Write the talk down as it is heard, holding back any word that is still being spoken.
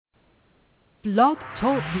Blog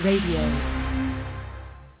Talk Radio.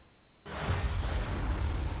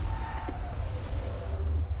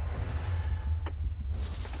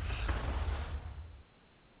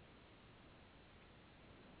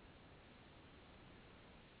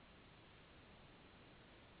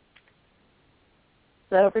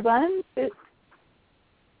 Hello, everyone.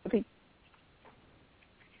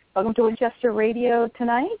 Welcome to Winchester Radio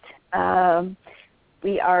tonight.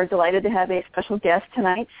 We are delighted to have a special guest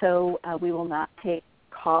tonight, so we will not take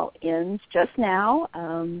call-ins just now.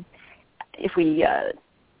 If we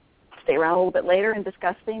stay around a little bit later and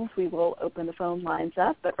discuss things, we will open the phone lines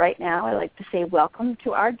up. But right now, I'd like to say welcome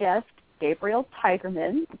to our guest, Gabriel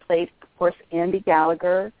Tigerman, who played, of course, Andy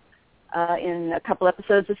Gallagher in a couple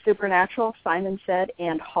episodes of Supernatural, Simon Said,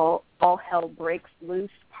 and All Hell Breaks Loose,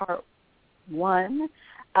 Part 1.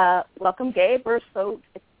 Welcome, Gabe. We're so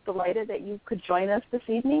delighted that you could join us this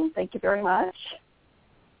evening. Thank you very much.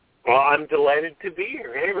 Well, I'm delighted to be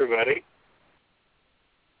here. Hey, everybody.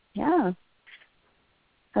 Yeah.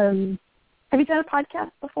 Have you done a podcast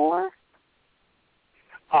before?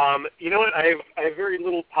 You know what? I have very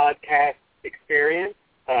little podcast experience,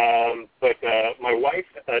 but my wife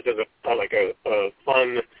does a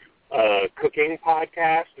fun cooking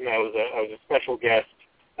podcast, and I was a special guest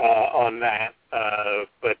on that.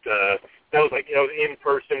 But that was in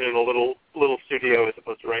person in a little studio, as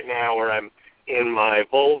opposed to right now where I'm in my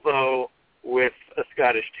Volvo with a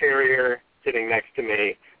Scottish Terrier sitting next to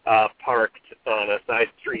me, parked on a side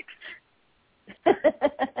street.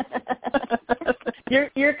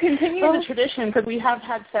 You're continuing the tradition, because we have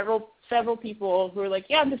had several people who are like,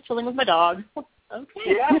 yeah, I'm just chilling with my dog. Okay.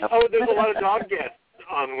 Yeah. Oh, there's a lot of dog guests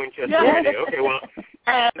on Winchester Radio. Okay, well,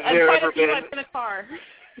 and quite a few in a car.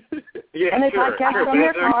 Yeah, and they sure, podcast sure. from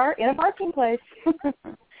their car in a parking place.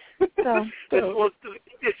 Well,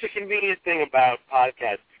 it's a convenient thing about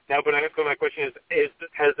podcasts. Now, but my question is,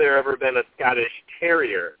 has there ever been a Scottish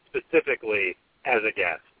Terrier specifically as a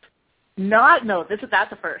guest? No, that's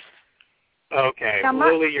a first. Okay.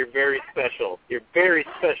 Lily, you're very special. You're very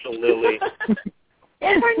special, Lily. Is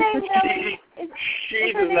her name Lily?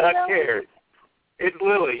 She does not care. It's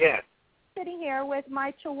Lily, yes. Sitting here with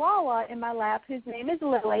my Chihuahua in my lap, whose name is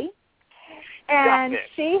Lily, and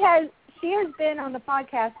she has been on the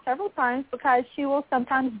podcast several times because she will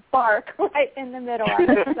sometimes bark right in the middle of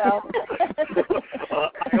it. So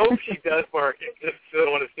I hope she does bark. I just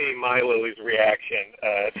don't want to see my Lily's reaction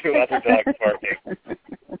to other dogs barking.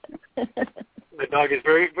 The dog is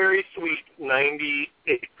very, very sweet 98%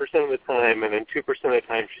 of the time, and then 2% of the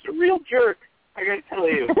time she's a real jerk. I got to tell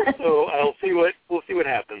you. So we'll see what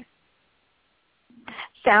happens.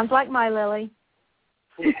 Sounds like my Lily.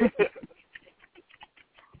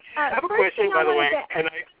 I have a question, by the way, and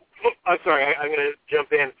I'm sorry, I'm going to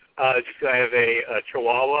jump in just because I have a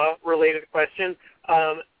Chihuahua-related question.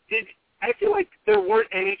 I feel like there weren't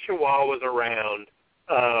any Chihuahuas around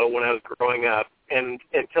when I was growing up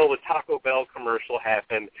until the Taco Bell commercial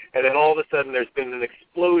happened, and then all of a sudden there's been an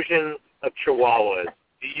explosion of Chihuahuas.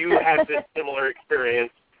 Do you have this similar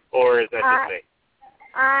experience, or is that just me?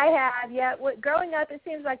 I have, yeah. Growing up, it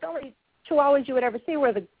seems like the only Chihuahuas you would ever see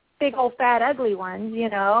were the big old fat ugly ones, you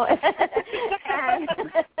know.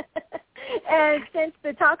 and since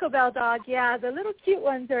the Taco Bell dog, yeah, the little cute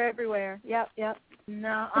ones are everywhere. Yep.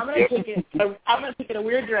 No, I'm gonna take it a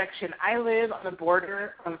weird direction. I live on the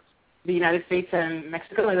border of the United States and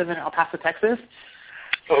Mexico. I live in El Paso, Texas.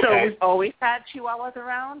 Okay. So we've always had Chihuahuas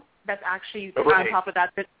around. That's actually on top of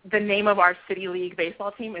that. The name of our city league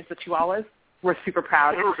baseball team is the Chihuahuas. We're super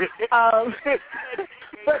proud.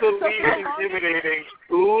 But the least intimidating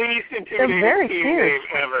team name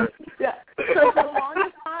ever. Yeah. So for the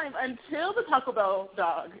longest time, until the Taco Bell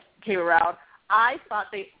dog came around, I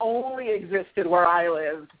thought they only existed where I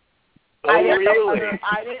lived. Oh, really?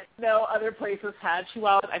 I didn't know other places had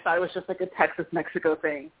Chihuahuas. I thought it was just like a Texas-Mexico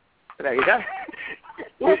thing. So there you go.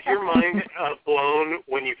 Was your mind blown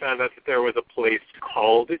when you found out that there was a place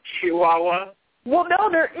called Chihuahua? Well, no,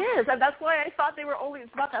 there is, and that's why I thought they were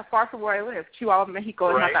it's not that far from where I live. Chihuahua, Mexico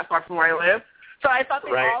is not that far from where I live. So I thought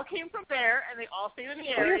they all came from there, and they all stayed in the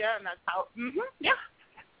area, and that's how, yeah.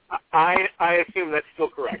 I assume that's still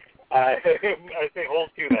correct. I say hold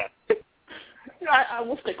to that. I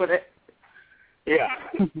will stick with it. Yeah.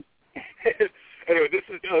 Anyway, this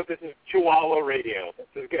is Chihuahua Radio.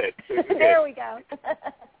 This is good. There we go.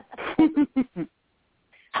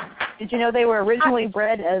 Did you know they were originally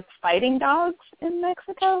bred as fighting dogs in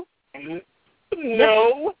Mexico?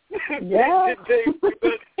 No. Yeah. Did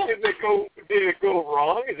it go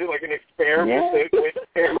wrong? Is it like an experiment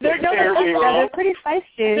that went terribly wrong? They're pretty feisty.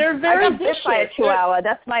 They're very I got bit by a Chihuahua.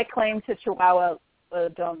 That's my claim to Chihuahua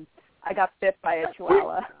I got bit by a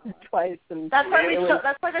Chihuahua twice, and that's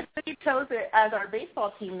why the city chose it as our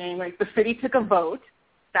baseball team name. Like the city took a vote.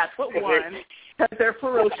 That's what won because they're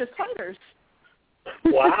ferocious fighters.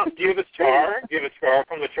 Wow. Do you have a scar? Do you have a scar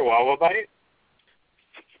from the Chihuahua bite?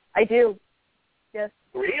 I do. Yes.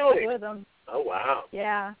 Really? 2 of them. Oh wow.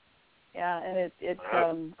 Yeah. Yeah, and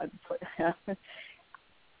Wow. yeah.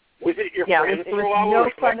 Was it your Yeah, friend's it was Chihuahua? no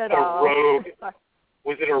or fun like at all. Rogue?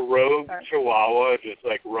 Was it a rogue Sorry. Chihuahua just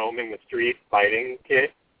like roaming the street fighting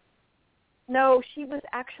kids? No, she was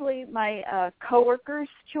actually my coworker's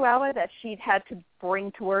Chihuahua that she'd had to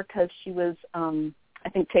bring to work because she was, I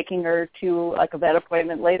think, taking her to like a vet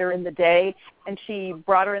appointment later in the day, and she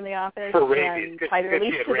brought her in the office and tied her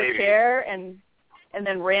leash to the chair, and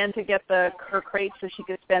then ran to get her crate so she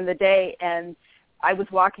could spend the day. And I was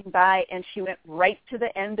walking by, and she went right to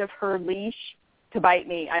the end of her leash to bite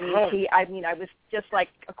me. I mean, I was just like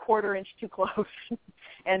a quarter inch too close,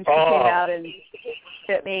 and she came out and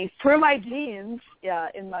bit me through my jeans,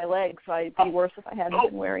 in my legs. So it'd be worse if I hadn't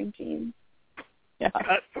been wearing jeans. Yeah.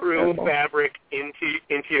 Cut through fabric into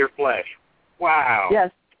your flesh. Wow.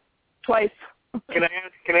 Yes, twice. Can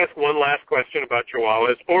I ask one last question about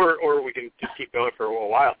Chihuahuas, or we can just keep going for a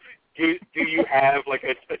while? Do you have like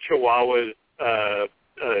a Chihuahua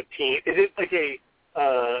team? Is it like a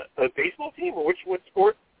baseball team, or what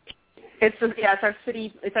sport? It's our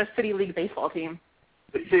city league baseball team.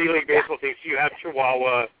 The city league baseball team. So you have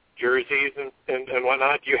Chihuahua jerseys and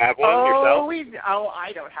whatnot. Do you have one yourself?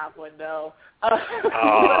 I don't have one, no.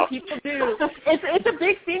 But people do. It's a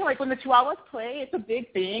big thing. Like when the Chihuahuas play, it's a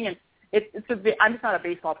big thing, and I'm just not a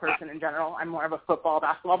baseball person in general. I'm more of a football,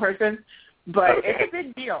 basketball person. But It's a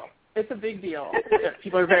big deal. It's a big deal.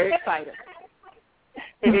 People are very excited.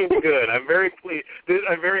 Good. I'm very pleased.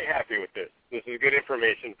 I'm very happy with this. This is good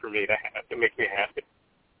information for me to have. It makes me happy.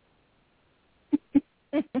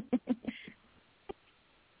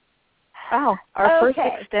 Wow. Our first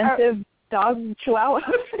extensive dog Chihuahua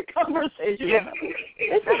conversation. Yeah.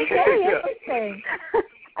 This is very interesting.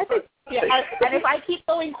 I think. Yeah, and if I keep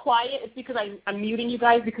going quiet, it's because I'm muting you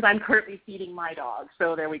guys because I'm currently feeding my dog.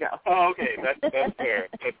 So there we go. Oh, okay, that's fair.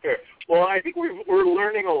 That's fair. Well, I think we're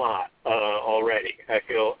learning a lot already. I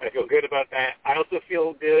feel good about that. I also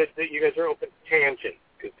feel good that you guys are open to tangents,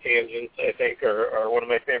 because tangents, I think, are one of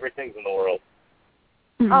my favorite things in the world.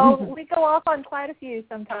 Oh, we go off on quite a few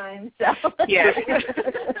sometimes. So. Yeah.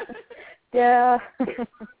 Yeah.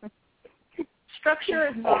 Structure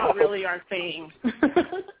is not really our thing.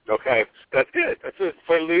 Okay, that's good. That's it.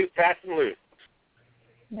 Play loose, fast and loose.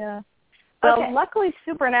 Yeah. Well, luckily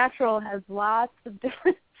Supernatural has lots of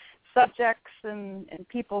different subjects and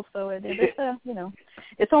people, so it's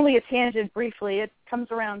it's only a tangent briefly. It comes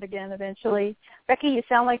around again eventually. Becky, you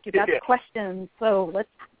sound like you got questions, so let's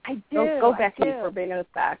go Becky for bringing us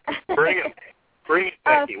back. Bring it,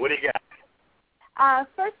 Becky. What do you got?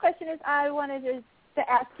 First question is I wanted to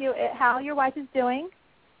ask you how your wife is doing.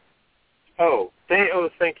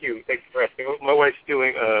 Thank you. Thanks for asking. My wife's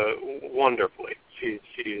doing wonderfully. She's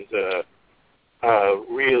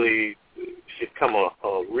come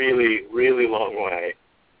a really, really long way,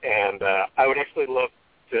 and I would actually love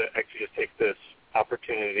to just take this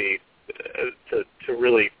opportunity to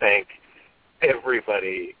really thank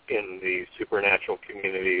everybody in the Supernatural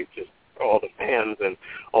community, just all the fans and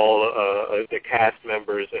all the cast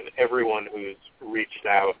members and everyone who's reached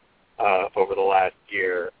out over the last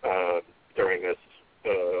year during this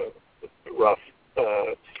rough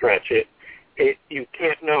stretch. You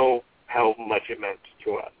can't know how much it meant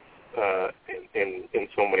to us in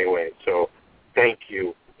so many ways. So thank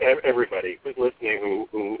you, everybody who's listening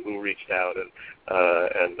who reached out,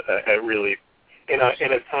 and I really in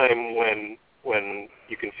a time when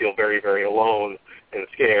you can feel very, very alone and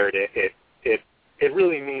scared, it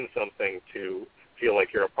really means something to feel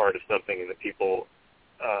like you're a part of something and that people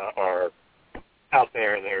are out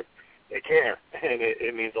there and they care, and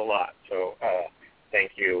it means a lot. So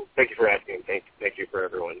thank you for asking. Thank you for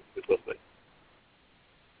everyone who's listening.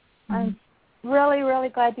 I'm really, really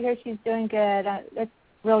glad to hear she's doing good. It's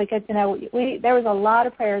really good to know. There was a lot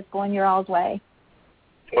of prayers going your all's way.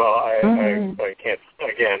 Well, I can't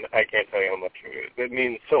tell you how much it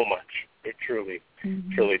means. So much. It truly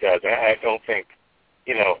does. I don't think,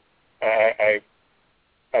 I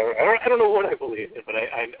don't know what I believe in, but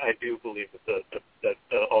I do believe that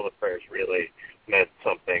all the prayers really meant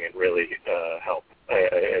something and really helped.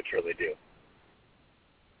 I truly do.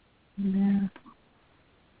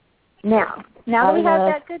 Yeah. Now that we have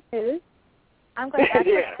that good news, I'm going to ask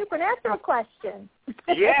a supernatural question.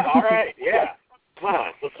 Yeah. All right. Yeah. Come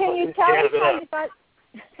on. Can you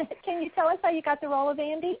tell us how you got the role of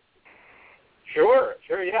Andy? Sure.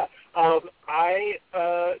 Yeah. I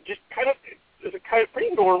just it was a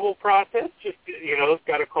pretty normal process. Just,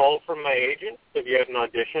 got a call from my agent if you had an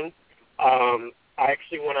audition. I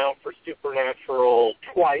actually went out for Supernatural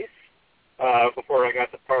twice before I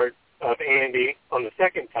got the part of Andy on the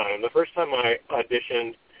second time. The first time I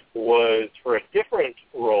auditioned was for a different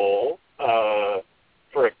role,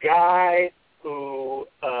 for a guy who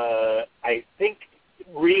I think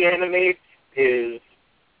reanimates his,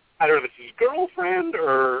 I don't know if it's his girlfriend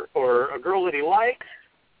or a girl that he likes,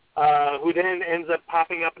 who then ends up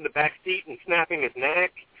popping up in the back seat and snapping his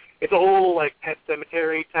neck. It's a whole like Pet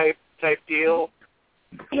Sematary type deal.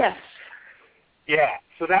 Yes. Yeah.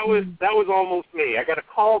 So that was almost me. I got a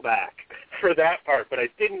call back for that part, but I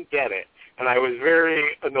didn't get it, and I was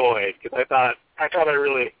very annoyed because I thought I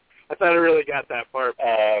really got that part.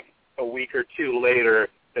 A week or two later,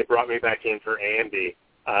 they brought me back in for Andy,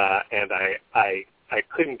 and I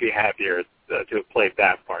couldn't be happier to have played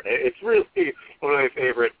that part. It's really one of my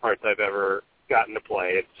favorite parts I've ever gotten to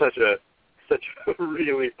play. It's such a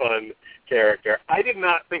really fun character. I did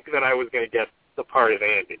not think that I was going to get the part of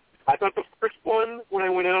Andy. I thought the first one, when I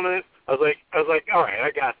went in on it, I was like, all right,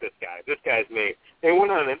 I got this guy. This guy's me. And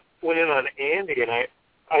went in on Andy, and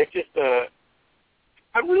I just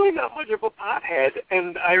I'm really not much of a pothead,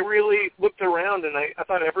 and I really looked around, and I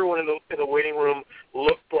thought everyone in the waiting room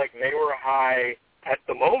looked like they were high at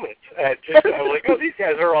the moment. I was like, oh, these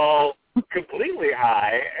guys are all completely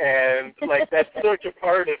high, and like that's such a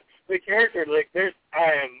part of the character. Like,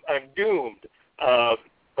 I'm doomed.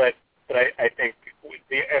 But I think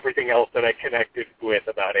everything else that I connected with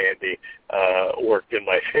about Andy worked in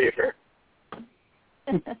my favor.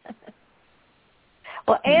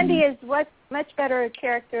 Well, Andy is much better a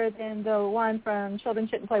character than the one from Children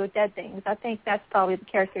Shouldn't Play with Dead Things. I think that's probably the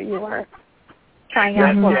character you were trying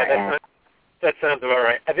out for. Yeah, that sounds about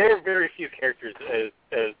right. There are very few characters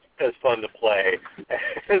as fun to play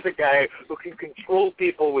as a guy who can control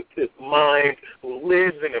people with his mind, who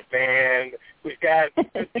lives in a van, who's got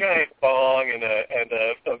a giant bong and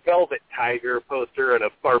a Velvet Tiger poster and a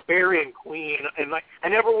Barbarian Queen, and like I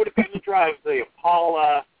never would have gotten to drive the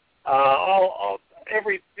Impala.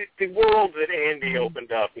 The world that Andy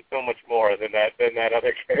opened up is so much more than that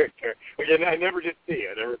other character, which I never did see.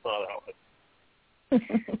 I never saw that one.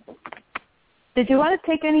 Did you want to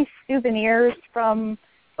take any souvenirs from,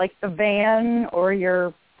 like, the van or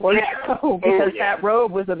your wardrobe? Because that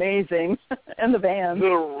robe was amazing, and the van. The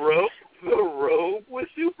robe was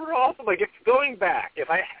super awesome. Like, it's going back. If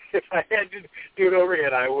I had to do it over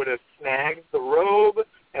again, I would have snagged the robe,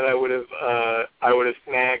 and I would have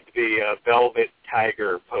snagged the Velvet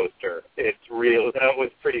Tiger poster. It's real. That was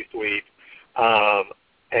pretty sweet.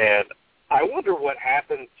 And I wonder what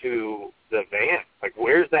happened to the van. Like,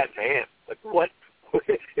 where's that van? Like, what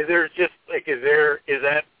is there? Just like, is it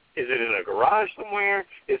in a garage somewhere?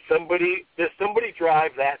 Does somebody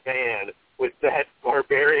drive that van with that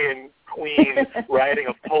Barbarian Queen riding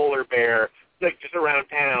a polar bear, like, just around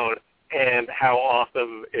town? And how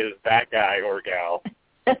awesome is that guy or gal?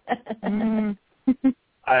 I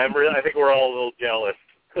think we're all a little jealous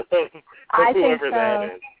of whoever that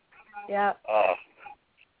is. Yeah.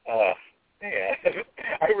 Yeah.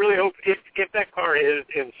 I really hope if that car is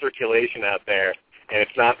in circulation out there and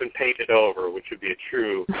it's not been painted over, which would be a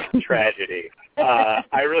true tragedy.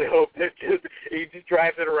 I really hope that he just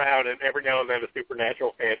drives it around, and every now and then a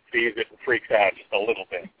Supernatural fan sees it and freaks out just a little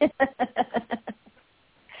bit.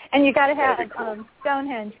 And you got to have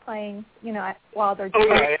Stonehenge playing, while they're doing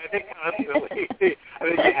it. I think constantly. I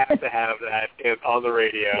think you have to have that on the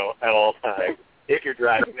radio at all times if you're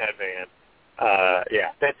driving that van.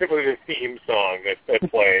 That's typically the theme song that's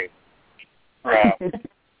playing.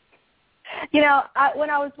 When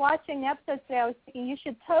I was watching the episode today, I was thinking you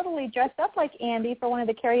should totally dress up like Andy for one of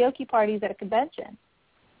the karaoke parties at a convention.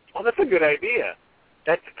 Oh, that's a good idea.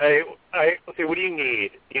 Okay, what do you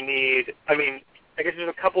need? You need, I guess there's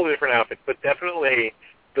a couple of different outfits, but definitely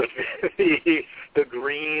the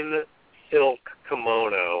green silk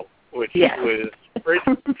kimono, which was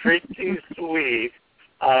pretty sweet.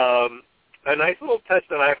 A nice little touch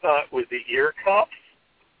that I thought was the ear cuffs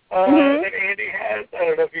that Andy has. I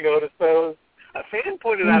don't know if you noticed those. A fan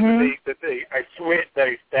pointed out that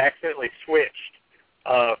I accidentally switched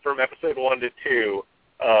from episode 1 to 2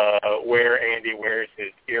 where Andy wears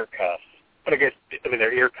his ear cuffs. But I guess,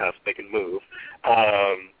 they're ear cuffs. They can move.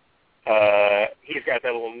 He's got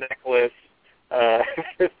that little necklace.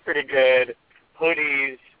 It's pretty good.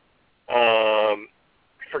 Hoodies.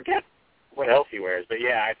 Forget what else he wears. But,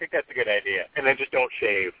 yeah, I think that's a good idea. And then just don't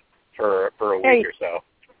shave for a week or so.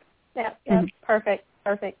 Yeah, perfect.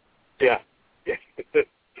 Yeah. I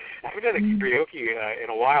haven't done karaoke in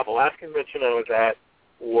a while. The last convention I was at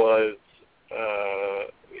was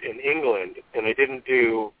in England, and they didn't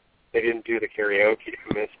do the karaoke.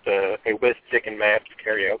 I missed Dick and Matt's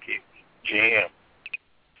karaoke jam.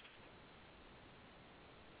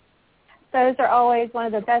 Those are always one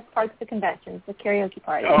of the best parts of the conventions, the karaoke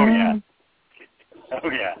party. Oh yeah. Oh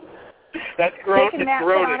yeah. That's grown. Dick and Matt It's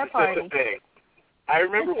grown put on a into party. such a thing. I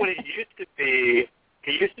remember when it used to be.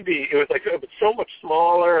 It was like it was so much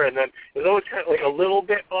smaller, and then it was always kind of like a little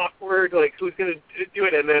bit awkward, like who's going to do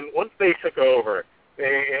it. And then once they took over,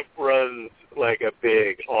 it runs like a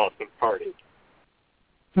big, awesome party.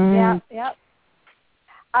 Yeah, yep.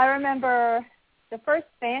 I remember the first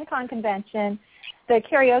FanCon convention. The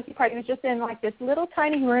karaoke party was just in like this little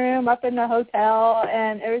tiny room up in the hotel,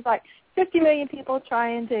 and it was like 50 million people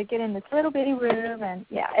trying to get in this little bitty room, and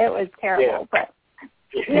yeah, it was terrible. Yeah. But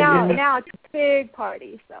now it's a big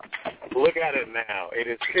party. So look at it now.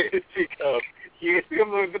 It's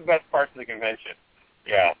become one of the best parts of the convention.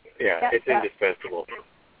 Yeah, it's indispensable.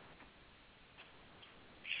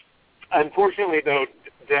 Unfortunately, though,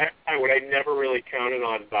 what I never really counted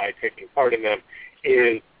on by taking part in them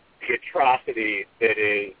is the atrocity that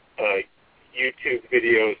is YouTube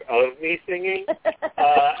videos of me singing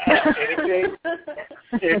anything.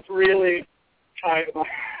 It's really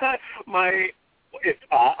it's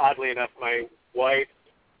oddly enough, my wife's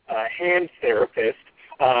hand therapist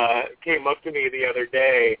came up to me the other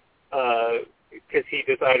day because he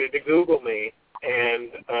decided to Google me,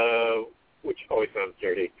 and which always sounds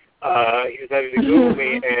dirty. He decided to Google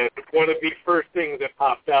me, and one of the first things that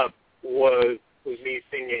popped up was me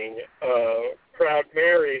singing Proud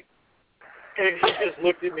Mary. And he just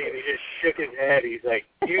looked at me and he just shook his head. He's like,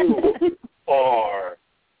 "You are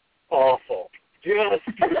awful. Just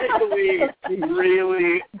really,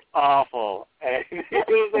 really awful." And he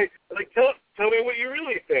was like, tell me what you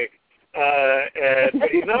really think. But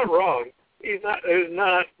he's not wrong. It's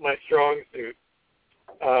not my strong suit.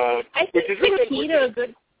 I think the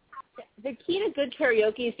key to good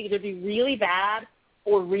karaoke is to either be really bad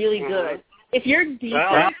or really good. If you're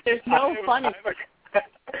decent, there's no fun.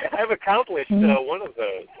 I've accomplished one of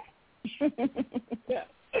those. Yeah.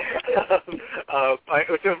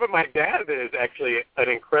 But my dad is actually an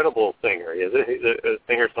incredible singer. He's a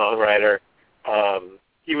singer-songwriter.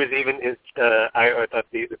 He was even I thought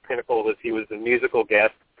the pinnacle was he was a musical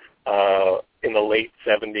guest in the late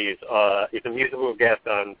 70s. He's a musical guest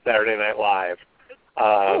on Saturday Night Live.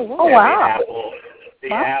 Wow.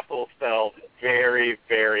 The apple fell very,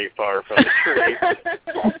 very far from the tree.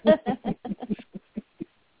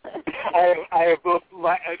 I have both.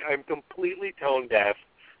 I'm completely tone deaf,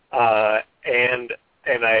 and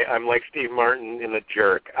I'm like Steve Martin in The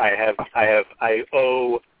Jerk. I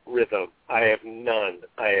owe rhythm. I have none.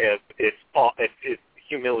 It's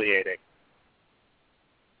humiliating.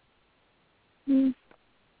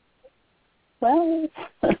 Well.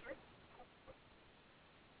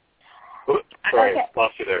 Sorry, Okay.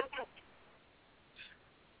 lost you there.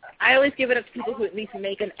 I always give it up to people who at least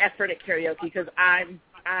make an effort at karaoke because I'm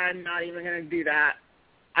not even going to do that.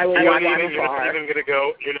 I will watch You're not even going to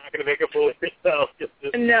go. You're not going to make a fool of yourself. Just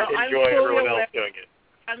no, enjoy everyone else doing it.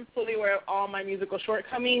 I'm fully aware of all my musical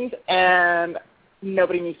shortcomings, and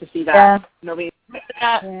nobody needs to see that. Yeah. Nobody needs to see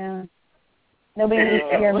that. Yeah. Nobody needs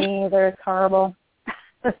to hear me either. It's horrible.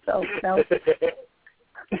 So no.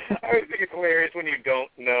 I always think it's hilarious when you don't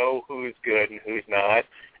know who's good and who's not.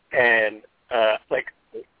 And I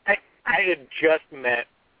had just met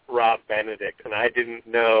Rob Benedict, and I didn't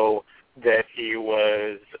know that he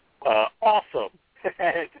was awesome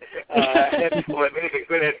at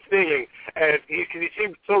singing. And he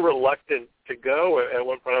seemed so reluctant to go at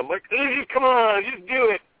one point. I'm like, hey, come on, just do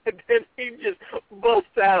it. And then he just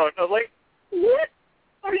busts out. I'm like, what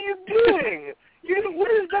are you doing?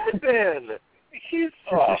 What has that been?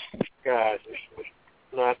 Oh, gosh,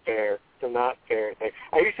 not fair. It's a not fair thing.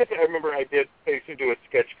 I used to do a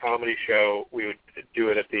sketch comedy show. We would do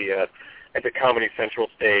it at the Comedy Central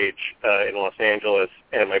stage in Los Angeles,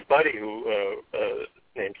 and my buddy who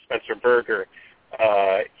named Spencer Berger,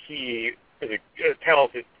 he is a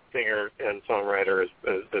talented singer and songwriter as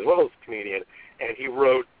well as a comedian, and he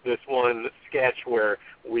wrote this one sketch where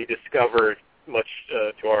we discovered, much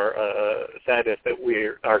to our sadness, that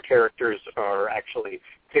our characters are actually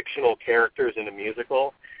fictional characters in a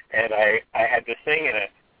musical, and I had to sing in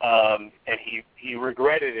it, and he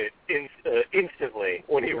regretted it instantly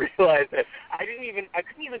when he realized that I couldn't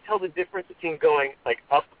even tell the difference between going like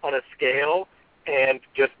up on a scale and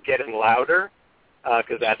just getting louder,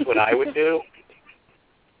 because that's what I would do,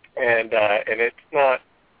 and it's not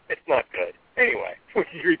good. Anyway,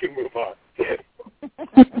 we can move on.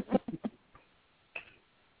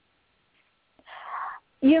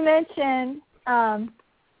 You mentioned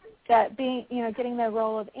that getting the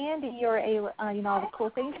role of Andy, you're all the cool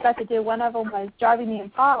things you got to do. One of them was driving the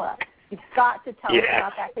Impala. You've got to tell us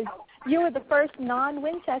about that because you were the first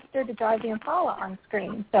non-Winchester to drive the Impala on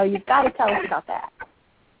screen. So you've got to tell us about that.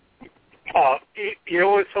 You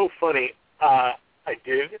know what's so funny? I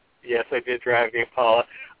did drive the Impala.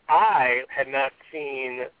 I had not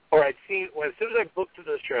seen, or I'd seen, well, as soon as I booked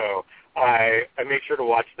the show, I made sure to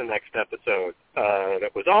watch the next episode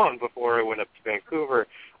that was on before I went up to Vancouver.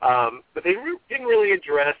 But they didn't really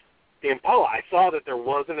address the Impala. I saw that there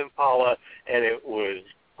was an Impala, and it was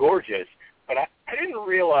gorgeous, but I didn't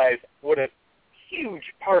realize what a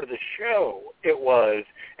huge part of the show it was,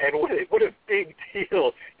 and what a big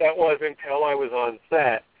deal that was until I was on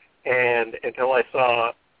set, and until I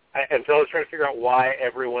was trying to figure out why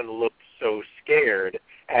everyone looked so scared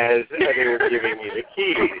as they were giving me the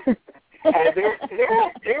keys. And they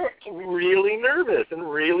were really nervous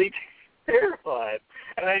and really terrified.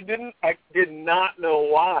 And I did not know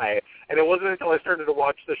why. And it wasn't until I started to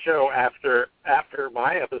watch the show after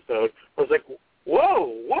my episode, I was like,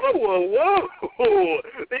 whoa,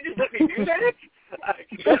 they just let me do that?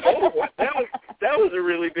 That was a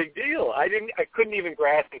really big deal. I couldn't even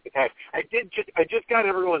grasp it at the time. I just got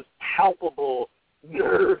everyone's palpable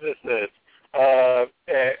nervousness,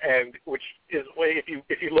 and which is if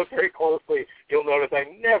you look very closely, you'll notice I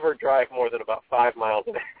never drive more than about 5 miles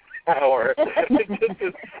an hour. I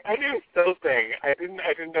knew something. I didn't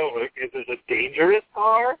know. Is this a dangerous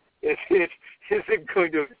car? Is it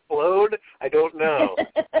going to explode? I don't know.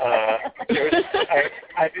 I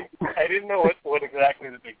didn't know what exactly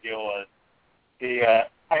the big deal was.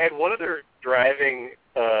 I had one other driving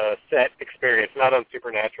set experience, not on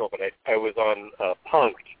Supernatural, but I was on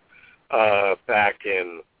Punk'd back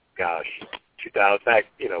in 2000, back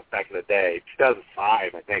in the day,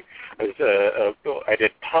 2005, I think. I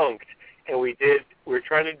did Punk'd, and we were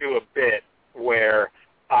trying to do a bit where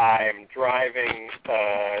I'm driving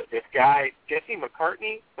this guy, Jesse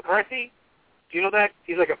McCarthy. Do you know that?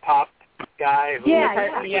 He's like a pop guy.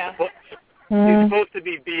 Yeah. He's supposed to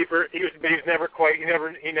be Bieber. He was never quite. He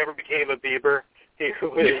never became a Bieber. He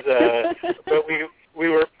was. But we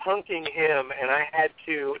were punking him, and I had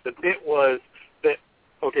to. The bit was that.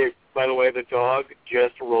 Okay. By the way, the dog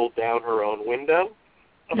just rolled down her own window.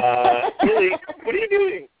 Really? What are you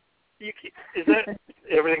doing? Is that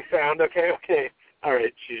everything sound okay? Okay. All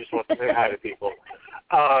right, she just wants to say hi to people.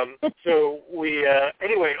 So we,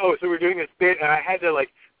 anyway, so we're doing this bit, and I had to,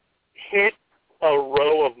 hit a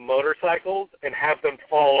row of motorcycles and have them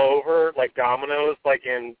fall over like dominoes, like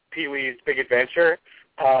in Pee-wee's Big Adventure.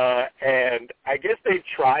 And I guess they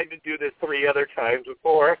tried to do this 3 other times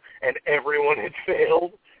before, and everyone had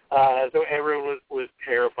failed. So everyone was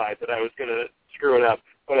terrified that I was going to screw it up,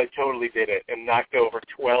 but I totally did it and knocked over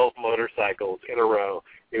 12 motorcycles in a row.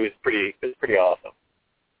 It was pretty awesome.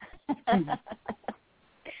 I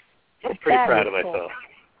was pretty proud of myself.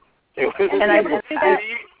 Cool. And I will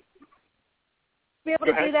be able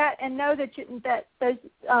to do that and know that those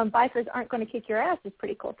bikers aren't going to kick your ass is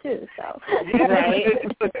pretty cool too. So yeah, right.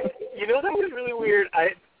 That was really weird.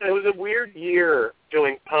 It was a weird year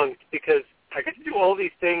doing Punk'd because I got to do all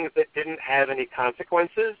these things that didn't have any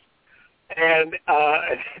consequences, and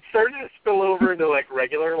it started to spill over into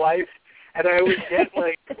regular life. And I would get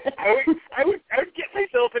I would get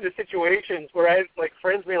myself into situations where I had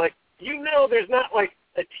friends being like, there's not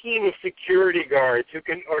a team of security guards who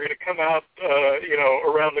are going to come out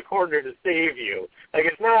around the corner to save you.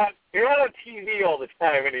 You're not on TV all the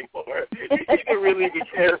time anymore. You need to really be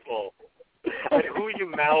careful on who you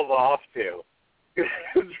mouth off to.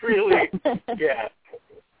 It's really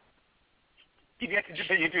you do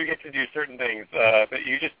get to do certain things that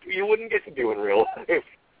you wouldn't get to do in real life.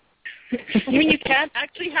 You mean you can't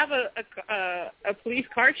actually have a police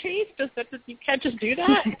car chase? You can't just do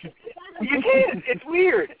that? You can. It's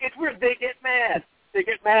weird. They get mad. They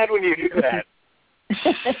get mad when you do that.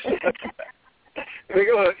 They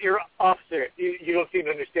go, "You're an officer. You don't seem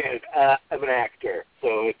to understand. I'm an actor,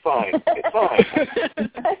 so it's fine. It's fine."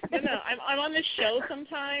 No, I'm on this show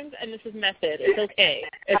sometimes, and this is method. It's okay.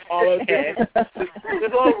 It's all okay. This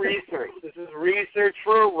is all research. This is research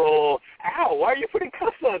for a role. Ow! Why are you putting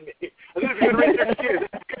cuffs on me? This is good research too.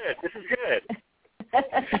 This is good.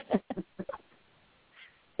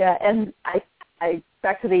 Yeah, and I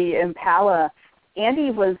back to the Impala.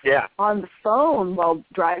 Andy was on the phone while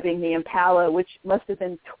driving the Impala, which must have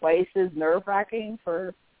been twice as nerve-wracking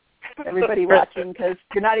for everybody watching because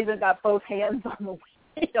you're not even got both hands on the wheel.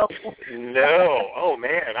 No. Oh,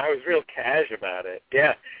 man. I was real cash about it.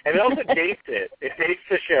 Yeah. And it also dates it. It dates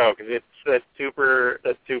the show because that's super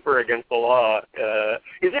against the law.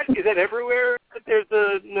 that everywhere that there's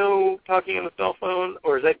a no talking on the cell phone,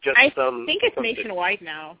 or is that just I think it's nationwide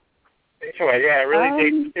now. Nationwide, yeah. It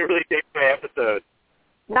really dates my episode.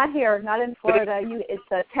 Not here, not in Florida.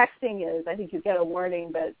 Texting is. I think you get a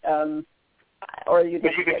warning, but or you.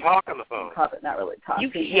 But you can talk on the phone. Not really talking.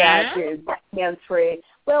 You can. Yeah, hands free.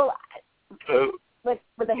 Well, like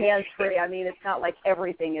with the hands free, I mean, it's not like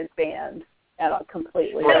everything is banned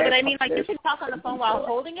completely. No, but I mean, like you can talk on the phone while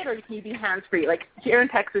holding it, or can you be hands free? Like here in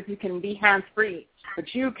Texas, you can be hands free,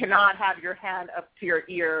 but you cannot have your hand up to your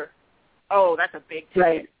ear. Oh, that's a big ticket.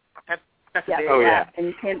 Right. That's a big. Oh yeah. And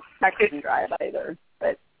you can't text and drive either.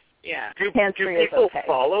 But yeah. Do people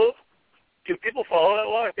follow? Do people follow that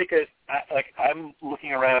law? Because I'm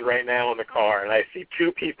looking around right now in the car and I see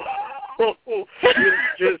two people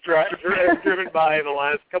just driven by in the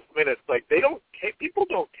last couple minutes. Like people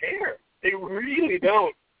don't care. They really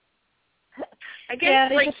don't. I guess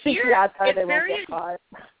they like just here, outside, it's very.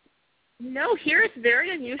 No, here it's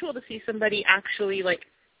very unusual to see somebody actually like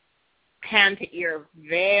hand to ear,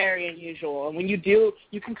 very unusual. And when you do,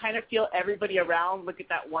 you can kind of feel everybody around look at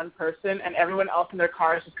that one person, and everyone else in their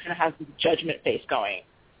cars just kind of has this judgment face going.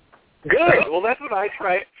 Good. Well, that's what I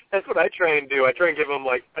try. That's what I try and do. I try and give them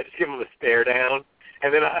I just give them a stare down,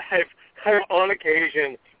 and then I've on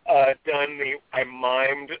occasion I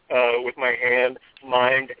mimed with my hand,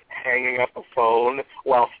 hanging up a phone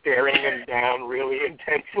while staring them down really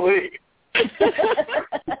intensely.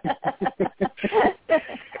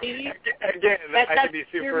 Again, I have to be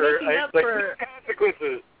super.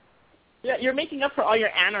 Consequences. Yeah, you're making up for all your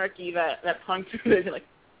anarchy that punks like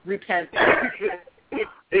repent.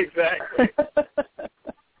 Exactly.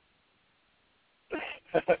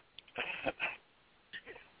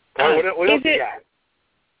 What else you got?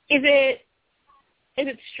 Is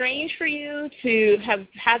it strange for you to have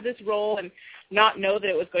had this role and not know that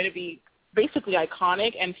it was going to be basically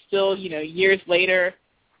iconic, and still, years later,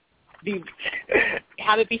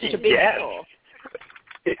 have it be such a big role?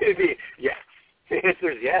 Yes. The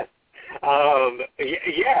answer is yes.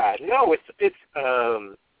 Yeah. No, it's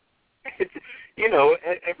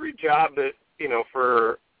every job that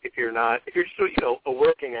if you're just a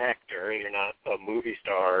working actor and you're not a movie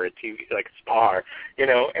star or a TV star,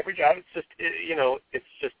 every job is just it's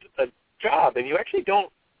just a job, and you actually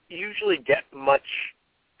don't usually get much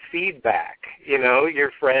feedback.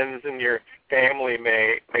 Your friends and your family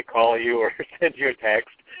may call you or send you a text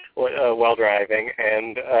while driving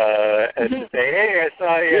and say, "Hey, I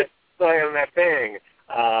saw you on that thing,"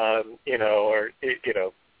 or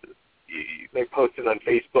they post it on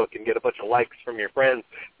Facebook and get a bunch of likes from your friends,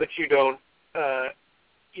 but you don't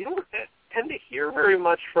tend to hear very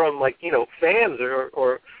much from fans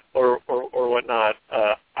or whatnot.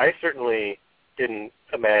 I certainly didn't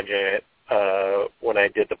imagine it when I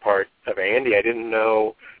did the part of Andy. I didn't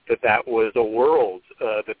know that was a world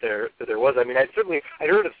that there was. I mean, I'd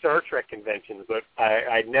heard of Star Trek conventions, but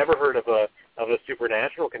I'd never heard of a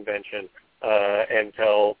supernatural convention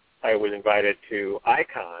until I was invited to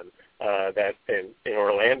Icon that in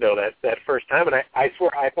Orlando that first time, and I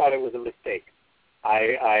swear I thought it was a mistake.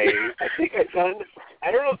 I think I'd done.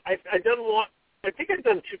 I don't know. I'd done one. I think I'd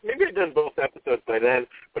done two. Maybe I'd done both episodes by then.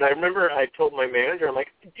 But I remember I told my manager, I'm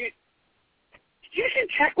like, you should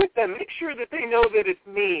check with them, make sure that they know that it's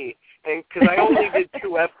me, and because I only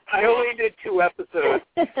did two episodes,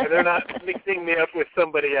 and they're not mixing me up with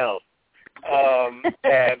somebody else. And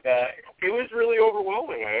it was really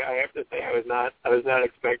overwhelming. I have to say, I was not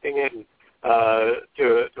expecting it. And,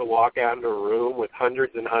 to walk out into a room with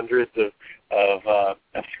hundreds and hundreds of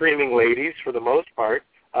screaming ladies, for the most part,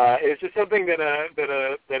 it's just something that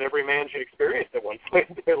every man should experience at one point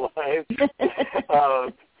in their lives.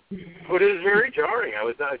 But it was very jarring.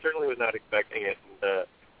 I certainly was not expecting it. And,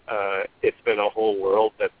 it's been a whole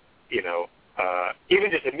world that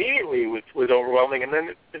even just immediately was overwhelming, and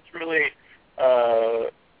then it's really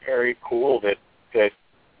very cool that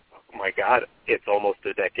oh my God, it's almost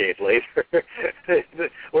a decade later.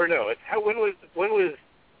 Or no, it's when was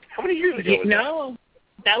how many years ago was No,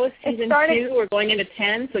 that was season 2. We're going into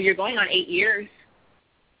 10, so you're going on 8 years.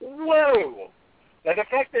 Whoa. Now, the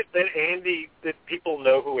fact that people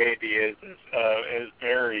know who Andy is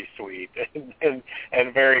very sweet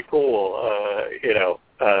and very cool.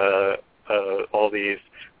 All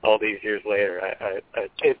these years later,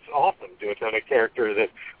 it's awesome to have done a character that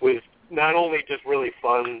was not only just really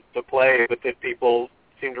fun to play, but that people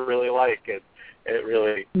seem to really like. It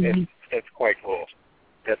really it's quite cool.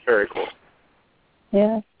 That's very cool.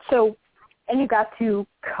 Yeah. So, and you got to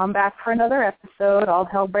come back for another episode, All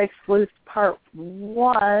Hell Breaks Loose Part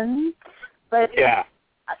 1. But yeah,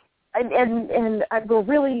 and we're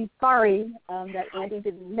really sorry that Andy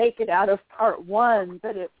didn't make it out of part 1,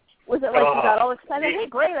 but it wasn't like you got all excited. Hey,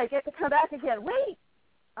 great, I get to come back again. Wait,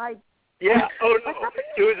 Yeah. Oh no.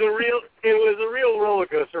 It was a real roller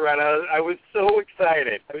coaster ride. I was so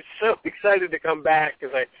excited. I was so excited to come back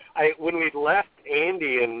because I when we left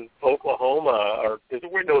Andy in Oklahoma or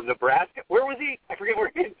Nebraska. Where was he? I forget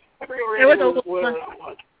where. It was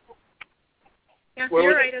Oklahoma. Yeah,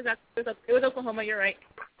 you're right. It was Oklahoma. You're right.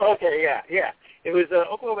 Okay. Yeah. It was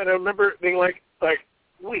Oklahoma, and I remember being like.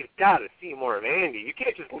 We've got to see more of Andy. You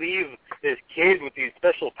can't just leave this kid with these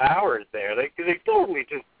special powers there. They totally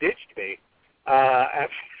just ditched me. And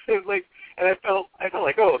I felt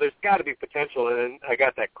like, oh, there's got to be potential. And then I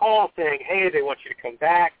got that call saying, hey, they want you to come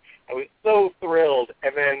back. I was so thrilled.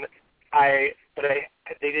 And then they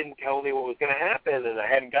didn't tell me what was going to happen, and I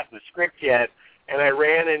hadn't gotten the script yet. And I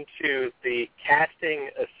ran into the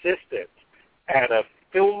casting assistant at a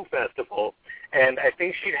film festival, and I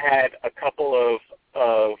think she'd had a couple of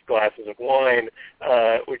glasses of wine,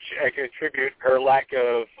 which I can attribute her lack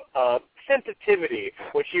of sensitivity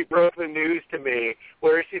when she broke the news to me,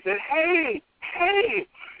 where she said, hey,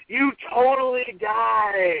 you totally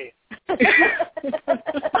die.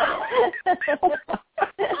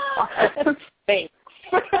 Thanks.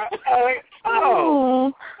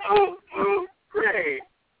 Oh, great.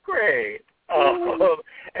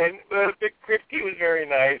 And Big Kripke was very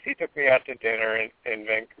nice. He took me out to dinner in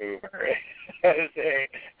Vancouver. I'm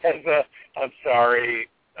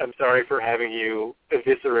sorry for having you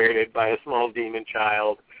eviscerated by a small demon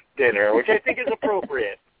child dinner, which I think is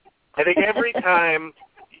appropriate. I think every time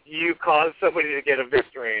you cause somebody to get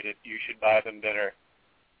eviscerated, you should buy them dinner.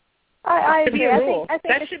 I agree. I think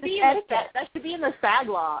that should be in the SAG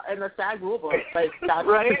law, in the SAG rule book. Like, that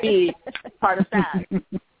right? should be part of SAG.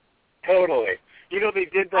 Totally. You know, they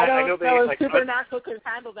did that. I know if Supernatural could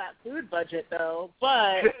handle that food budget, though,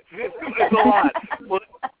 but... It's a lot. Well,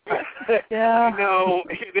 yeah. No,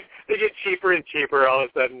 they get cheaper and cheaper all of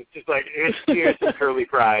a sudden. It's just like, here's some curly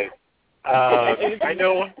fries. I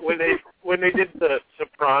know when they did The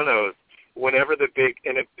Sopranos, whenever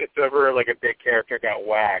if ever like a big character got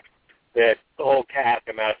whacked, that the whole cast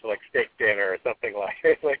amounts to like steak dinner or something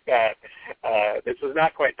like that. This was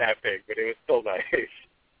not quite that big, but it was still nice.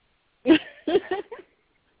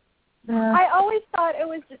 I always thought it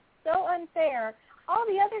was just so unfair. All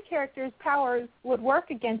the other characters' powers would work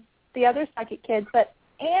against the other psychic kids, but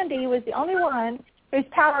Andy was the only one whose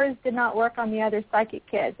powers did not work on the other psychic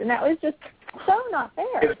kids, and that was just so not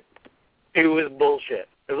fair. It was bullshit.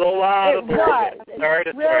 There's a lot of bullshit. Sorry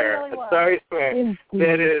to swear. Really Sorry to swear.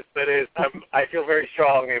 That is. I feel very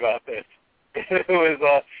strongly about this. It was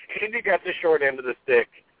Andy got the short end of the stick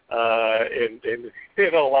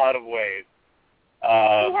in a lot of ways. He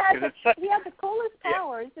had the coolest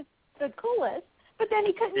powers, the coolest, but then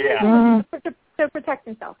he couldn't use them to protect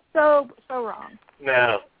himself. So wrong.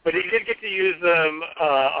 No, but he did get to use them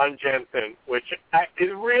on Jensen, which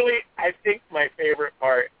is really, I think, my favorite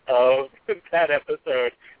part of that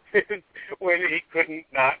episode is when he couldn't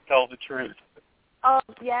not tell the truth. Oh,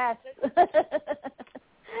 yes.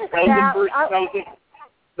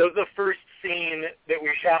 That was the first scene that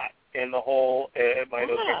we shot in the whole, my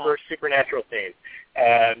first Supernatural scene.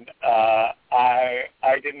 And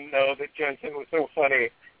I didn't know that Jensen was so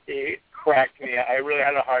funny. He cracked me. I really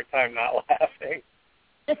had a hard time not laughing.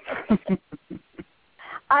 That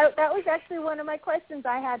was actually one of my questions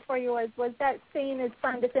I had for you was that scene as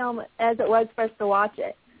fun to film as it was for us to watch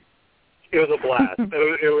it? It was a blast.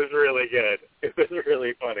 It was really good. It was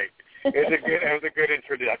really funny. It was a good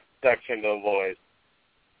introduction to the boys.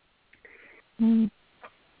 Mm.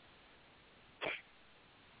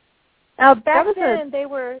 Now back then they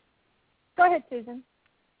were. Go ahead, Susan.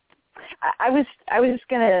 I was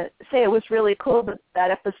going to say it was really cool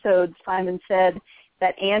that episode. Simon said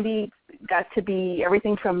that Andy got to be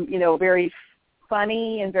everything from very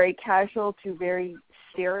funny and very casual to very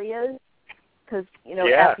serious. Because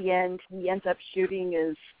at the end he ends up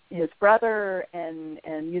shooting his brother and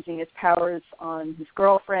using his powers on his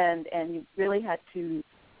girlfriend, and you really had to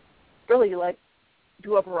really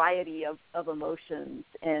do a variety of emotions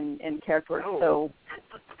and characters. Oh. So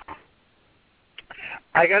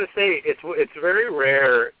I got to say, it's very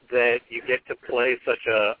rare that you get to play such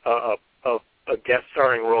a guest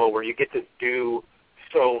starring role where you get to do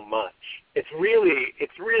so much. It's really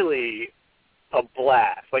a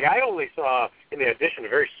blast. Like, I only saw in the audition a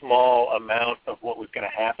very small amount of what was going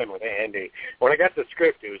to happen with Andy. When I got the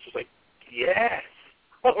script, it was just like, yes,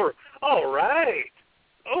 all right.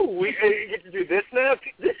 Oh, we get to do this now?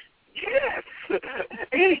 Yes.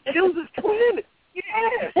 Andy kills his twin.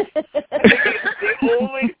 Yes. The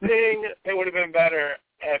only thing that would have been better,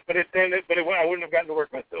 I wouldn't have gotten to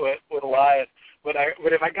work with Elias. But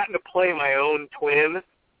if I gotten to play my own twin,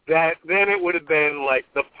 then it would have been like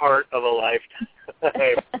the part of a lifetime.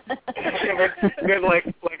 Been like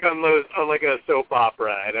on a soap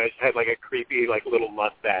opera, and I just had like a creepy like little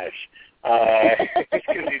mustache. The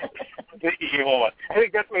evil one. I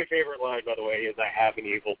think that's my favorite line, by the way, is I have an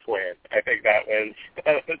evil twin. I think that was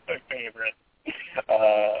my favorite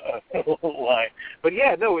line. But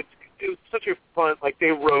yeah, no, it was such a fun. Like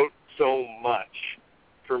they wrote so much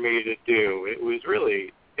for me to do. It was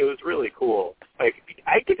really cool. Like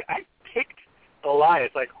I kicked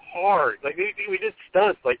Elias like hard. Like we did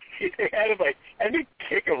stunts. Like they had him like I did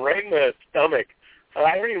kick him right in the stomach.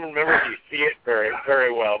 I don't even remember if you see it very,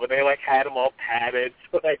 very well, but they like had him all padded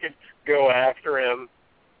so I could go after him.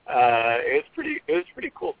 It was pretty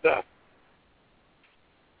cool stuff.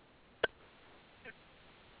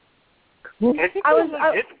 I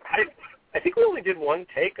think we only did one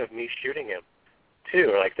take of me shooting him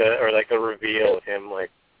too, or like the reveal of him like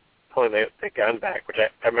pulling the gun back, which I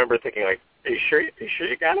remember thinking like, are you sure you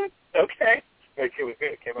got it? Okay. Like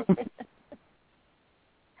it came up.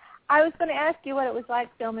 I was going to ask you what it was like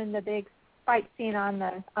filming the big fight scene on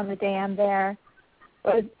the dam there.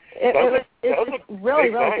 It was really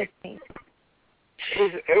good scene.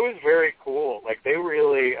 It was very cool. Like they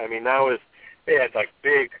really, I mean, they had like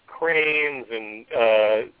big cranes and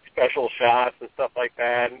special shots and stuff like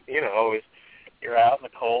that. And, you're out in the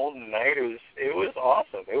cold and night. It was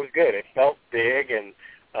awesome. It was good. It felt big and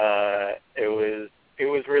it was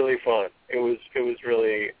really fun. It was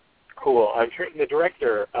really cool. I'm sure the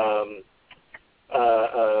director, oh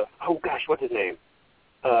gosh, what's his name?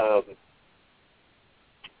 Do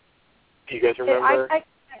you guys remember?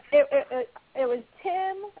 It was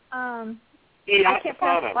Tim. I can't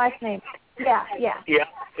pronounce his last name. Yeah.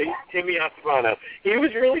 Tim Iacofano. He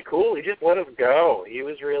was really cool. He just let us go. He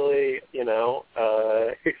was really, he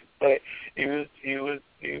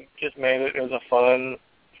just made it. It was a fun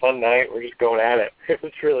night. We're just going at it. It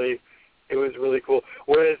was really cool.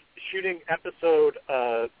 Whereas shooting episode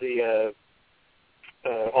the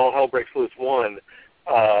All Hell Breaks Loose 1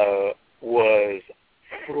 was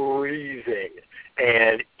freezing,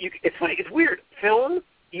 and it's weird. Film,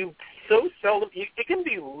 you so seldom. It can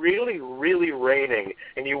be really, really raining,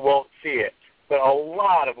 and you won't see it. But a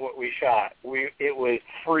lot of what we shot, it was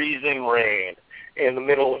freezing rain in the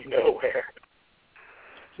middle of nowhere.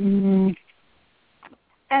 Mm-hmm.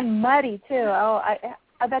 And muddy too. Oh, I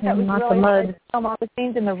bet that was really mud. Good. Film all the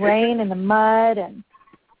scenes in the rain and the mud and.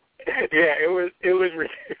 Yeah, it was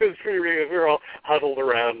pretty ridiculous. We were all huddled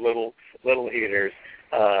around little heaters.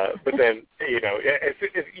 But then,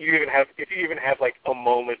 if you even have like a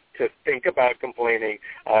moment to think about complaining,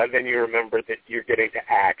 then you remember that you're getting to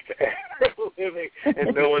act living,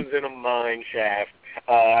 and no one's in a mine shaft,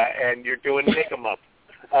 and you're doing make-em-up,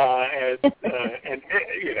 and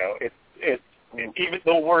it's even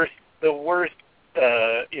the worst,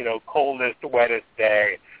 coldest, wettest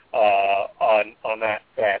day on that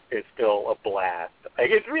set is still a blast.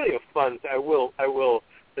 Like, it's really a fun. I will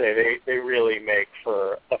say they really make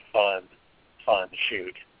for a fun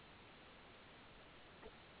shoot.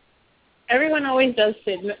 Everyone always has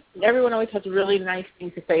really nice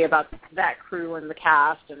things to say about that crew and the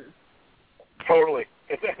cast and. Totally,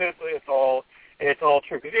 it's all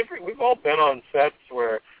true. Because we've all been on sets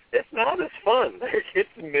where it's not as fun. It's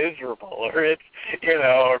miserable, or it's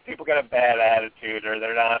or people got a bad attitude, or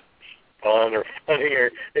they're not fun or funny,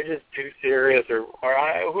 or they're just too serious, or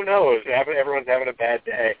who knows? Everyone's having a bad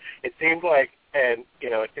day. It seems like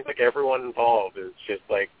everyone involved is just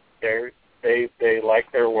like they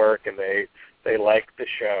like their work and they like the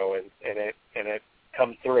show, and it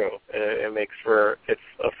comes through. It makes for it's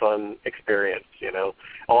a fun experience,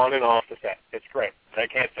 on and off the set. It's great. I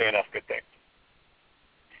can't say enough good things.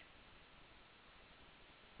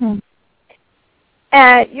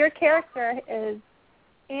 Your character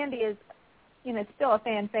Andy is, still a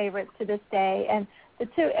fan favorite to this day, and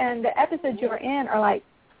the episodes you were in are like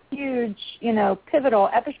huge, pivotal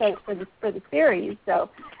episodes for the series. So,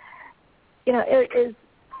 it is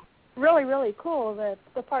really, really cool the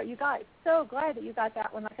part you got. So glad that you got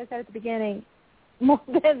that one. Like I said at the beginning, more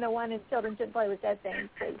than the one in Children Shouldn't Play with Dead Things.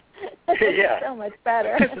 Yeah. So much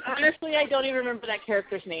better. Honestly, I don't even remember that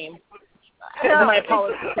character's name. No, my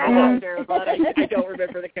apologies, but I don't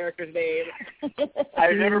remember the character's name.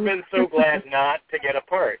 I've never been so glad not to get a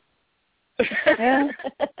part. Yeah.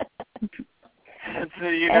 So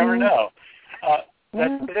you never know.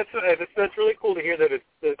 That's really cool to hear that it's.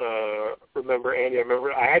 Remember, Andy?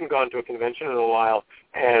 I hadn't gone to a convention in a while,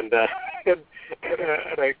 and and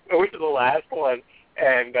I went to the last one,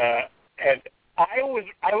 and I was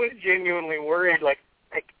genuinely worried, like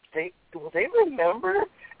will they remember?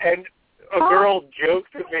 And a girl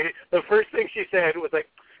joked with me. The first thing she said was like,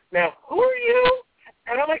 "Now, who are you?"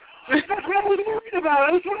 And I'm like, "That's what I was worried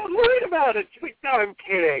about. That's what I was worried about." And she's like, "No, I'm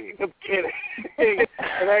kidding.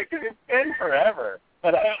 And I could have been forever.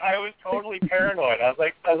 But I was totally paranoid. I was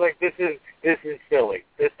like, this is silly.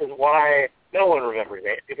 This is why no one remembers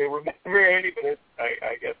it. If they remember anything,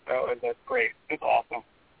 I guess so, and that's great. It's awesome.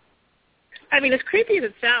 I mean, as creepy as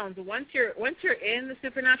it sounds, once you're in the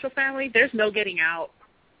Supernatural family, there's no getting out.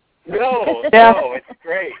 No, it's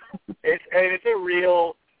great. It's a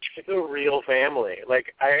real family.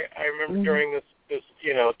 Like I remember during this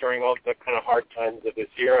during all the kind of hard times of this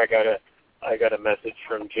year, I got a message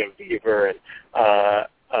from Jim Beaver and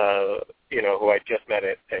who I just met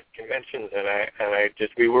at conventions, and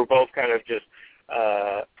we were both kind of just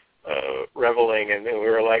reveling, and we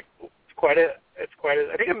were like, it's quite a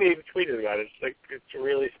I think I maybe tweeted about it. It's like it's a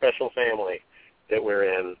really special family that we're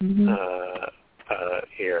in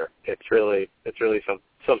here. It's really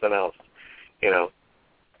something else,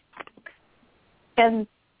 And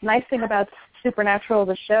nice thing about Supernatural,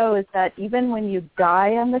 the show, is that even when you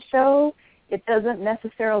die on the show, it doesn't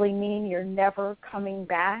necessarily mean you're never coming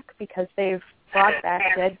back, because they've brought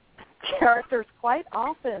back dead characters quite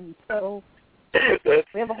often. So we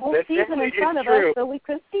have a whole season in front of us, so we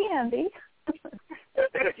could see Andy.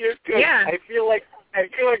 Yeah. I feel like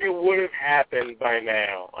it would have happened by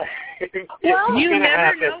now. Well, you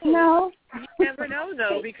never know. No. You never know,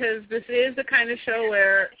 though, because this is the kind of show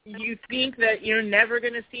where you think that you're never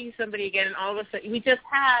going to see somebody again, and all of a sudden, we just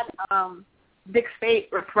had Dick Fate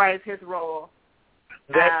reprise his role.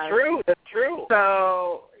 That's true.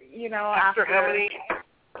 So, after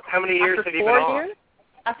how many years have you been on?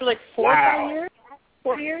 After like 4 or 5 years?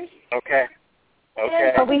 4 years? Okay.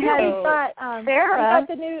 But we've got Sarah.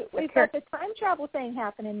 We've got the time travel thing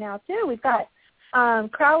happening now too. We've got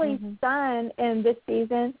Crowley's son in this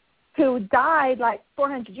season who died like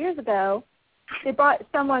 400 years ago. A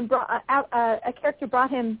character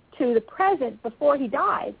brought him to the present before he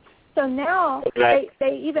died. So now they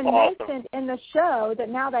even mentioned in the show that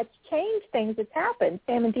now that's changed things. It's happened.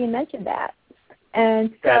 Sam and Dean mentioned that,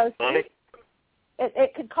 and so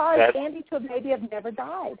it could cause Andy to maybe have never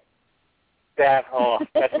died. That's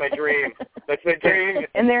my dream. That's my dream.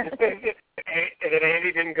 And that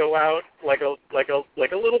Andy didn't go out like a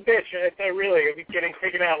little bitch. I really, I'd be getting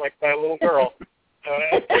taken out like by a little girl.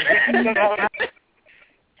 But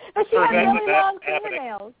she had really long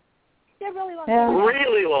fingernails.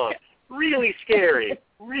 Really long, really scary,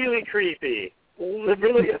 really creepy,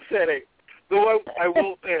 really upsetting. Though I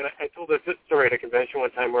will say, and I told this story at a convention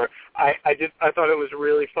one time where I thought it was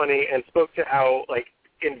really funny and spoke to how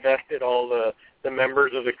invested all the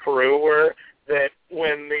members of the crew were, that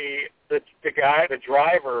when the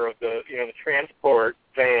driver of the transport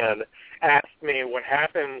van asked me what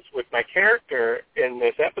happens with my character in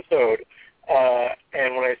this episode,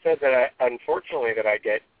 and when I said that unfortunately that I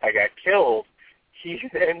got killed, he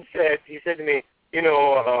said to me,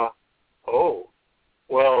 oh,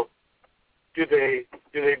 well, do they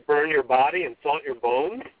burn your body and salt your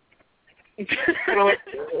bones? And I'm like,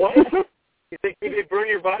 what? You think they burn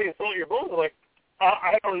your body and salt your bones? I'm like,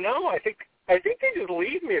 I don't know. I think they just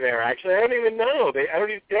leave me there. Actually, I don't even know. They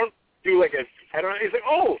don't do like a. I don't know. He's like,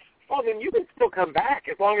 oh, then you can still come back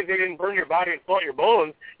as long as they didn't burn your body and salt your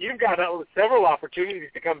bones. You've got several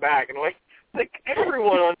opportunities to come back. And like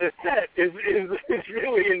everyone on this set is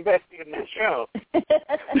really invested in the show.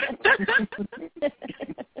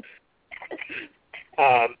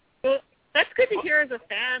 Well, that's good to hear as a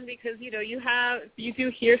fan, because you do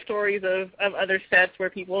hear stories of other sets where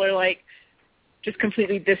people are like just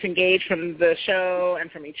completely disengaged from the show and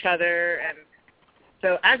from each other, and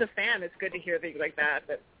so as a fan, it's good to hear things like that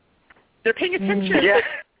they're paying attention. Yeah.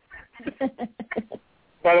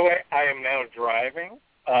 By the way, I am now driving.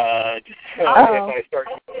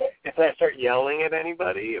 If I start yelling at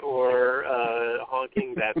anybody or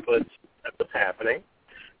honking, that's what's happening.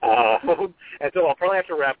 And so I'll probably have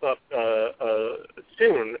to wrap up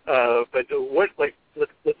soon. But do you want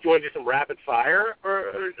to do some rapid fire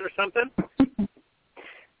or something?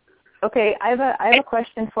 Okay, I have a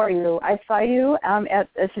question for you. I saw you at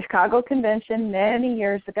a Chicago convention many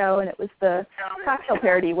years ago, and it was the cocktail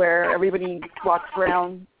party where everybody walks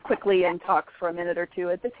around quickly and talks for a minute or two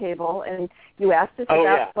at the table. And you asked us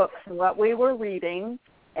about books and what we were reading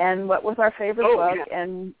and what was our favorite book.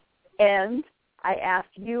 Yeah. And I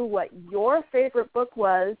asked you what your favorite book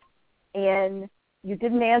was, and you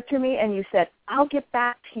didn't answer me, and you said, I'll get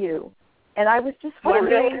back to you. And I was just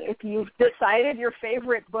wondering if you've decided your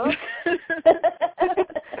favorite book.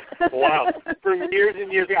 Wow. For years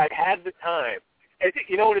and years, I've had the time. I think,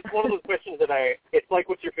 you know, it's one of those questions that it's like,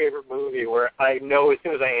 what's your favorite movie, where I know as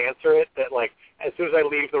soon as I answer it that, like, as soon as I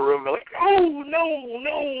leave the room, I'm like, oh,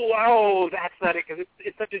 that's not it, because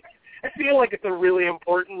it's such a, I feel like it's a really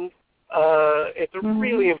important,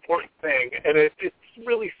 really important thing, and it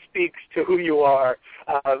really speaks to who you are.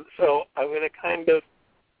 So I'm going to kind of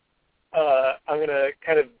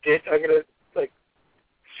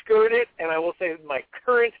skirt it, and I will say my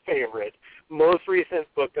current favorite, most recent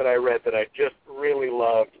book that I read that I just really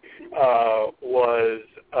loved was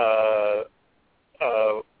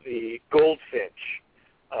The Goldfinch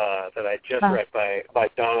that I just read by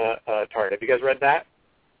Donna Tartt. Have you guys read that?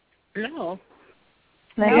 No.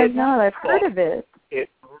 No, I've heard of it.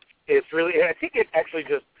 It's really, I think it actually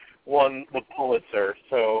just won the Pulitzer,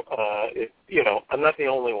 so I'm not the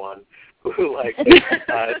only one who likes it.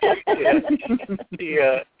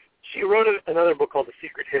 She wrote another book called The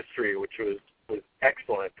Secret History, which was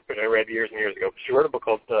excellent, which I read years and years ago. She wrote a book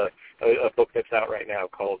called a book that's out right now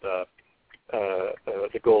called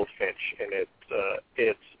The Goldfinch, and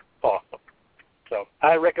it's awesome. So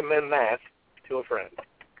I recommend that to a friend.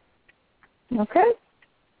 Okay.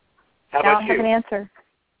 How about you? I have an answer.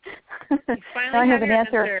 I have an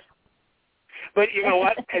answer. But you know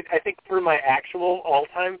what? I think for my actual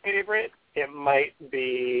all-time favorite, it might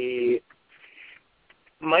be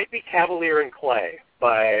Cavalier and Clay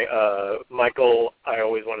by Michael, I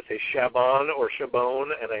always want to say Chabon or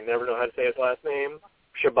Chabon, and I never know how to say his last name.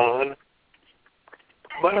 Chabon.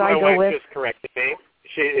 But my wife just corrected me.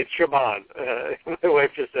 It's Chabon. My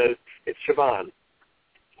wife just says it's Chabon.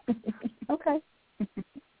 Okay.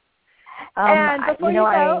 And before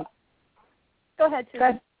go ahead, Susan.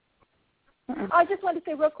 Go ahead. I just wanted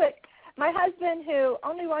to say real quick, my husband, who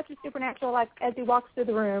only watches Supernatural like as he walks through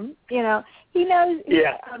the room, he knows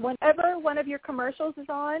whenever one of your commercials is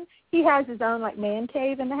on, he has his own like man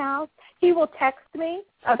cave in the house. He will text me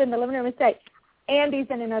up in the living room and say, Andy's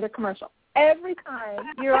in another commercial. Every time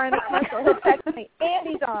you are in a commercial, he'll text me,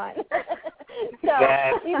 Andy's on. So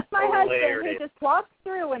he's my husband who just walks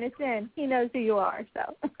through when it's in. He knows who you are.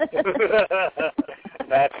 So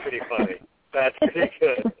That's pretty funny. That's pretty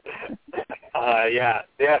good.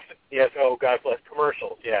 Yes. Oh, God bless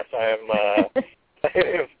commercials. Yes, I am.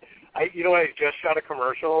 I just shot a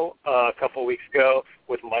commercial a couple weeks ago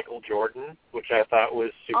with Michael Jordan, which I thought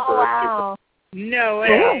was super. Oh, wow. Super. No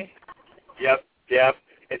way. Yep.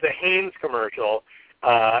 It's a Hanes commercial,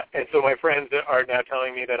 and so my friends are now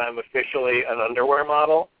telling me that I'm officially an underwear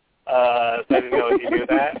model. So I didn't know if you knew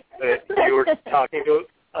that you were talking to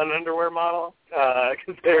an underwear model,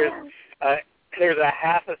 because there's a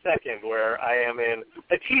half a second where I am in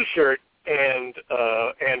a T-shirt and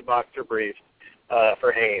boxer briefs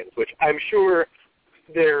for Hanes, which I'm sure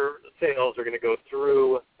their sales are going to go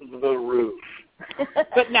through the roof.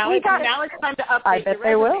 But now it's time to update. I bet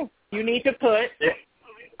they will. You need to put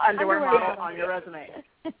underwear model on your resume.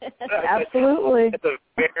 Absolutely. At the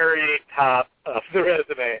very top of the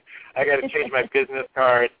resume, I got to change my business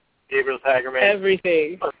card. Gabriel Tigerman.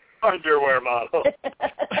 Everything. Underwear model.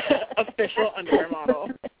 Official underwear model.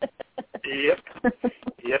 Yep.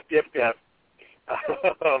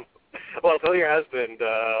 Well, tell your husband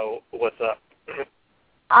what's up.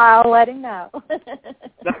 I'll let him know. Not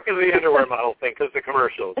because of the underwear model thing, because the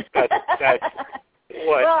commercials. That's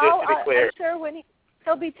what, well, just to be clear. I'm sure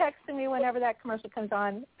he'll be texting me whenever that commercial comes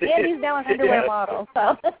on. Andy's now an underwear model,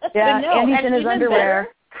 so. Yeah, Andy's in his underwear.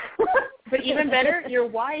 But even better, your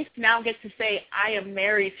wife now gets to say, I am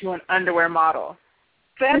married to an underwear model.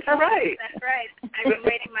 That's right. That's right. I've been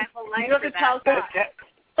waiting my whole life you have for to tell that.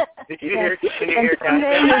 Did you hear? And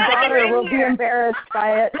someday your daughter will be embarrassed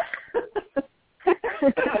by it.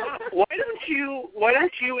 Why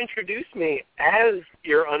don't you introduce me as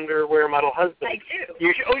your underwear model husband? I do.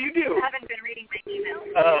 You do? I haven't been reading my emails.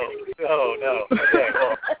 Oh no. Okay,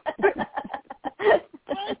 well.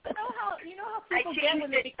 Well, you know how people get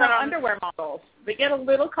when they become underwear models. They get a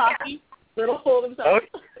little cocky, little full of themselves.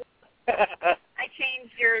 I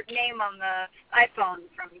changed your name on the iPhone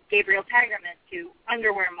from Gabriel Tigerman to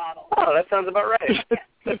underwear model. Oh, that sounds about right.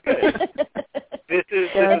 That's good. This is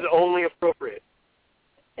only appropriate.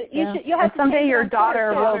 You'll have someday your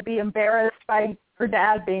daughter will be embarrassed by her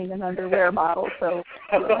dad being an underwear model. So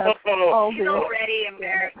She's already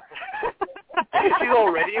embarrassed. She's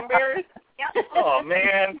already embarrassed? Yep. Oh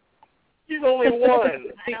man, she's only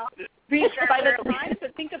one. I know. By the time, so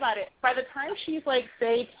think about it. By the time she's like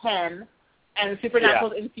say 10, and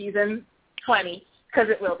Supernatural's in season 20, because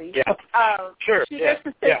it will be. Yeah. Sure. She gets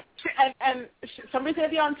to sit, and somebody's going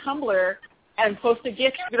to be on Tumblr and post a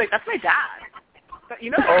gift. She'll be like, "That's my dad." But,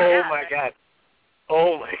 you know. Oh my God.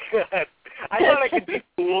 I thought I could be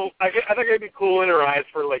cool. I thought I could be cool in her eyes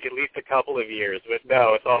for like at least a couple of years, but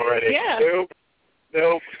no, it's already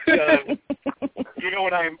nope. You know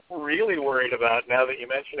what I'm really worried about now that you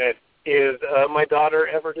mention it is my daughter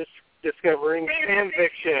ever discovering fan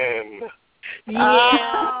fiction.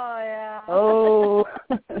 Yeah. Oh.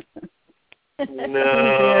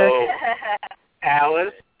 No.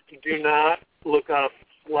 Alice, do not look up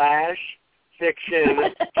Flash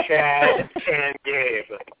fiction, Chad, and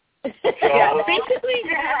Gabe. Yeah, basically,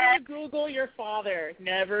 never Google your father.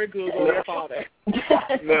 Never Google your father.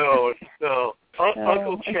 No.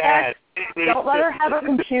 Uncle Chad. Don't let her have a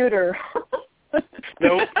computer.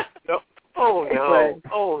 Nope. Oh,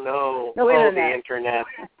 no. No internet. The Internet.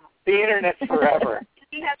 The Internet's forever.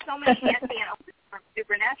 She has so many auntie and uncles from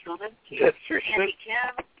Supernatural, doesn't she? That's true. Auntie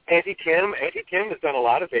Kim. Auntie Kim has done a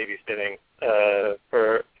lot of babysitting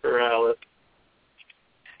for Alice.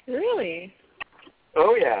 Really?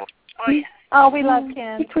 Oh, yeah. Oh, we love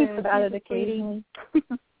Kim. He tweets about it occasionally.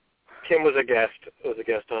 Kim was a guest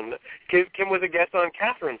on Kim was a guest on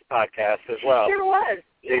Catherine's podcast as well. Sure was.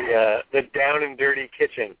 The Down and Dirty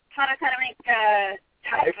Kitchen. Taught us how to make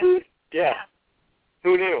Thai food? Yeah.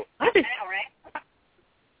 Who knew? I know, right?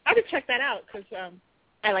 I would check that out because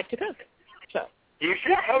I like to cook. So. You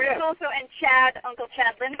should. Oh yeah. And Uncle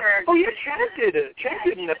Chad Lindbergh. Oh yeah, Chad did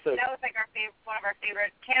an episode. That was like one of our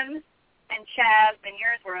favorite. Kim's and Chad's and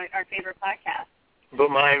yours were our favorite podcasts. But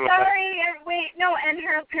mine was. Sorry, wait, no, and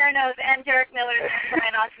Harold Perrineau's and Derek Miller's and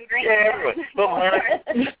Brian Austin Green. Yeah, everyone.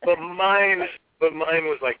 But mine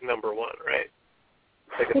was like number one, right?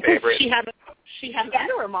 Like a favorite. She had an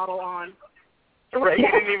underwear model on. Right, you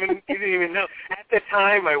didn't even know. At the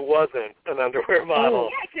time, I wasn't an underwear model.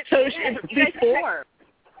 So before.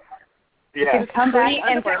 Yeah. Come back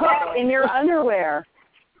and cook in your underwear.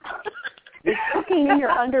 The Cooking in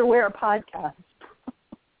Your Underwear podcast.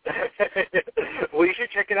 Well, you should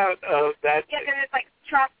check it out. Because it's like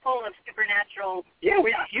chock full of Supernatural. Yeah,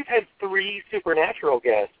 you've had 3 Supernatural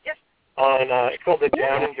guests. Yes. On it's called the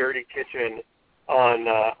Down and Dirty Kitchen on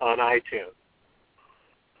iTunes.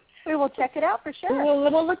 We will check it out for sure.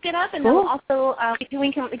 We'll look it up, and then we'll also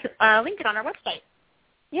link it on our website.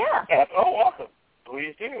 Yeah. Oh, awesome.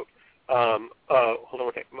 Please do. Hold on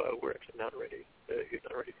one second. We're actually not ready. He's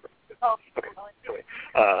not ready for it. Oh. Okay. Anyway.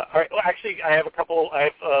 All right. Well, actually, I have a couple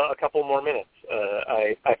more minutes.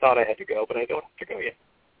 I thought I had to go, but I don't have to go yet.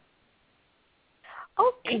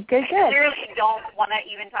 Okay, good. They really don't want to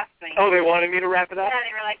even talk to me. Oh, they wanted me to wrap it up? Yeah,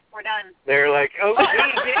 they were like, we're done. They were like, oh,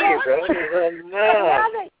 bro.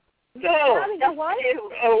 No.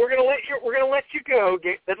 Oh, we're gonna let you go.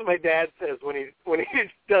 That's what my dad says when he's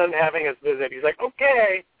done having us visit. He's like,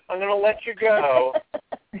 okay, I'm gonna let you go.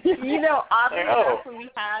 You know, oddly enough, when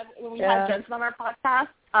we had Jensen on our podcast,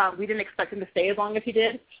 we didn't expect him to stay as long as he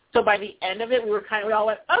did. So by the end of it, we all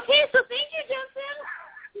went, okay, so thank you, Jensen.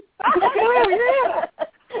 Oh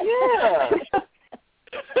yeah.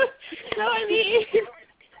 No, I mean,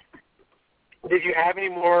 did you have any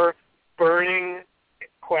more burning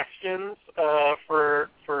questions for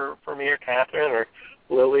me or Catherine or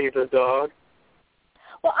Lily the dog?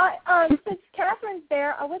 Well, since Catherine's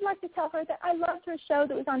there, I would like to tell her that I loved her show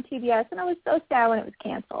that was on TBS, and I was so sad when it was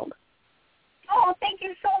canceled. Oh, thank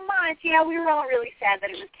you so much. Yeah, we were all really sad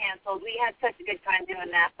that it was canceled. We had such a good time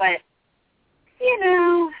doing that, but, you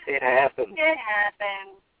know. It happened.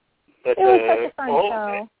 But, it was such a fun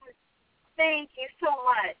show. Thank you so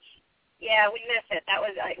much. Yeah, we miss it. That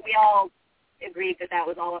was we all agreed that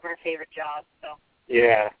was all of our favorite jobs. So.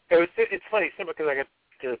 Yeah, it's funny because I got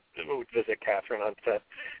to visit Catherine on set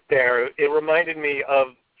there. It reminded me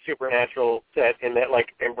of Supernatural set in that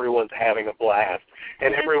like everyone's having a blast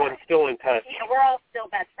and everyone's still in touch. Yeah, we're all still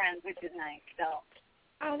best friends, which is nice. So.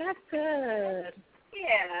 Oh, that's good.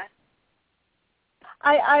 Yeah.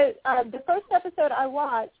 I the first episode I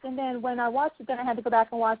watched, and then when I watched it, then I had to go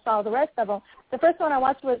back and watch all the rest of them. The first one I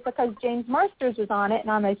watched was because James Marsters was on it, and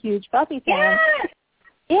I'm a huge Buffy fan.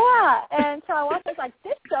 Yeah, and so I watched it, I was like,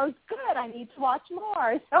 this show's good. I need to watch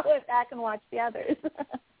more. So I went back and watched the others.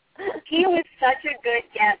 He was such a good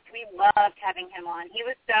guest. We loved having him on. He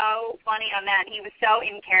was so funny on that. He was so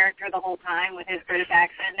in character the whole time with his British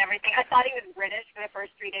accent and everything. I thought he was British for the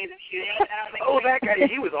first 3 days of shooting. And I was like, oh, that guy,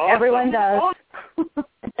 he was awesome. Everyone does.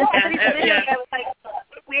 I was like,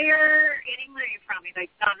 where in England are you from? He's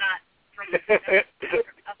like, no, I'm not from England.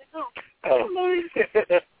 I was like, oh.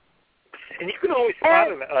 And you can always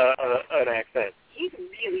spot an accent. He's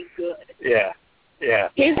really good. Yeah. Yeah.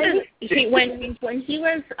 When he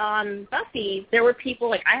was on Buffy, there were people,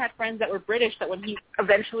 like, I had friends that were British that when he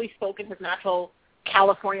eventually spoke in his natural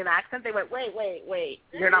Californian accent, they went, wait,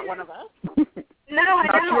 you're not one of us? No, I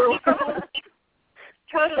know.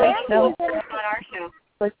 Totally. No. On our show.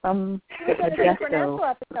 Like He was in a Supernatural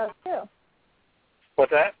episode too.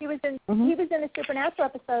 What's that? He was in a Supernatural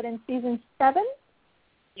episode in season 7.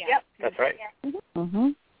 Yeah. Yep. That's right.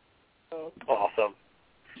 Mm-hmm. Awesome.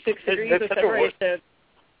 6 degrees of separation.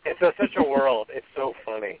 It's such a world. It's so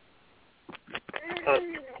funny.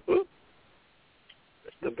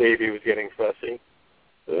 The baby was getting fussy.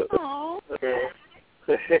 Aww.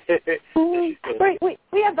 Wait,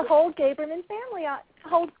 we have the whole Gaberman family on.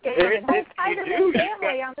 Whole Tigerman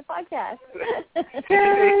family on the podcast.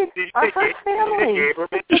 Our family.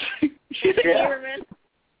 She's a Gaberman.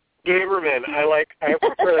 Gaberman. I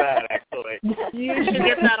prefer that, actually. You should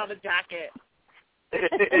get that on a jacket.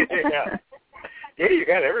 Yeah, you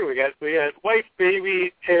got everyone. We got wife,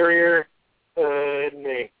 baby, terrier, and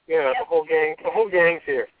me. Yeah, the whole gang's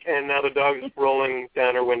here. And now the dog's rolling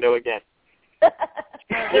down her window again.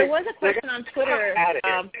 There was a question on Twitter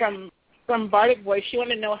from Bardic Voice. She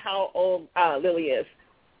wanted to know how old Lily is.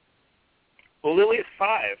 Well, Lily is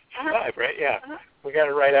 5. She's 5, right? Yeah. We got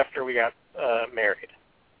her right after we got married.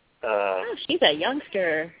 She's a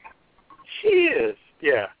youngster. She is,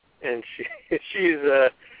 yeah. And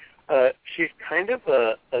she's kind of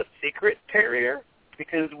a secret terrier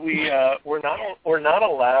because we're not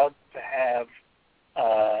allowed to have.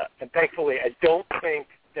 And thankfully, I don't think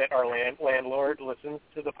that our landlord listens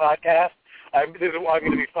to the podcast. I'm going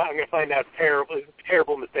to find out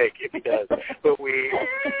terrible mistake if he does. But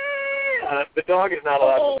the dog is not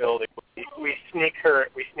allowed in the building. We sneak her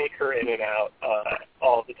in and out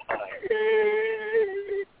all the time.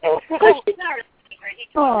 Oh, she's not a secret. He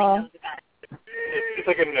totally knows about it. It's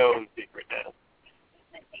like a known secret now.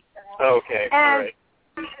 Okay, all right.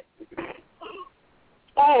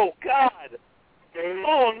 Oh God!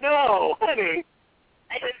 Oh no, honey!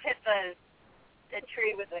 I just hit the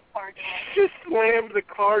tree with the car door. Just slammed the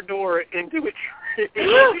car door into a tree.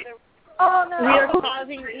 Oh no! We are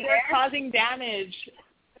causing damage.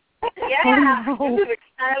 Yeah. Oh, no.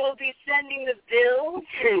 I will be sending the bill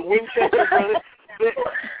to Winchester Brothers.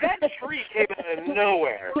 That tree came out of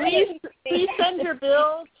nowhere. Please send your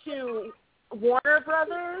bill to Warner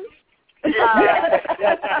Brothers.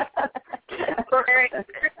 For Eric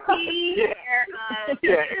Christie.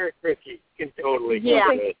 Eric Christie can totally do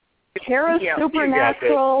it. Terra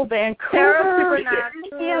Supernatural, Vancouver.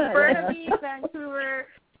 Burnaby, Vancouver.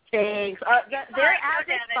 Thanks. Their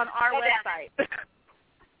address on our website.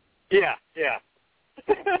 Yeah.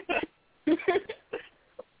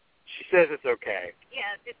 She says it's okay.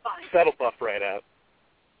 Yeah, it's fine. That'll buff right out.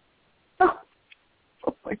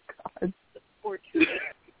 Oh my God. Poor tree.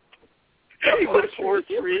 Poor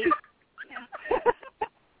tree.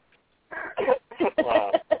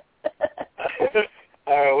 Wow.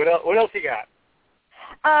 What else you got?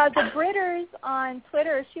 The Britters on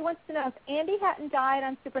Twitter, she wants to know if Andy hadn't died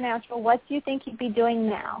on Supernatural, what do you think he'd be doing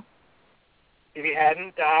now? If he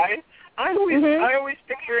hadn't died, I always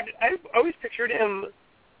pictured him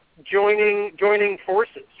joining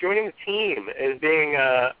forces, joining the team as being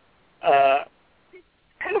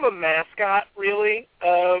kind of a mascot, really,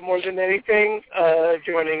 more than anything,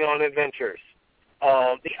 joining on adventures.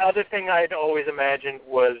 The other thing I'd always imagined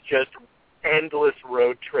was just endless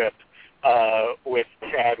road trip with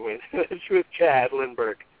Chad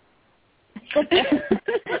Lindbergh.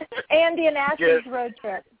 Andy and Ashley's road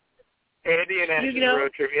trip. Andy and Ashley's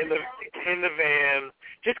road trip in the van.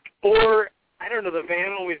 Or I don't know, the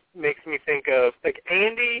van always makes me think of, like,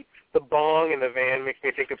 Andy, the bong, and the van makes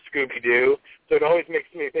me think of Scooby-Doo. So it always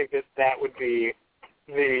makes me think that would be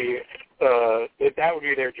that would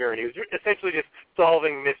be their journey. It was essentially just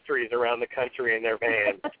solving mysteries around the country in their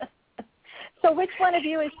van. So which one of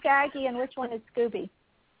you is Shaggy and which one is Scooby?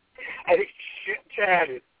 I think Chad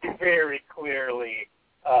is very clearly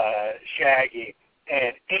Shaggy.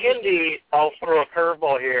 And Andy, I'll throw a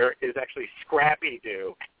curveball here, is actually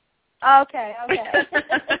Scrappy-Doo. Okay.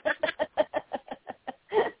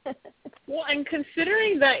 Well, and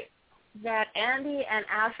considering that Andy and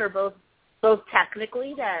Ash are both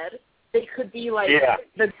technically dead, they could be like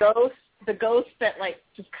the ghosts that like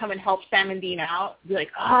just come and help Sam and Dean out. Be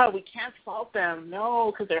like, we can't solve them,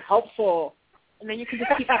 no, because they're helpful, and then you can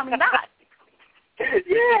just keep coming back.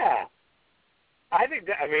 Yeah, I think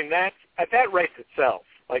that writes itself.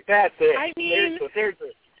 Like that's it. I mean, there's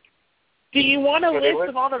it. Do you want a list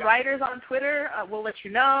of all the writers on Twitter? We'll let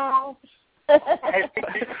you know. I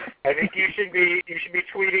think you should be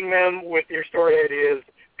tweeting them with your story ideas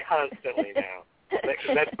constantly now.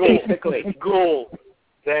 That's gold. Basically. Gold.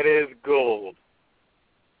 That is gold.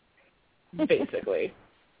 Basically.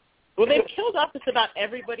 Well, they've killed off just about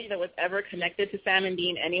everybody that was ever connected to Sam and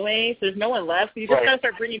Dean anyway, so there's no one left, so you just got to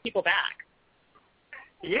start bringing people back.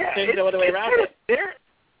 Yeah. There's no other way around it. They're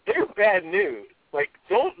bad news. Like,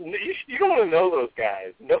 you don't want to know those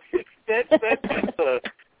guys. No, it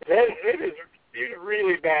is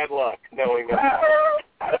really bad luck knowing them.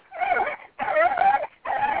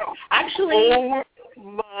 Actually. Oh,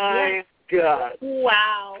 my God.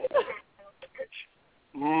 Wow.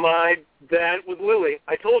 That was Lily.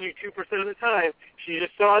 I told you 2% of the time she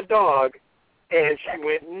just saw a dog and she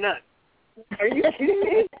went nuts. Are you kidding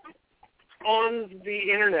me? On the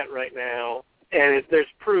internet right now, and there's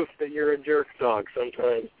proof that you're a jerk dog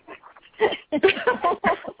sometimes.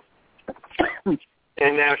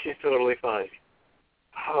 And now she's totally fine.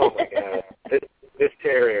 Oh my God, this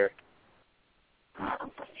terrier.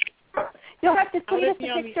 You'll have to tweet us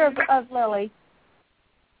a picture of Lily.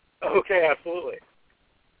 Okay, absolutely.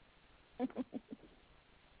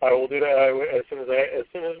 I will do that as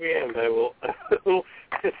soon as we end. I will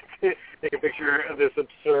take a picture of this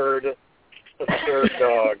absurd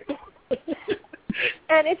dog.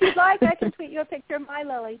 And if you'd like, I can tweet you a picture of my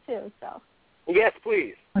Lily too. So. Yes,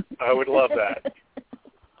 please. I would love that.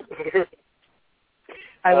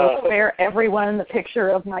 I will spare everyone the picture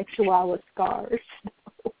of my Chihuahua scars.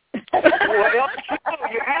 Well,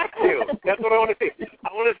 you have to. That's what I want to see.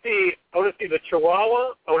 I want to see the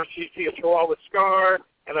Chihuahua. I want to see a Chihuahua scar,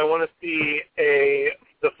 and I want to see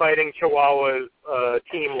the Fighting Chihuahuas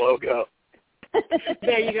team logo.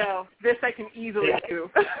 There you go. This I can easily do.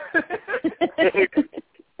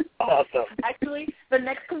 Awesome. Actually, the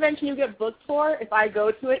next convention you get booked for, if I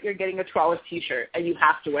go to it, you're getting a Chihuahua T-shirt, and you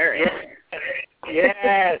have to wear it.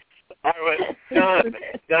 Yes. Done and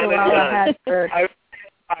done.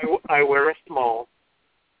 I wear a small.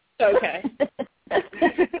 Okay.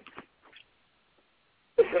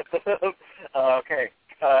 Okay.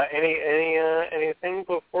 Anything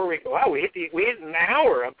before we go? Wow, we hit an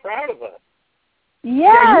hour. I'm proud of us.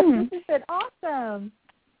 Yes, this has been awesome.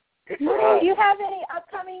 Good for us. Do you have any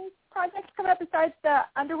upcoming projects coming up besides the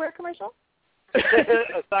underwear commercial?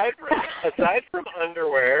 aside from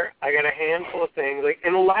underwear, I got a handful of things. Like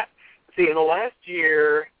in the last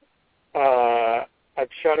year, I've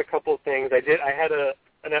shot a couple of things. I had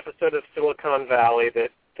an episode of Silicon Valley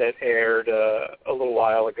that aired a little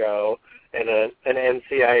while ago, and an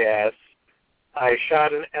NCIS. I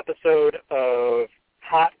shot an episode of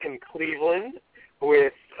Hot in Cleveland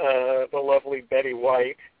with the lovely Betty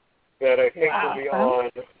White that I think will be on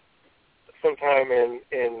sometime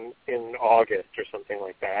in August or something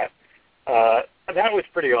like that. That was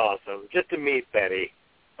pretty awesome, just to meet Betty.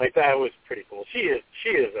 Like, that was pretty cool. She is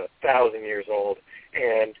 1,000 years old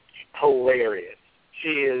and hilarious. She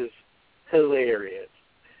is hilarious.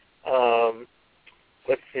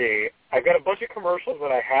 Let's see. I've got a bunch of commercials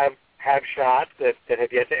that I have shot that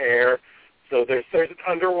have yet to air. So there's an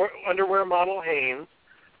underwear model Hanes.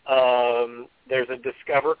 There's a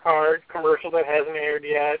Discover card commercial that hasn't aired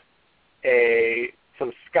yet.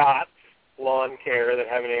 Some Scott's lawn care that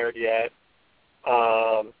haven't aired yet.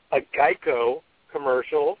 A Geico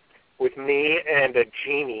commercial with me and a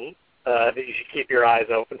genie that you should keep your eyes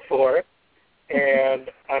open for. And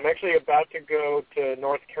I'm actually about to go to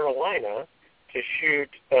North Carolina to shoot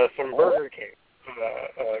some Burger King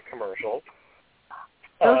commercials.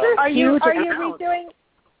 Are you doing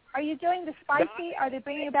the spicy? Are they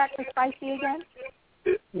bringing back the spicy again?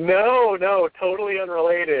 No, totally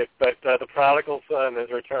unrelated. But the prodigal son has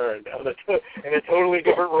returned in a totally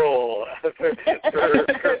different role for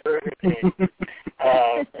Burger King.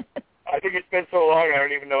 I think it's been so long I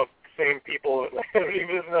don't even know if the same people. I don't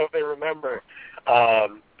even know if they remember.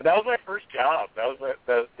 But that was my first job. That was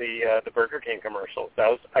the Burger King commercials.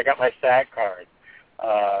 I got my SAG card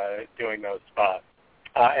doing those spots.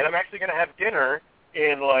 And I'm actually going to have dinner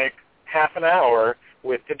in like half an hour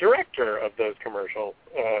with the director of those commercials,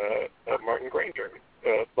 Martin Granger.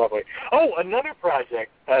 Lovely. Oh, another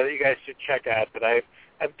project that you guys should check out that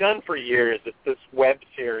I've done for years. It's this web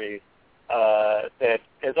series that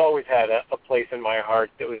has always had a place in my heart.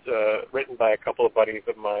 That was written by a couple of buddies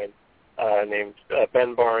of mine named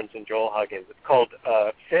Ben Barnes and Joel Huggins. It's called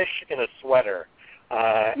Fish in a Sweater.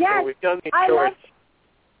 Yes, so we've done these shorts.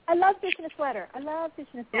 I love Fish in a Sweater.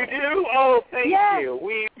 You do? Oh, thank you.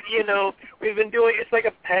 We've been doing. It's like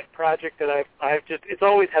a pet project that I've just. It's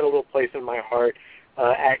always had a little place in my heart.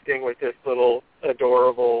 Acting with this little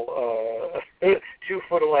adorable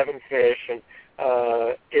 2'11" fish, and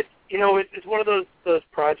it's one of those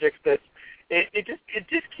projects that it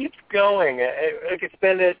just keeps going. It's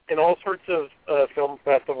been in all sorts of film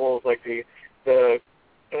festivals, like the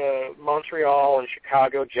Montreal and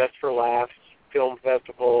Chicago Just for Laughs Film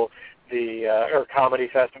Festival, or Comedy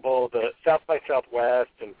Festival, the South by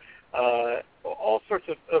Southwest, and all sorts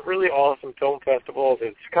of really awesome film festivals.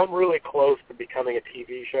 It's come really close to becoming a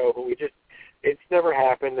TV show, but it's never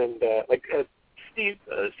happened. And Steve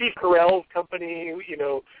Carell's company,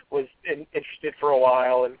 was interested for a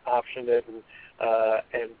while and optioned it,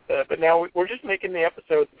 but now we're just making the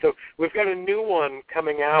episodes. So we've got a new one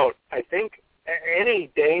coming out, I think, any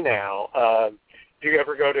day now. If you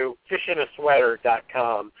ever go to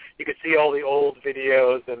fishinasweater.com, you can see all the old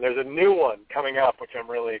videos, and there's a new one coming up, which I'm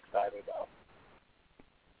really excited about.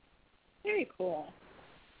 Very cool.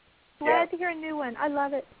 Glad to hear a new one. I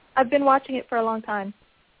love it. I've been watching it for a long time.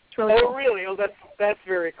 It's really cool. Oh, really? Oh, that's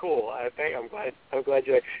very cool. I'm glad you like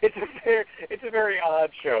it. It's a very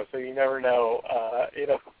odd show, so you never know,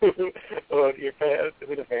 who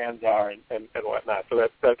the fans are and whatnot. So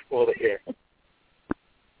that's cool to hear.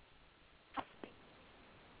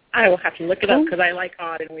 I will have to look it up because I like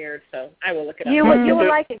odd and weird, so I will look it up. You will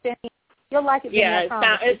like it, Jenny. You'll like it. Yeah, it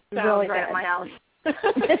sounds really right up my alley.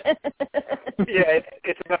 Yeah,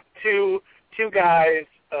 it's about two guys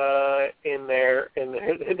in their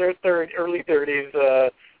early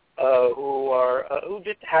 30s who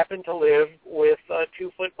just happen to live with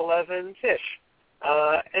 2'11" fish,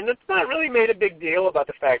 and it's not really made a big deal about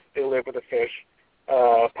the fact that they live with a fish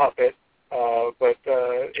puppet, but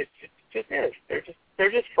it just is.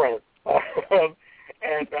 They're just friends.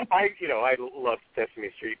 And I loved Sesame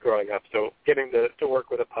Street growing up, so getting to work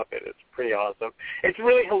with a puppet is pretty awesome. It's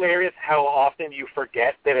really hilarious how often you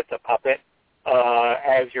forget that it's a puppet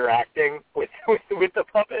as you're acting with the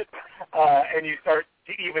puppet, and you start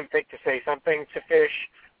to even think to say something to fish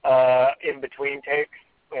in between takes,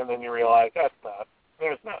 and then you realize that's not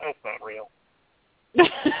real.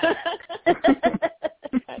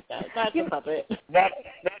 That's a puppet. Not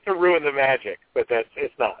to ruin the magic, but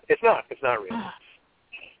it's not real.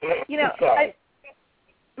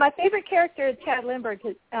 My favorite character Chad Lindbergh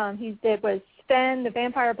he did was Sven, the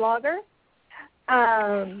vampire blogger.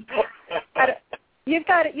 You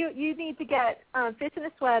need to get Fish in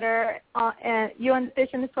a Sweater and you and Fish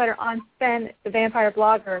in the Sweater on Sven, the vampire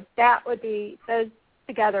blogger. Those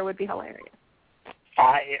together would be hilarious.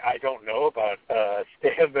 I don't know about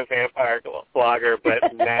Stan the Vampire Blogger, but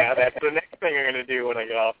that's the next thing I'm going to do when I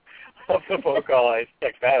get off the phone call. I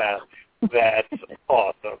check that out. That's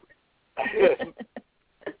awesome.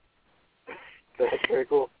 That's very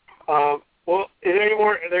cool. Well, are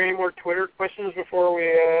there any more Twitter questions before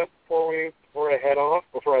I head off?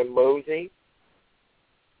 Before I mosey?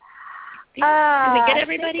 Did we get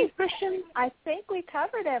everybody's questions? I think we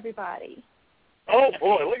covered everybody. Oh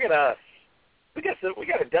boy, look at us. We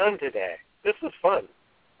got it done today. This was fun.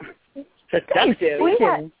 Productive.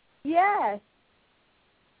 Yes.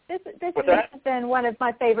 This has been one of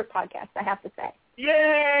my favorite podcasts, I have to say.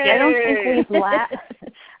 Yay!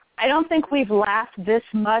 I don't think we've laughed this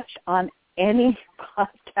much on any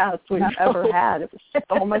podcast we've ever had. It was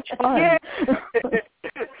so much fun.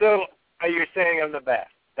 So, are you saying I'm the best?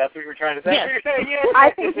 That's what you're trying to say? Yes. You're saying yes.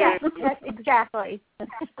 I think yes, exactly. We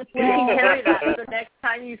can carry that the next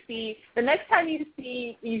time you see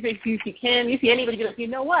Kim, you see anybody, you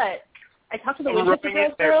know what? I talked to the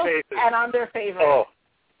Winchester girls, and I'm their favorite.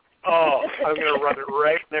 Oh, I'm going to rub it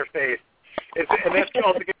right in their face. And that's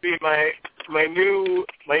also going to be my new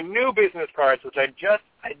business cards, which I just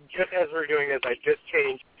as we're doing this, I just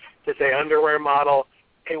changed to say underwear model.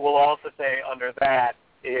 It will also say under that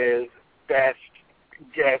is best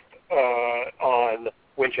guest on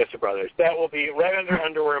Winchester Brothers. That will be right under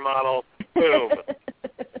underwear model. Boom.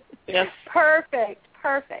 Yes. Perfect.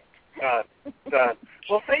 Done.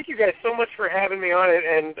 Well, thank you guys so much for having me on it,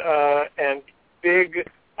 and big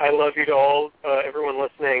I love you to all everyone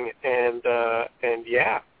listening, and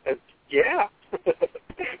yeah. This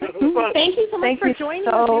was fun. Thank you so much for joining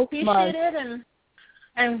us. We appreciate it,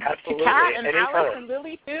 and absolutely. to Kat and Anytime. Alex and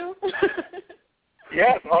Lily too.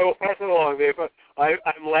 Yes, I will pass it along, Dave.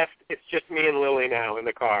 I'm left. It's just me and Lily now in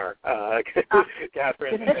the car.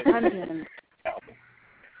 Catherine.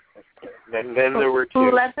 And then there were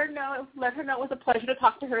two. Let her know it was a pleasure to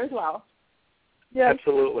talk to her as well. Yes.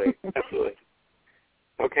 Absolutely.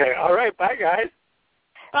 Okay. All right. Bye, guys.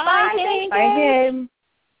 Bye. Bye, Gabe.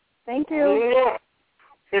 Thank you.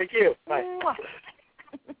 Thank you. Bye.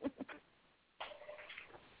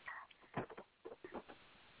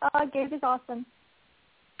 Gabe is awesome.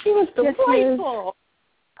 He was delightful.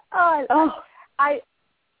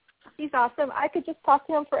 He's awesome. I could just talk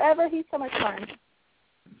to him forever. He's so much fun.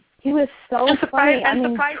 He was so funny. I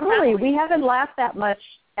mean, truly, we haven't laughed that much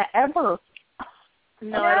ever.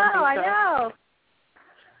 No, I don't think so. I know.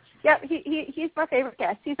 Yep, he's my favorite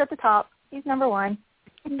guest. He's at the top. He's number one.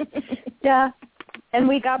 Yeah. And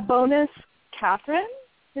we got bonus Catherine,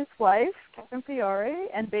 his wife, Catherine Fiore,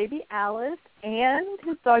 and baby Alice, and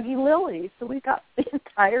his doggy Lily. So we got the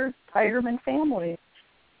entire Tigerman family.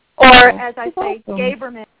 Or, as I say,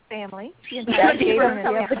 Gaberman family. The entire Gaberman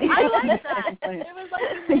family. I like that. It was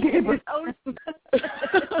like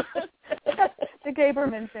the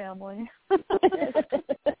Gaberman family.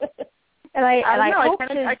 And I hope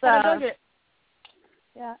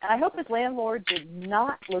I hope his landlord did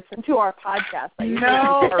not listen to our podcast.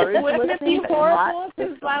 No, wouldn't it be horrible if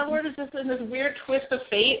his landlord is just in this weird twist of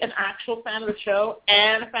fate, an actual fan of the show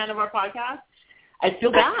and a fan of our podcast? I'd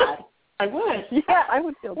feel bad. I would. Yeah, I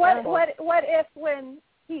would feel bad. What if when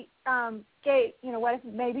he Gabe, what if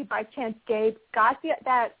maybe by chance Gabe got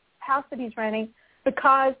that house that he's renting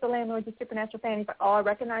because the landlord's a Supernatural fan? He's like, oh, I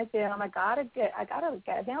recognize him. I gotta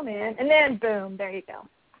get him in, and then boom, there you go.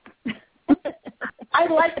 I'd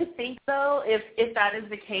like to think, though, if that is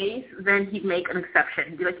the case, then he'd make an exception.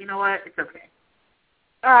 He'd be like, you know what, it's okay.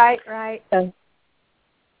 All right.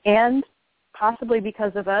 And possibly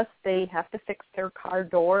because of us, they have to fix their car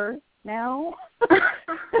door now.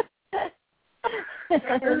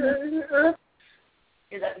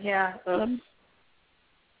 Yeah.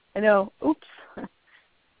 I know. Oops.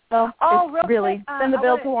 Well, really, send the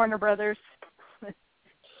bill to Warner Brothers.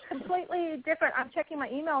 Completely different. I'm checking my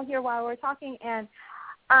email here while we're talking, and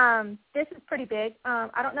this is pretty big.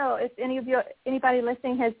 I don't know if anybody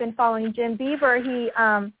listening has been following Jim Beaver.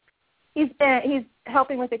 He's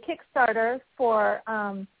helping with a Kickstarter for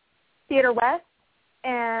Theater West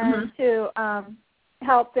and to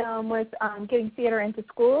help them with getting theater into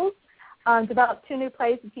schools. Developed 2 new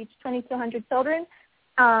plays to teach 2,200 children.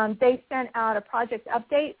 They sent out a project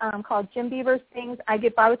update called Jim Beaver Sings I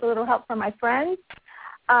Get By With a Little Help from My Friends.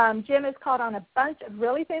 Jim has called on a bunch of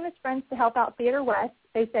really famous friends to help out Theater West.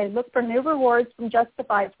 They say, look for new rewards from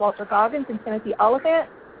Justified's Walter Goggins and Timothy Oliphant.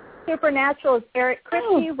 Supernatural is Eric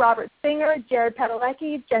Kripke, Robert Singer, Jared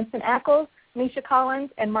Padalecki, Jensen Ackles, Misha Collins,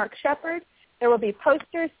 and Mark Shepard. There will be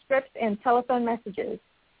posters, scripts, and telephone messages.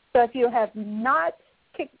 So if you have not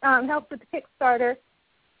helped with the Kickstarter,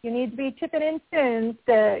 you need to be chipping in soon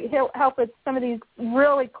to help with some of these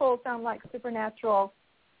really cool, sound like Supernatural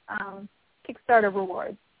Kickstarter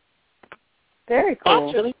rewards. Very cool.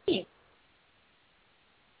 That's really neat.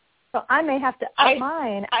 So I may have to up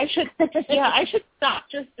mine. I should stop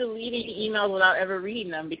just deleting emails without ever reading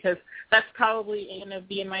them, because that's probably going to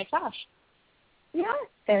be in my trash. Yeah,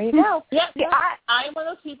 there you go. Yeah, I'm one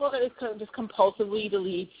of those people that just compulsively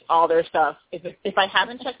deletes all their stuff. If I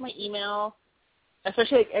haven't checked my email,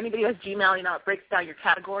 especially like anybody who has Gmail, it breaks down your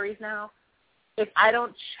categories now. If I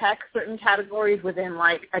don't check certain categories within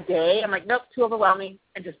like a day, I'm like, nope, too overwhelming,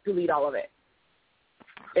 and just delete all of it.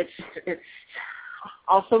 It's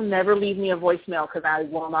also never leave me a voicemail, because I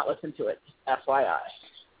will not listen to it. FYI.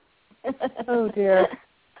 Oh dear.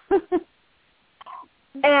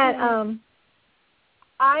 And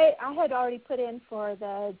I had already put in for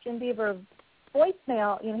the Jim Beaver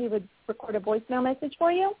voicemail. He would record a voicemail message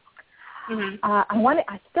for you. Mm-hmm.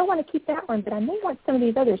 I still want to keep that one, but I may want some of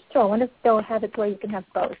these others too. I want to still have it where you can have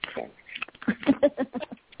both.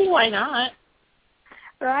 Why not?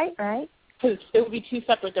 Right. Because it would be 2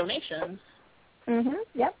 separate donations.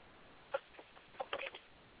 Yep.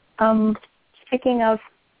 Speaking of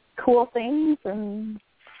cool things and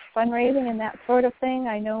fundraising and that sort of thing,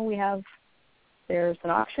 I know there's an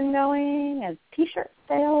auction going, a T-shirt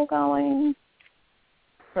sale going.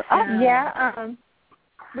 For us.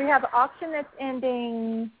 We have an auction that's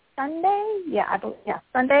ending Sunday.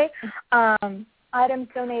 Sunday. Items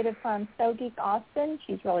donated from So Geek Austin.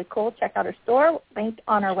 She's really cool. Check out her store, linked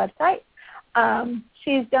on our website.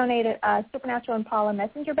 She's donated a Supernatural Impala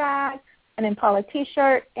messenger bag, an Impala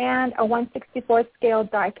T-shirt, and a 1/64th scale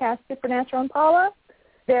die-cast Supernatural Impala.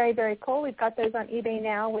 Very, very cool. We've got those on eBay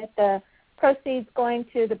now, with the proceeds going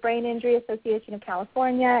to the Brain Injury Association of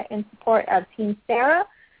California in support of Team Sarah,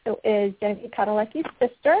 who is Genevieve Padalecki's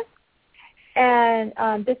sister. And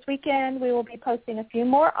this weekend we will be posting a few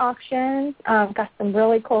more auctions. Got some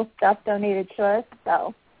really cool stuff donated to us,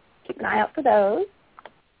 so keep an eye out for those.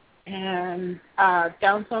 And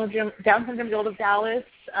Down Syndrome Guild of Dallas,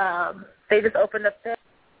 they just opened up their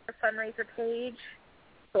fundraiser page,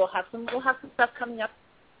 so we'll have some stuff coming up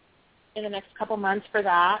in the next couple months for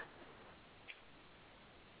that.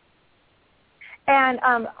 And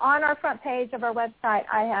on our front page of our website,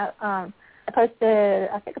 I posted,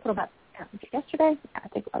 I think I put about yesterday, I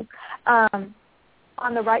think it was,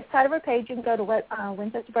 on the right side of our page, you can go to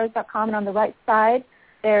WinchesterBrothers.com, and on the right side,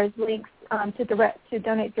 there's links to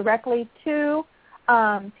donate directly to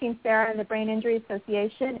Team Sarah and the Brain Injury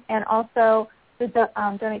Association, and also to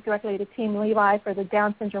donate directly to Team Levi for the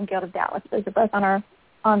Down Syndrome Guild of Dallas. Those are both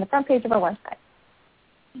on the front page of our website.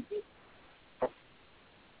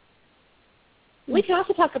 We can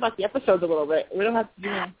also talk about the episodes a little bit. We don't have to do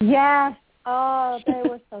that. Yes. Oh, they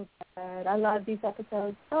were so good. I love these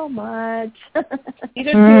episodes so much. These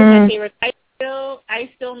are two of my favorites. I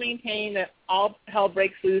still maintain that All Hell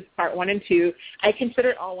Breaks Loose Part 1 and 2, I consider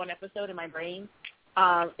it all one episode in my brain,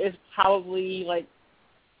 is probably like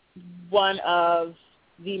one of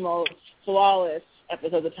the most flawless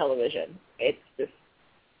episodes of television. It's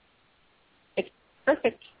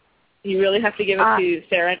perfect. You really have to give it to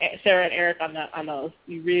Sarah and Eric on those.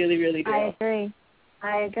 You really, really do.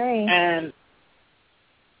 I agree. And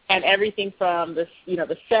everything from the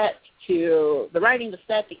set to the writing, the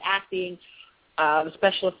set, the acting, the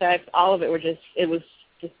special effects, all of it was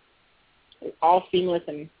just all seamless,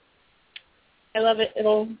 and I love it.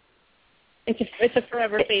 It's a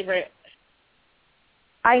forever favorite.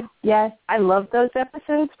 I love those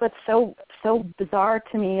episodes, but so bizarre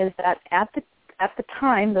to me is that at the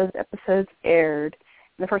time those episodes aired,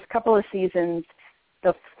 in the first couple of seasons,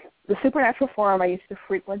 the Supernatural forum I used to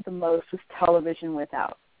frequent the most was Television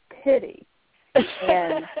Without Pity.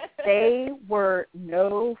 And they were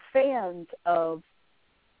no fans of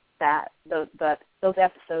those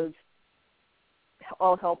episodes,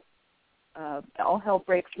 All Hell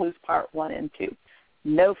Breaks Loose Part 1 and 2.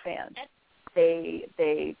 No fans.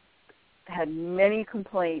 They had many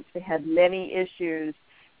complaints. They had many issues.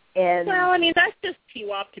 And well, I mean, that's just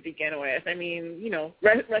T-WOP to begin with. I mean,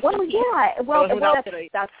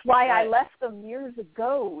 that's why I left them years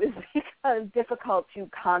ago, is because it's difficult to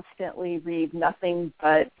constantly read nothing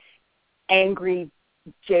but angry,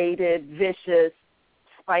 jaded, vicious,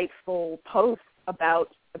 spiteful posts about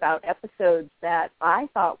episodes that I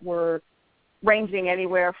thought were ranging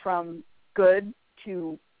anywhere from good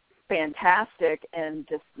to fantastic, and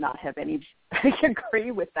just not have anybody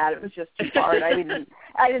agree with that. It was just too hard. I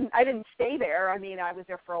didn't stay there. I mean, I was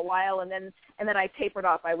there for a while, and then I tapered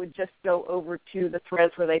off. I would just go over to the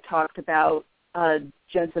threads where they talked about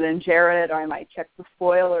Jensen and Jared, or I might check the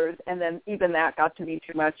spoilers, and then even that got to be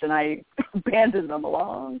too much, and I abandoned them a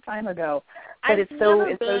long time ago. But it's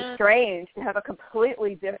so strange to have a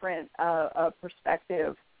completely different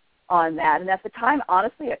perspective on that. And at the time,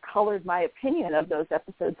 honestly, it colored my opinion of those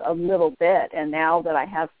episodes a little bit. And now that I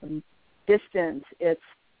have some distance, it's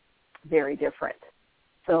very different.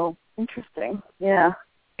 So interesting. Yeah.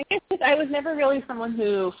 I guess I was never really someone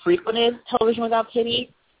who frequented Television Without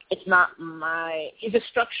Pity. It's not the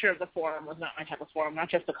structure of the forum was not my type of forum, not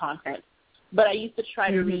just the content. But I used to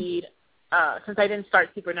try to read, since I didn't start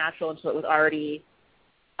Supernatural until it was already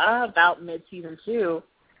about mid-season 2,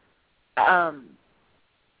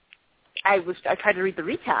 I tried to read the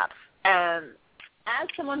recaps, and as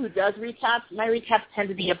someone who does recaps, my recaps tend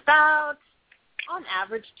to be about, on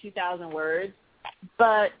average, 2,000 words,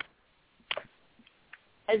 but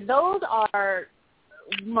those are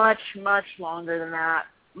much, much longer than that,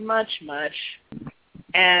 much,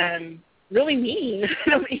 and really mean.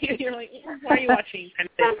 You're like, why are you watching? Kind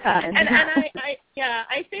of thing. And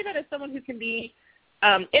I say that as someone who can be,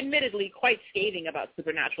 admittedly, quite scathing about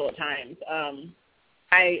Supernatural at times.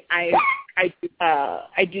 I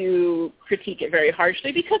do critique it very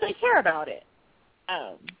harshly because I care about it.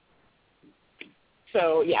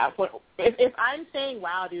 So yeah, if I'm saying,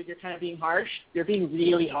 "Wow, dude, you're kind of being harsh," you're being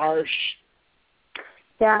really harsh.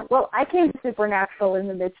 Yeah, well, I came to Supernatural in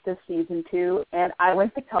the midst of season 2, and I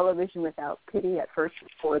went to Television Without Pity at first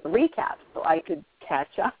for the recap, so I could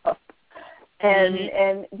catch up.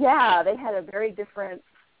 And yeah, they had a very different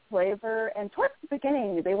flavor, and towards the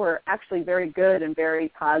beginning they were actually very good and very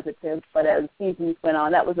positive, but as seasons went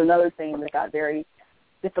on, that was another thing that got very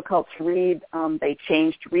difficult to read. They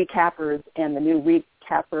changed recappers, and the new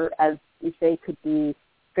recapper, as you say, could be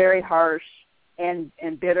very harsh and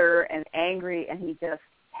bitter and angry, and he just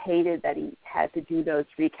hated that he had to do those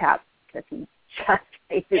recaps because he just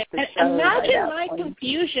hated the show. Imagine my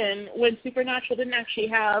confusion when Supernatural didn't actually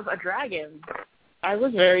have a dragon. I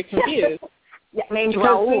was very confused. Yeah, named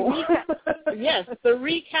Raoul. Yes, the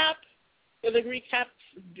recap,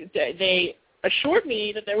 they assured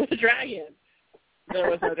me that there was a dragon. There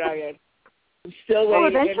was no dragon. I'm still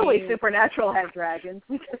waiting. Well, eventually Supernatural had dragons.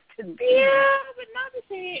 We just didn't. Yeah, but not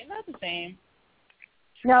the same.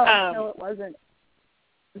 No, it wasn't.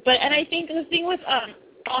 And I think the thing with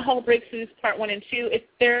All Hell Breaks Loose Part 1 and 2,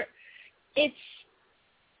 and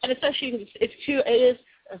especially because it is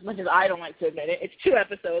as much as I don't like to admit it, it's 2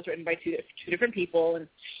 episodes written by two different people, and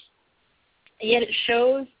yet it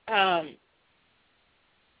shows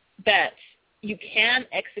that you can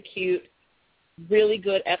execute really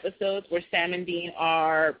good episodes where Sam and Dean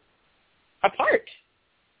are apart,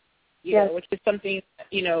 you know, which is something,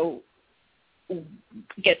 you know,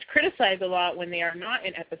 gets criticized a lot when they are not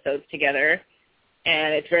in episodes together.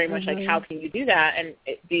 And it's very much like, how can you do that? And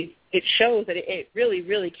it shows that it really,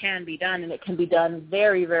 really can be done, and it can be done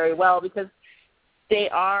very, very well, because they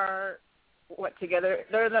are, together?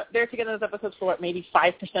 They're together in those episodes for, maybe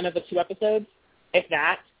 5% of the 2 episodes, if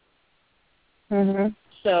that. Mm-hmm.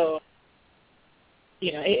 So,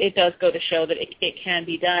 you know, it does go to show that it can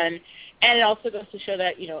be done. And it also goes to show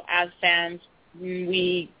that, you know, as fans,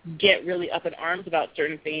 we get really up in arms about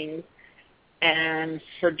certain things and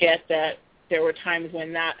forget that there were times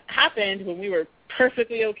when that happened when we were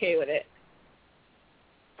perfectly okay with it.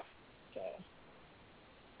 So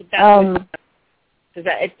they're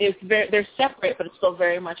separate, but it's still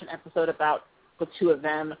very much an episode about the 2 of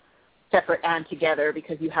them, separate and together,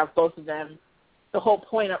 because you have both of them. The whole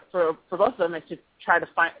point for both of them is to try to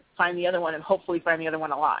find the other one and hopefully find the other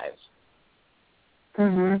one alive.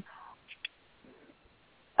 Mhm.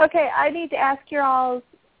 Okay, I need to ask your all's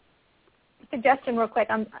suggestion real quick.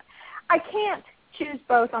 I can't choose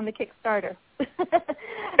both on the Kickstarter.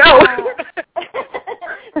 No.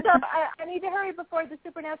 So I need to hurry before the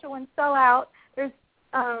Supernatural ones sell out. There's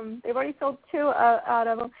they've already sold 2 out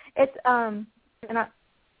of them. It's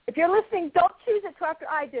if you're listening, don't choose it till after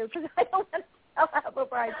I do, because I don't want to sell out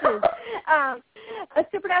before I choose. A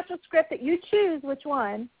Supernatural script that you choose, which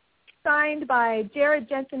one, signed by Jared,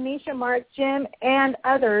 Jensen, Misha, Mark, Jim, and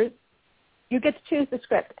others. You get to choose the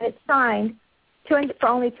script. It's signed for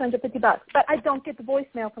only $250, but I don't get the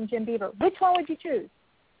voicemail from Jim Beaver. Which one would you choose?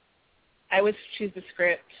 I would choose the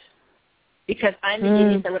script, because I'm the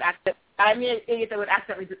idiot that would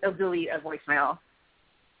accidentally delete a voicemail.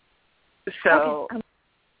 So, okay,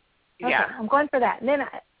 yeah, I'm going for that. And then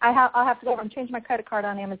I'll have to go over and change my credit card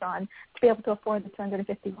on Amazon to be able to afford the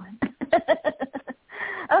 $251.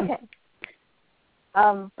 Okay.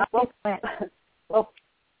 Well,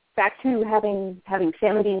 back to having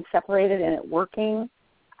Sam and Dean separated and it working.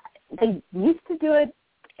 They used to do it,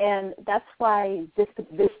 and that's why this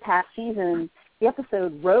past season, the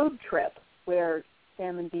episode Road Trip, where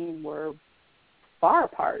Sam and Dean were far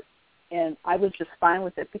apart, and I was just fine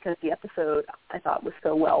with it because the episode I thought was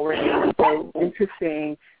so well written, so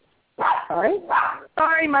interesting. Sorry,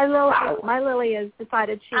 my Lily has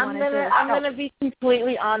decided she wanted to. I'm gonna be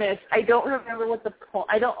completely honest. I don't remember what the point.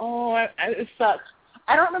 It sucks.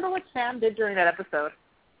 I don't remember what Sam did during that episode.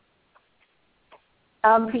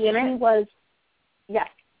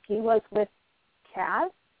 He was with Cass,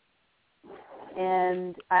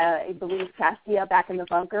 and I believe Cassia back in the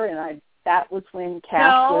bunker, and that was when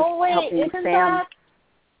Cass was helping Sam.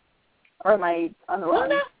 Or am I on the wrong?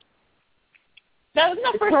 That was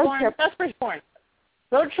not Firstborn. That's Firstborn.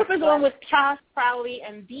 Road Trip is the one with Cass, Crowley,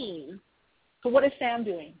 and Dean. So what is Sam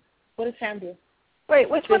doing? What does Sam do? Wait,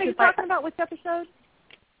 which one are you talking about? Which episode?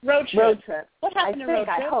 Road Trip. What happened to Road Trip?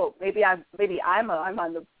 I hope maybe I'm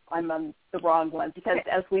on the wrong one, because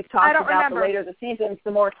as we've talked about, the later the seasons,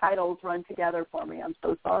 the more titles run together for me. I'm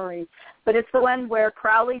so sorry, but it's the one where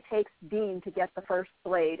Crowley takes Dean to get the first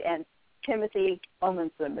blade, and Timothy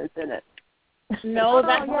Omenson is in it. No,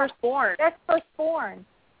 that's Firstborn. That's Firstborn.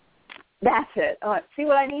 That's it. See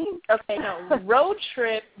what I mean? Okay, no. Road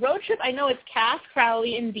Trip, I know it's Cass,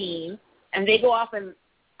 Crowley, and Dean, and they go off, and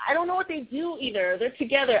I don't know what they do either. They're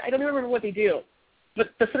together. I don't remember what they do.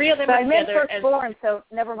 But the 3 of them are together. I meant Firstborn, so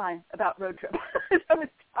never mind about Road Trip. I was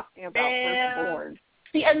talking about Firstborn.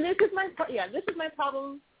 See, and this is my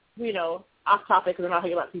problem, you know, off topic because I'm not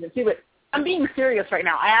talking about season 2, but I'm being serious right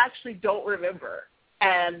now. I actually don't remember.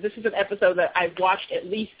 And this is an episode that I've watched at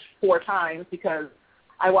least 4 times, because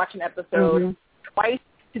I watch an episode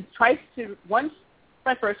once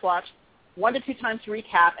my first watch, 1 to 2 times to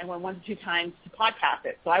recap, and 1 to 2 times to podcast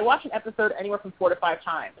it. So I watch an episode anywhere from 4 to 5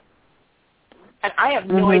 times. And I have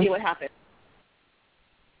no idea what happened.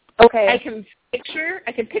 Okay. I can picture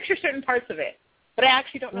certain parts of it, but I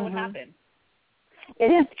actually don't know what happened.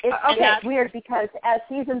 It's weird, because as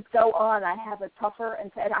seasons go on, I have a tougher, and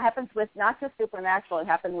it happens with not just Supernatural, it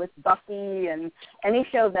happened with Buffy and any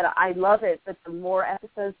show that I love it, but the more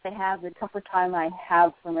episodes they have, the tougher time I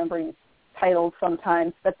have remembering titles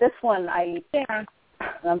sometimes. But this one, I'm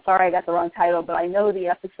sorry I got the wrong title, but I know the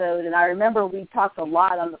episode, and I remember we talked a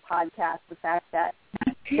lot on the podcast, the fact that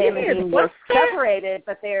Sam and Dean were separated,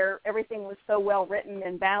 but everything was so well written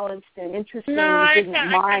and balanced and interesting. No, I didn't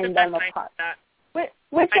mind on the podcast.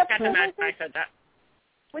 Which episode? I said that.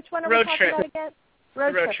 Which one are we talking about again?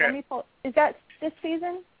 Road trip. Let me pull. Is that this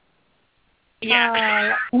season?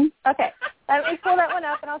 Yeah. Okay. Let me pull that one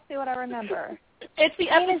up, and I'll see what I remember. It's the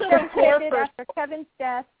episode after Kevin's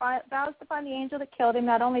death, vows to find the angel that killed him,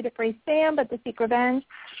 not only to free Sam, but to seek revenge.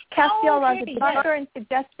 Castiel runs a doctor and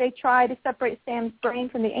suggests they try to separate Sam's brain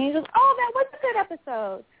from the angels. Oh, that was a good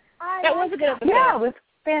episode. That was a good episode. Yeah, it was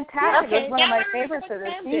fantastic. Okay. It was one of my favorites of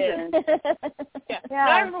this season. Yeah. Now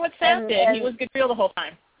I remember what Sam did. He was Gabriel the whole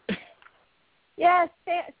time. Yes,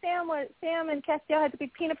 Sam and Castiel had to be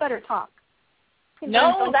peanut butter talk.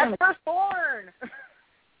 No, that's Firstborn.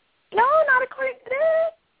 No, not according to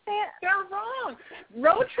this. They're wrong.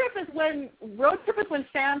 Road trip is when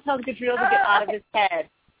Sam tells Gabriel to get out of his head.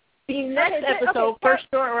 The next episode,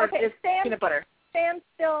 Firstborn, is peanut butter. Sam's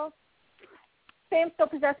still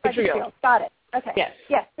possessed by Gabriel. Got it. Okay.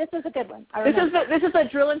 Yes, this was a good one. This is a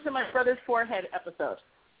drill into my brother's forehead episode.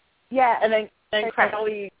 Yeah. And then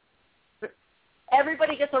Crowley.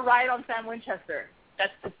 Everybody gets a ride on Sam Winchester.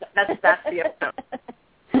 That's the episode.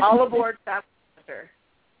 All aboard Sam Winchester.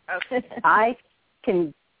 Okay. I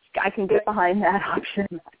can get behind that option.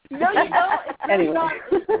 No, you don't. Anyway.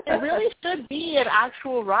 It really should be an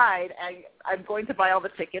actual ride, and I'm going to buy all the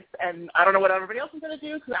tickets, and I don't know what everybody else is going to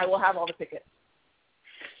do because I will have all the tickets.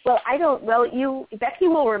 Well, I don't. Well, Becky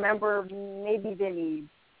will remember, maybe Vinny,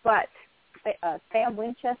 but Sam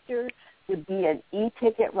Winchester would be an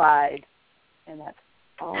e-ticket ride, and that's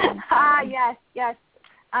all. Yes.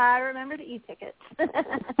 I remember the e-ticket.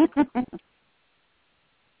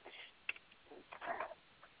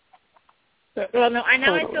 Well, no,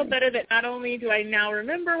 I feel better that not only do I now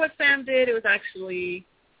remember what Sam did, it was actually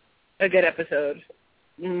a good episode,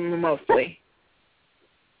 mostly.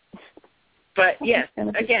 But yes,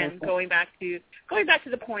 again, going back to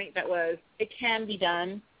the point that was, it can be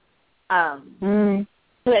done.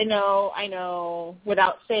 But I know,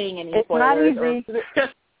 without saying any spoilers,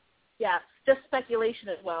 just speculation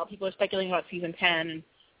as well. People are speculating about season 10,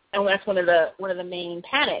 and that's one of the main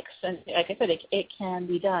panics. And like I said, it can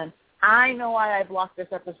be done. I know why I blocked this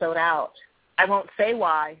episode out. I won't say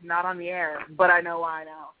why, not on the air, but I know why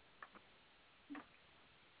now.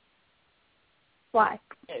 Why?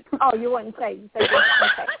 Oh, you wouldn't say. You said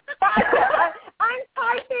okay. I'm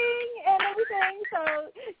typing and everything, so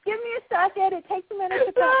give me a second. It takes a minute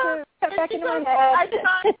to come back into my head.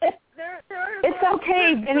 It's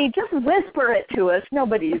okay, Vinny. Just whisper it to us.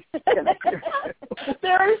 Nobody's going to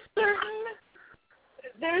hear it.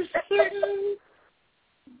 There's certain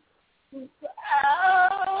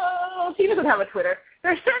he doesn't have a Twitter.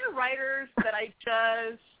 There are certain writers that I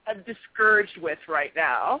just am discouraged with right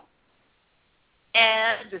now,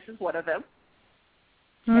 and this is one of them.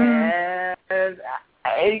 And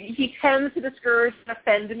he tends to discourage and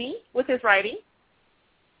offend me with his writing.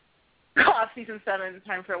 Season 7,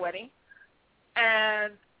 Time for a Wedding,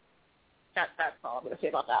 and that's all I'm going to say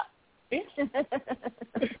about that.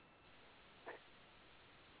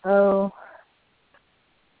 Oh.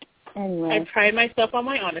 Anyway. I pride myself on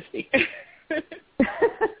my honesty.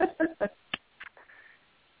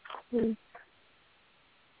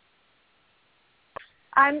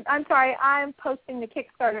 I'm sorry. I'm posting the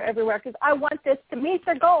Kickstarter everywhere because I want this to meet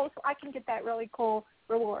their goals so I can get that really cool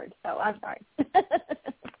reward. So I'm sorry.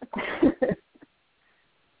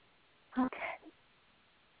 Okay.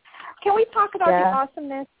 Can we talk about the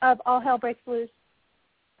awesomeness of All Hell Breaks Loose?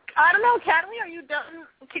 I don't know, can we? Are you done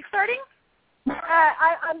kickstarting?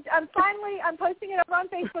 I'm posting it over on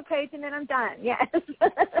Facebook page and then I'm done. Yes.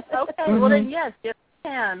 Okay. Well then, yes, we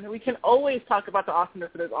can. We can always talk about the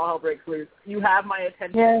awesomeness of All Hell Breaks Loose. You have my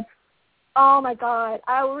attention. Yes. Oh my God,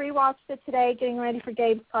 I rewatched it today, getting ready for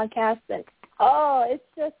Gabe's podcast, and it's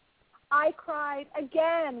just. I cried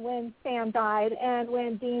again when Sam died and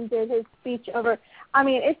when Dean did his speech over. I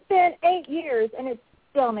mean, it's been 8 years, and it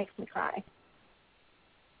still makes me cry.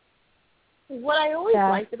 What I always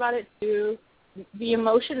liked about it, too, the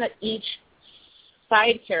emotion that each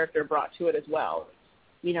side character brought to it as well.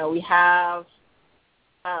 You know, we have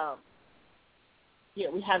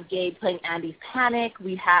Gabe playing Andy's panic.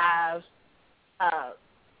 We have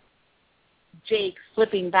Jake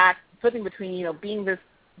flipping between,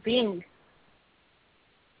 being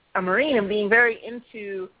a Marine and being very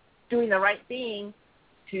into doing the right thing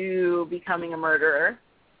to becoming a murderer.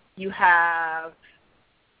 You have,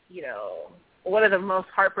 one of the most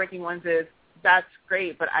heartbreaking ones is, that's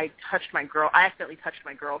great, but I accidentally touched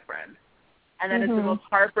my girlfriend. And then it's the most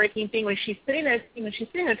heartbreaking thing when she's sitting there,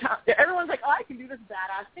 everyone's like, oh, I can do this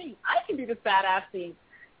badass thing.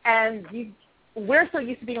 And we're so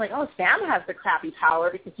used to being like, oh, Sam has the crappy power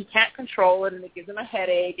because he can't control it and it gives him a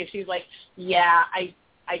headache. And she's like, yeah, I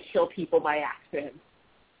kill people by accident.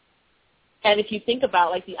 And if you think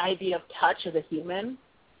about, like, the idea of touch as a human,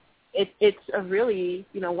 it's a really,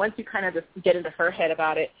 once you kind of just get into her head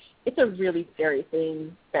about it, it's a really scary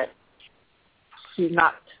thing that to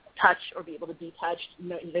not touch or be able to be touched,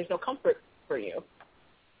 there's no comfort for you.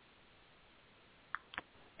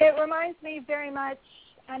 It reminds me very much,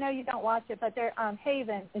 I know you don't watch it, but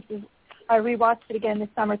Haven, I rewatched it again this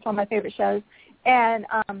summer. It's one of my favorite shows. And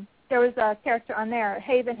there was a character on there.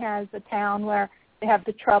 Haven has a town where they have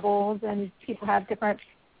the troubles and people have different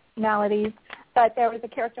maladies. But there was a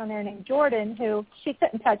character on there named Jordan who she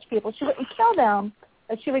couldn't touch people. She wouldn't kill them,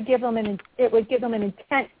 but she would give them it would give them an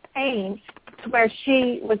intense pain to where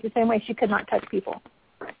she was the same way. She could not touch people.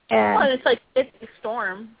 And well, it's like it's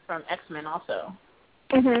Storm from X-Men also.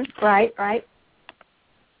 Mm-hmm. Right.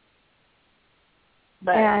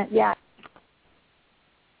 But yeah.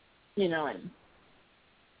 And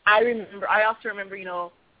I also remember,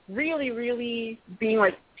 really, really being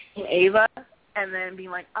like Team Ava, and then being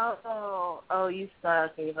like, oh, you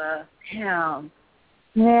suck, Ava. Damn.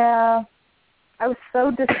 Yeah. I was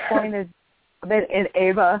so disappointed in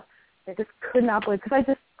Ava. I just could not believe,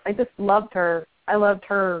 because I just loved her. I loved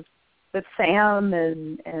her with Sam,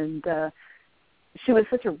 and she was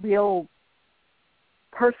such a real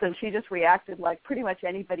person. She just reacted like pretty much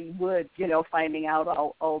anybody would, finding out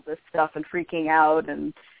all this stuff and freaking out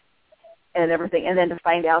and everything. And then to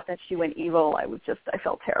find out that she went evil, I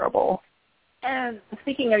felt terrible. And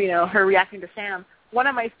speaking of, her reacting to Sam, one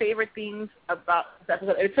of my favorite things about this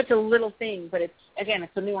episode, it's such a little thing, but it's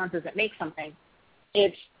the nuances that make something.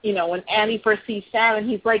 It's, when Andy first sees Sam and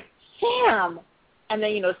he's like, Sam! And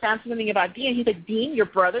then, Sam says something about Dean. He's like, Dean, your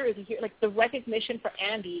brother is here. Like, the recognition for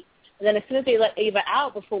Andy. And then as soon as they let Ava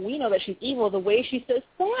out, before we know that she's evil, the way she says,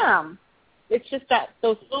 Sam. It's just that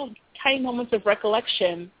those little tiny moments of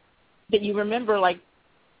recollection that you remember, like,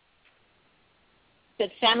 that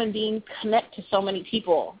Sam and Dean connect to so many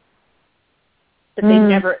people that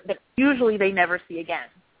that usually they never see again.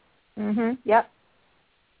 Mhm. Yep.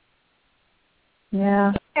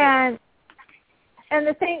 Yeah. And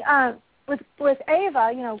the thing with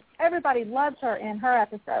Ava, everybody loved her in her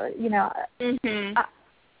episode. Mhm.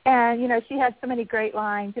 And she had so many great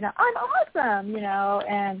lines. I'm awesome.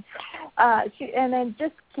 And and then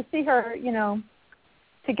just to see her,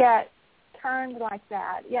 to get turned like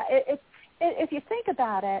that. Yeah. If you think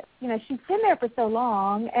about it, she's been there for so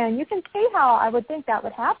long, and you can see how I would think that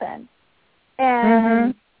would happen.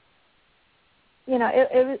 And it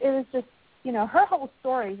was just, her whole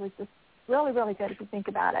story was just really, really good if you think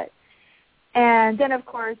about it. And then, of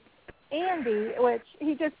course, Andy, which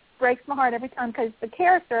he just breaks my heart every time because the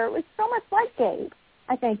character was so much like Gabe.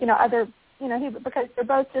 I think, because they're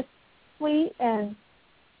both just sweet and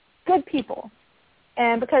good people.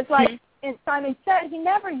 And because, like Simon said, he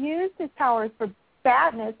never used his powers for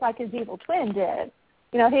badness like his evil twin did.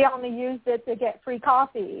 He only used it to get free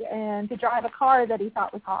coffee and to drive a car that he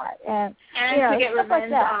thought was hot. And to get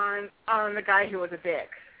revenge on the guy who was a dick.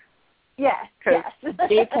 Yes. Because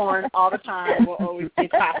gay porn all the time will always be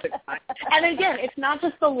classic. And again, it's not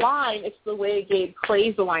just the line, it's the way Gabe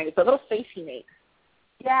plays the line. It's a little face he makes.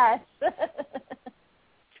 Yes.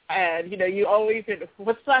 And, you always,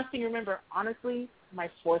 what's the last thing you remember? Honestly, my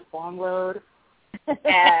fourth long road.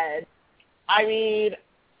 And, I mean,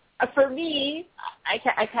 for me, I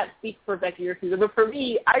can't speak for Becky or Susan, but for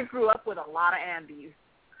me, I grew up with a lot of Andys.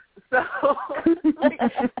 So,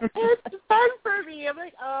 it's fun for me. I'm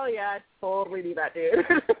like, oh, yeah, I totally need that dude.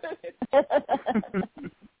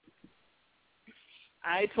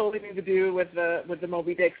 I totally need to do with the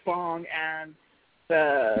Moby Dick song and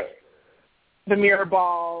the mirror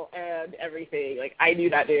ball and everything. Like, I knew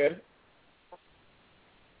that dude.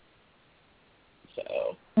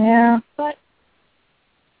 So. Yeah. But,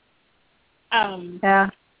 yeah.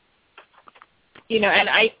 And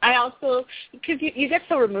I also, because you get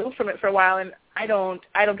so removed from it for a while, and I don't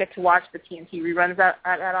get to watch the TNT reruns that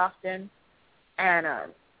often, and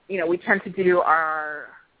we tend to do our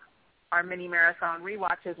mini marathon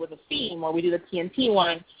rewatches with a theme where we do the TNT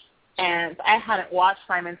one, and I hadn't watched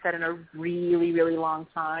Simon Said in a really, really long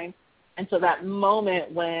time, and so that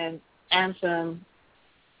moment when Ansem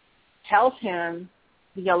tells him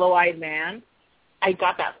the yellow-eyed man, I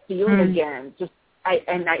got that feeling again. I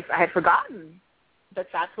had forgotten that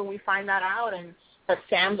that's when we find that out, and that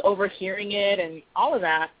Sam's overhearing it and all of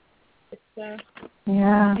that. It's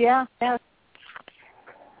yeah.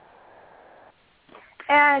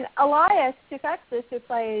 And Elias Tufexis, who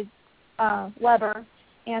played Weber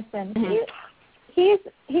Anson, he's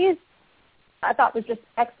I thought was just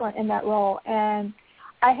excellent in that role, and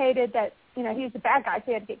I hated that he was a bad guy, so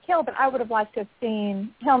he had to get killed. But I would have liked to have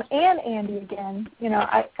seen him and Andy again.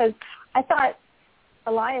 Because I thought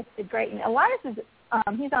Elias did great. And Elias is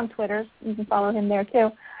he's on Twitter. You can follow him there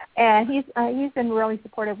too. And he's been really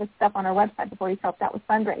supportive with stuff on our website before. He's helped out with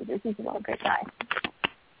fundraisers. He's a really great guy.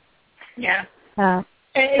 Yeah.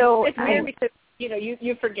 So it's weird because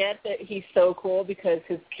you forget that he's so cool because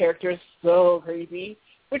his character is so creepy,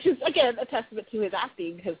 which is again a testament to his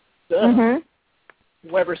acting because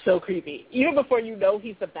Weber's so creepy. Even before you know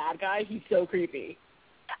he's the bad guy, he's so creepy.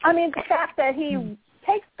 I mean, the fact that he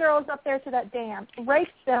takes girls up there to that dam,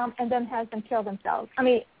 rapes them, and then has them kill themselves. I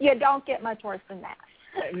mean, you don't get much worse than that.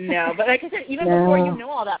 No, but like I said, even before you know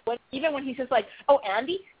all that, even when he's just like, "Oh,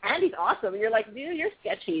 Andy's awesome," you're like, "Dude, you're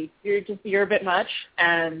sketchy. You're a bit much."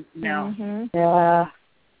 And no. Yeah.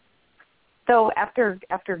 So after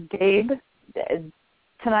Gabe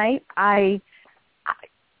tonight, I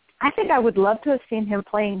think I would love to have seen him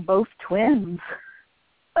playing both twins.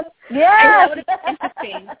 Yeah, that would have been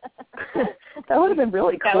interesting. That would have been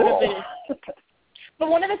really cool. But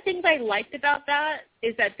one of the things I liked about that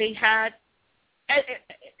is that they had.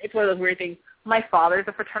 It's one of those weird things. My father's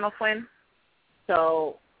a fraternal twin,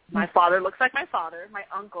 so my father looks like my father. My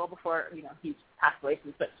uncle, before he's passed away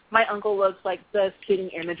since, but my uncle looks like the spitting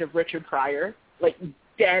image of Richard Pryor, like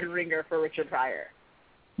dead ringer for Richard Pryor.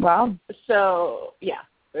 Wow. So yeah,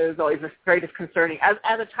 it was always very disconcerting. As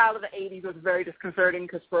a child of the '80s, it was very disconcerting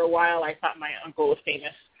because for a while I thought my uncle was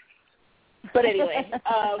famous. But anyway,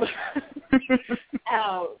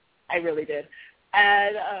 I really did,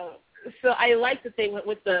 and. So I like that they went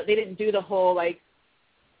with they didn't do the whole like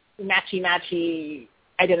matchy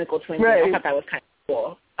identical twin thing. I thought that was kind of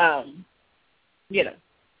cool.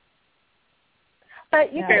 But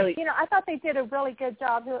I thought they did a really good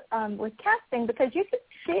job with casting because you could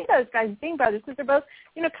see those guys being brothers because they're both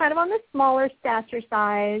kind of on the smaller stature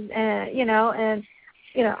size, and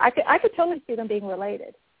I could totally see them being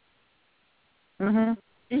related.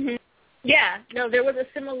 Yeah, no, there was a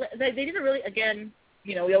similar. They didn't really again.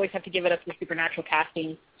 We always have to give it up to supernatural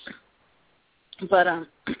casting. But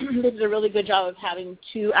they did a really good job of having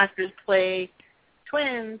two actors play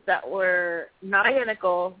twins that were not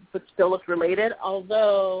identical but still looked related,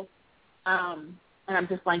 although, and I'm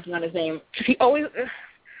just blanking on his name,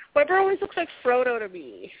 Weber always looks like Frodo to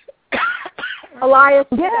me. Elias.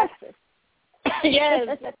 Yes.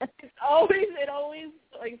 Yes. It always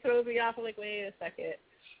like throws me off. I'm like, wait a second.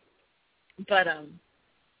 But,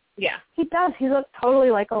 yeah. He does. He looks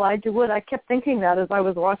totally like Elijah Wood. I kept thinking that as I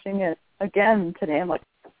was watching it again today. I'm like,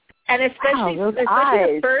 and especially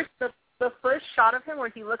eyes. the first shot of him where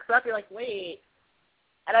he looks up, you're like, wait.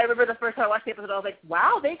 And I remember the first time I watched the episode, I was like,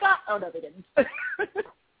 wow, they got. Oh no, they didn't.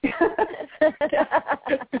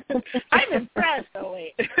 I'm impressed. Oh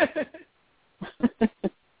wait.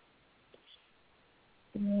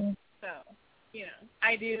 So,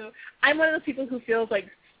 I do. I'm one of those people who feels like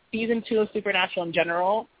season 2 of Supernatural in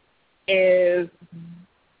general is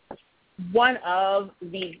one of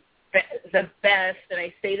the best, and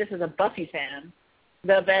I say this as a Buffy fan,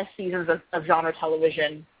 the best seasons of genre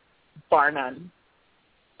television, bar none.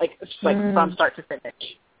 From start to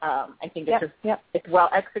finish. I think it's it's well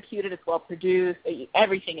executed, it's well produced,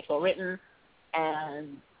 everything is well written,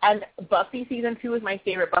 and Buffy season 2 is my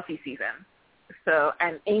favorite Buffy season. So,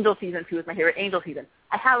 and Angel season 2 is my favorite Angel season.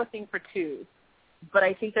 I have a thing for 2. But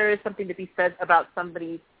I think there is something to be said about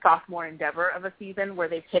somebody's sophomore endeavor of a season where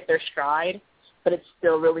they've hit their stride, but it's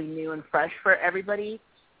still really new and fresh for everybody,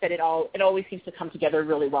 that it always seems to come together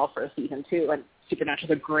really well for a season 2, and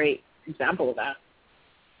Supernatural is a great example of that.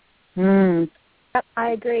 Yep,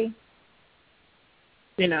 I agree.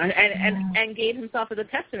 And Gabe himself is a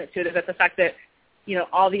testament to it, is that the fact that,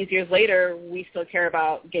 all these years later, we still care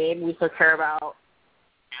about Gabe, we still care about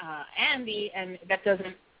Andy, and that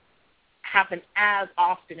doesn't happen as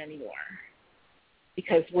often anymore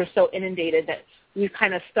because we're so inundated that we've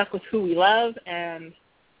kind of stuck with who we love, and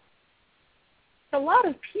it's a lot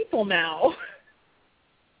of people now.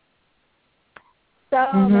 So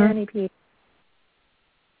many people.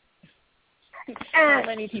 So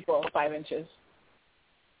many people, 5 inches.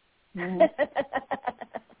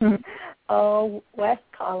 Oh, Wes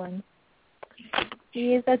Collins.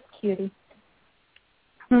 He is a cutie.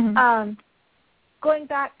 Going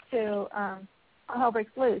back to Hell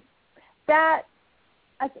Breaks Loose, that,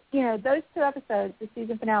 those 2 episodes, the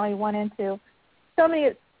season finale 1 and 2, so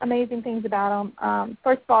many amazing things about them.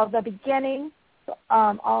 First of all, the beginning to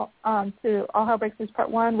All Hell Breaks Loose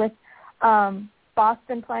Part 1 with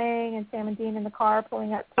Boston playing and Sam and Dean in the car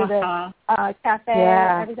pulling up to the cafe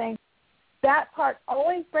and everything. That part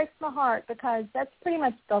always breaks my heart because that's pretty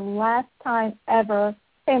much the last time ever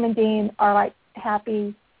Sam and Dean are like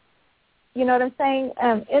happy. You know what I'm saying?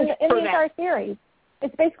 In the entire series,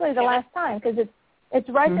 it's basically the last time because it's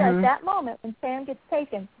right there at that moment when Sam gets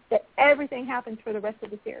taken that everything happens for the rest of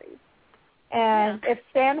the series. And if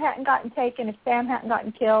Sam hadn't gotten taken, if Sam hadn't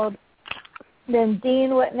gotten killed, then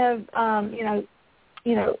Dean wouldn't have,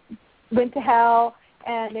 went to hell,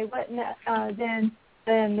 and they wouldn't.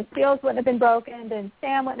 Then the seals wouldn't have been broken. Then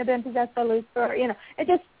Sam wouldn't have been possessed by Lucifer. It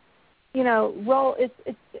just,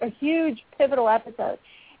 it's a huge pivotal episode.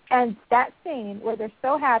 And that scene where they're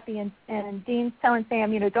so happy and Dean's telling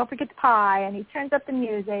Sam, don't forget the pie, and he turns up the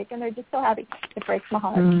music, and they're just so happy. It breaks my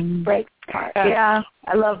heart. Breaks my heart. Yeah,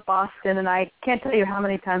 I love Boston, and I can't tell you how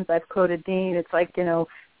many times I've quoted Dean. It's like,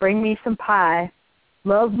 bring me some pie.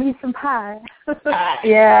 Love me some pie.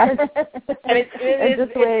 Yeah. And it's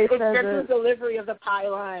just the delivery of the pie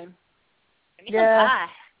line. Yeah.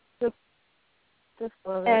 Just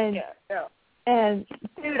love it. And,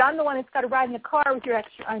 dude, I'm the one that's got to ride in the car with your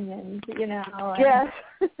extra onions, Yes.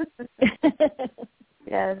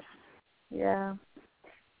 Yes. Yeah.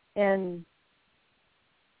 And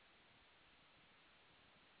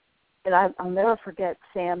I'll never forget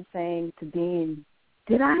Sam saying to Dean,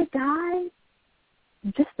 "Did I die?"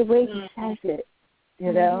 Just the way he says it,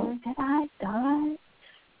 Did I die?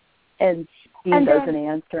 And Dean doesn't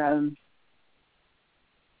answer him.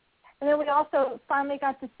 And then we also finally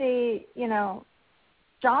got to see,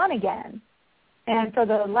 John again, and for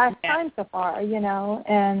the last time so far, and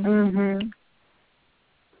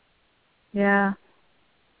yeah,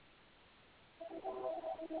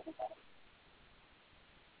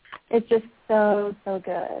 it's just so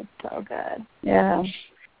good, so good. Yeah,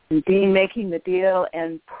 and Dean making the deal,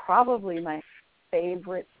 and probably my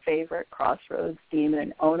favorite Crossroads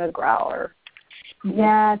demon, Ona Growler.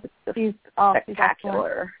 Yeah, she's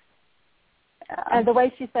spectacular. And the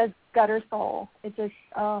way she says gutter soul, it just,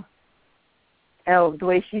 Oh, the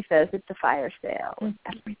way she says it's a fire sale.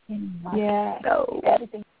 Everything must go.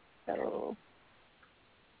 Everything must go.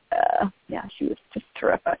 Yeah, she was just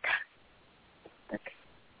terrific.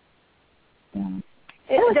 Yeah.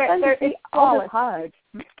 It's flawless. Hard.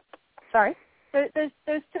 Sorry? Those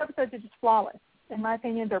 2 episodes are just flawless. In my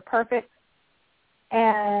opinion, they're perfect.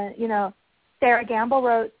 And, Sarah Gamble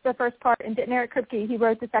wrote the first part, and didn't Eric Kripke, he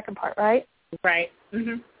wrote the second part, right? Right.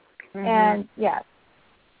 Mm-hmm. And,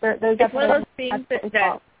 those it's one of those things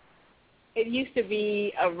that it used to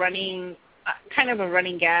be a running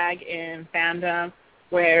gag in fandom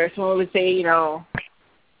where someone would say,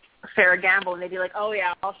 Sarah Gamble, and they'd be like, oh,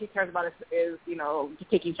 yeah, all she cares about is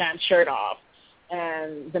taking Sam's shirt off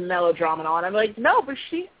and the melodrama and all. And I'm like, no, but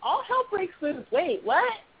all hell breaks loose. Wait,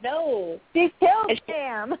 what? No. She killed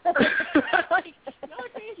Sam. Like, no,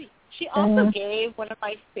 it's crazy. She also gave one of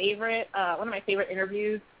my favorite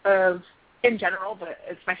interviews in general, but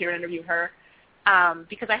it's my favorite interview of her,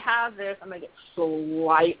 because I have this, I'm going to get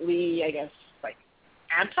slightly, I guess, like,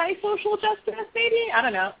 anti-social justice, maybe? I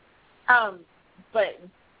don't know. But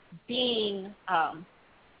being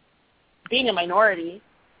a minority,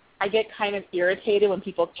 I get kind of irritated when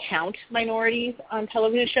people count minorities on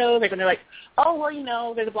television shows. Like when they're like, oh,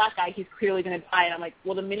 well, there's a black guy, he's clearly going to die. And I'm like,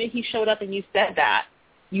 well, the minute he showed up and you said that,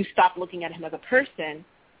 you stopped looking at him as a person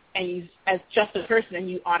and as just a person, and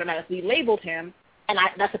you automatically labeled him. And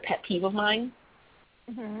that's a pet peeve of mine.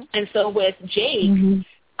 Mm-hmm. And so with Jake,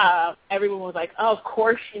 everyone was like, oh, of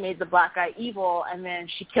course she made the black guy evil, and then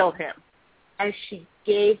she killed him. And she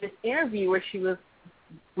gave this interview where she was,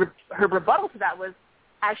 her rebuttal to that was,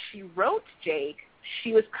 as she wrote Jake,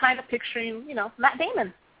 she was kind of picturing, Matt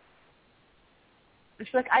Damon. And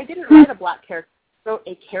she's like, I didn't write a black character, I wrote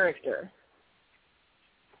a character.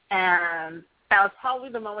 And that was probably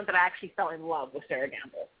the moment that I actually fell in love with Sarah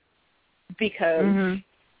Gamble. Because,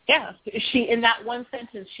 she, in that one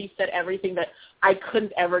sentence, she said everything that I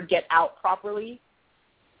couldn't ever get out properly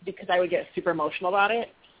because I would get super emotional about it.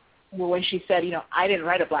 Well, when she said, I didn't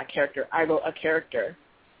write a black character, I wrote a character.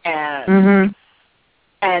 And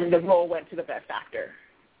and the role went to the best actor.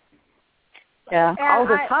 Yeah,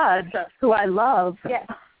 Alder Todd, who I love. Yeah,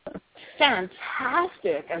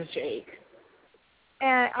 fantastic as Jake.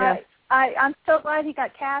 And I'm so glad he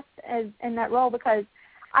got cast in that role because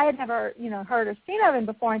I had never, heard or seen of him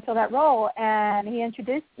before until that role, and he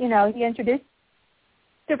introduced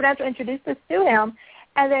Supernatural introduced us to him,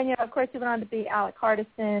 and then of course he went on to be Alec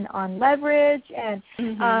Hardison on Leverage, and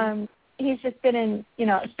he's just been in,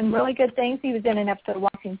 some really good things. He was in an episode of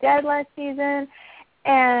Walking Dead last season,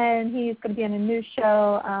 and he's going to be in a new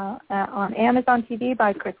show on Amazon TV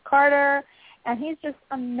by Chris Carter, and he's just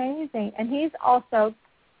amazing. And he's also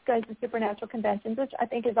goes to Supernatural conventions, which I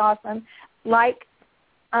think is awesome, like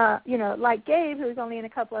like Gabe, who was only in a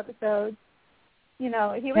couple episodes. He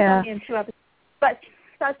was only in 2 episodes, but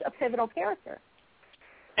such a pivotal character.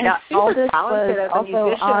 And super talented as a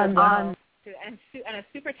musician on as well. And a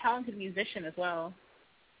super talented musician as well.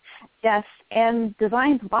 Yes, and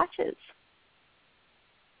designs watches.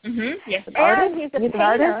 Mhm. Yes. And he's an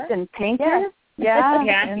artist and painter. Yeah.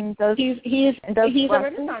 Yeah. And does, he's watches. a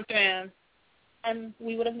Renaissance man, and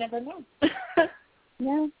we would have never known.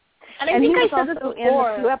 Yeah. And I think he I was said this also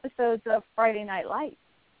before. in the 2 episodes of Friday Night Lights.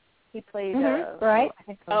 He played right. I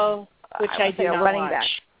think which I do not running watch. back.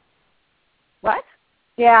 What?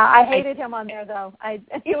 Yeah, I hated him on there though.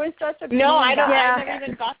 He was such a No, I don't. guy. I never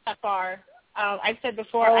even got that far. I've said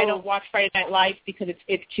before I don't watch Friday Night Lights because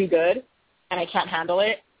it's too good, and I can't handle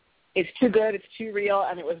it. It's too good. It's too real,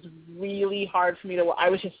 and it was really hard for me to. I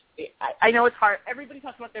was just. I know it's hard. Everybody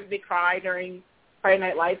talks about that they cry during Friday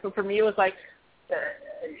Night Lights, but for me it was like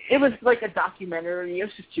a documentary. It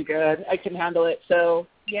was just too good. I couldn't handle it. So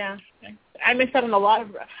yeah, I missed out on a lot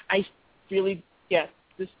of.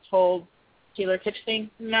 This whole Taylor Kitsch thing.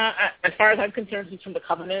 Not as far as I'm concerned. He's from the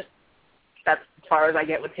Covenant. That's as far as I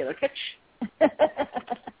get with Taylor Kitsch.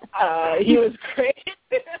 He was great.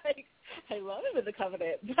 I love him in the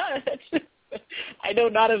Covenant, but I know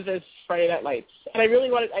none of this Friday Night Lights. And I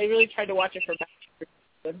really tried to watch it for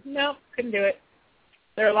back. No, couldn't do it.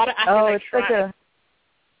 There are a lot of actors I tried.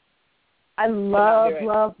 I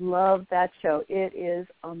love that show. It is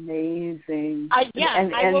amazing. I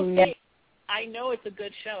will say, I know it's a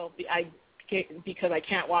good show because I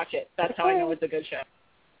can't watch it. That's how I know it's a good show.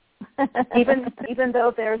 even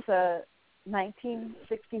though there's a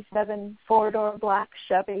 1967 four-door black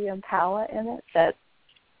Chevy Impala in it, I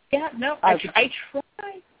try.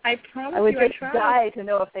 I promise I would you, just die to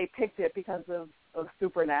know if they picked it because of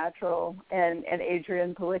Supernatural and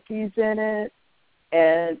Adrian Palicki's in it,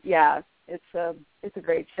 and yeah, it's a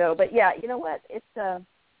great show. But yeah, you know what? It's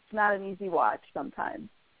not an easy watch sometimes.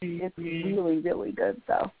 It's really, really good,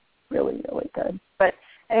 though. Really, really good. But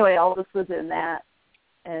anyway, Aldous was in that,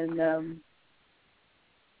 and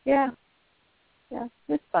yeah,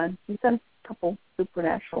 it's fun. He's done a couple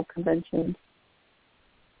Supernatural conventions.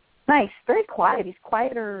 Nice, very quiet. He's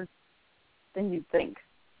quieter than you'd think.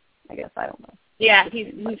 I guess, I don't know. Yeah,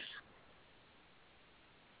 he's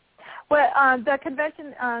Well, the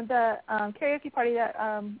convention, the karaoke party that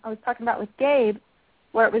I was talking about with Gabe,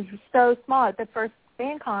 where it was so small at the first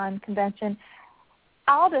FanCon convention,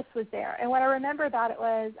 Aldous was there. And what I remember about it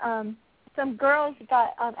was some girls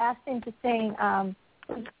got asked him to sing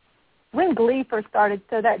when Glee first started,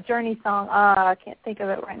 so that Journey song, I can't think of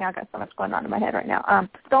it right now. I've got so much going on in my head right now.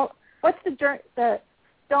 Don't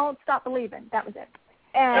Stop Believing. That was it.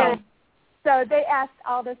 And so they asked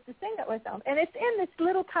Aldous to sing it with them. And it's in this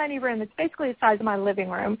little tiny room. It's basically the size of my living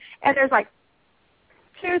room. And there's like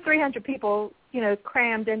 200 or 300 people,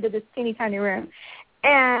 crammed into this teeny tiny room.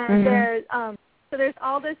 And there's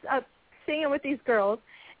Aldous up singing with these girls.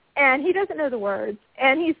 And he doesn't know the words.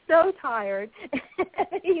 And he's so tired.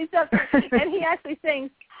 He's up and he actually sings,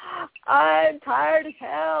 I'm tired as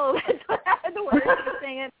hell. That's what the words he's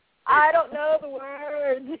singing. I don't know the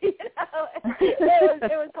words. It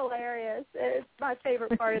was hilarious. It's my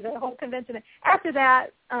favorite part of the whole convention. After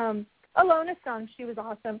that, Alona sung. She was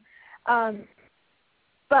awesome.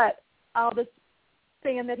 But Aldous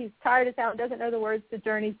singing that he's tired as hell and doesn't know the words to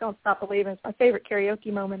Journey's Don't Stop Believing. It's my favorite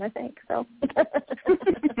karaoke moment, I think. So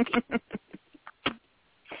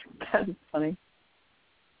that's funny.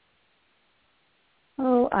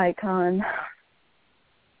 Oh, Icon.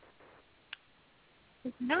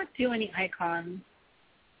 Did not do any icons.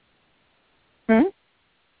 I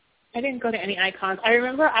didn't go to any icons. I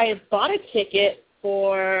remember I bought two tickets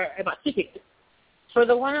for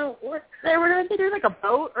the one where they were going to do like a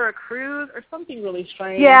boat or a cruise or something really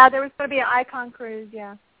strange. Yeah, there was going to be an Icon cruise,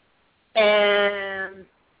 yeah. And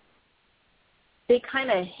they kind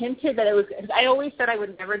of hinted that it was, I always said I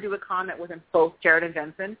would never do a con that wasn't both Jared and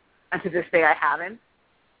Jensen, and to this day I haven't.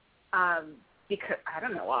 Because I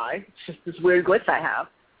don't know why. It's just this weird glitch I have.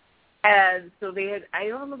 And so I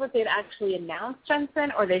don't remember if they had actually announced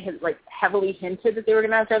Jensen or they had like heavily hinted that they were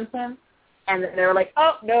going to have Jensen. And then they were like,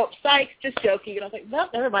 oh, no, psych, just joking. And I was like, no,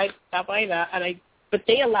 never mind, not buying that. But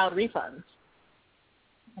they allowed refunds.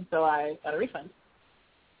 And so I got a refund.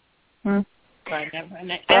 So I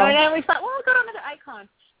always thought, well, I'll go to another Icon.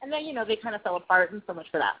 And then, they kind of fell apart, and so much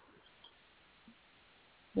for that.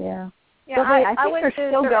 Yeah. Yeah, well, I think they're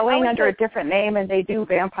still going under a different name, and they do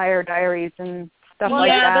Vampire Diaries and stuff like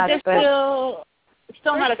that. Yeah, but they're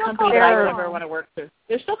still not a company that I would ever want to work with.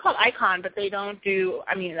 They're still called Icon, but they don't do,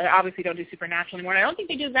 they obviously don't do Supernatural anymore. And I don't think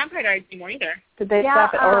they do Vampire Diaries anymore either. Did they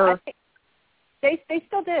stop it? They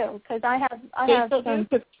still do, because I have some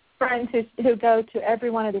friends who go to every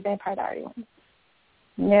one of the Vampire Diaries ones.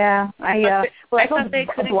 Yeah, I felt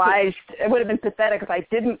obliged. It would have been pathetic if I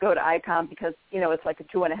didn't go to Icon because, it's like a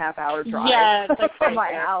 2.5-hour drive it's like from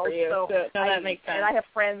my house. So that makes sense. And I have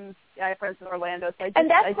friends in Orlando, so and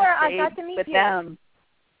that's where I got to meet with you. Them.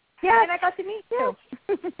 Yeah, and I got to meet you.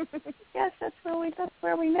 Yes, that's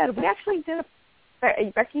where we met. We actually did.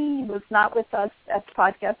 Becky was not with us at the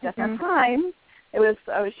podcast at that time.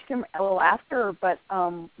 She came a little after, but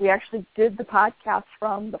we actually did the podcast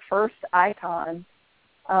from the first Icon.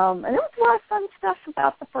 And there was a lot of fun stuff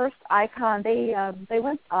about the first Icon. They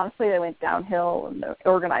went downhill, and the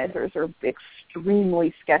organizers are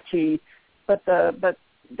extremely sketchy. But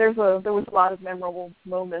there was a lot of memorable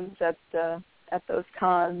moments at those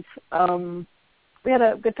cons. We had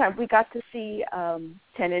a good time. We got to see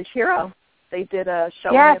 10-Inch Hero. They did a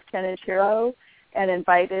showing of 10-Inch Hero and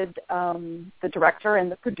invited the director and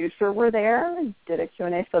the producer were there and did a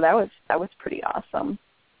Q&A. So that was pretty awesome.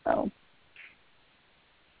 So.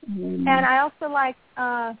 And I also like,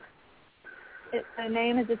 the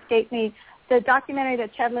name has escaped me, the documentary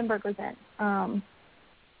that Chad Lindbergh was in.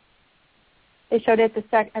 They showed it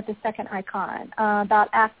at the second Icon about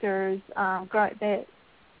actors.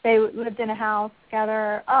 They lived in a house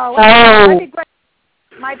together. My Big Break.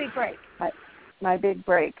 My Big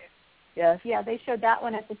Break. Yes. Yeah, they showed that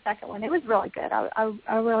one at the second one. It was really good.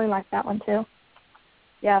 I really liked that one too.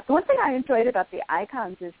 Yeah, the one thing I enjoyed about the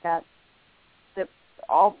Icons is that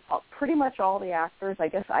pretty much all the actors, I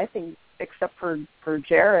guess I think, except for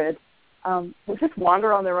Jared, would just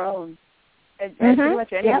wander on their own and pretty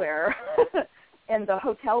much anywhere. Yep. And the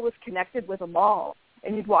hotel was connected with a mall,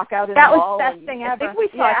 and you'd walk out in the mall. That was the best thing ever. I think we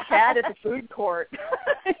saw Chad at the food court.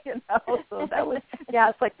 So that was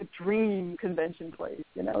it's like the dream convention place.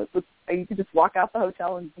 You could just walk out the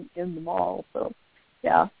hotel and be in the mall. So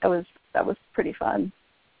yeah, that was pretty fun.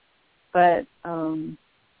 But and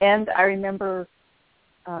I remember.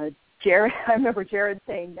 Jared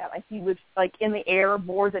saying that he was like in the air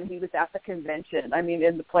more than he was at the convention. I mean,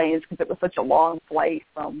 in the planes, because it was such a long flight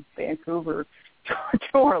from Vancouver to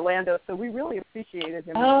Orlando. So we really appreciated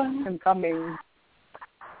him coming.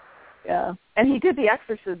 Yeah, and he did the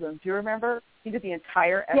exorcism. Do you remember? He did the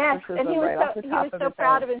entire exorcism and he was off the top of his head. He was so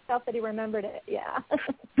proud of himself that he remembered it. Yeah.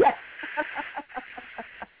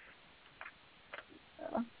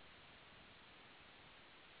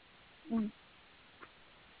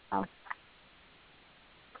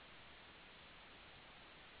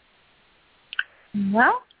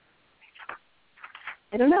 Well,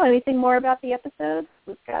 I don't know anything more about the episode.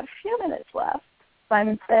 We've got a few minutes left.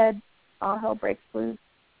 Simon said, "All hell breaks loose."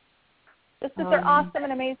 Just that they're awesome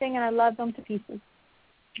and amazing, and I love them to pieces.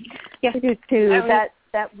 Yes, I do too.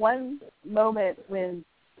 That one moment when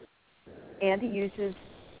Andy uses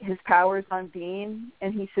his powers on Dean,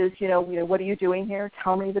 and he says, what are you doing here?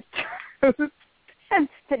 Tell me the truth. And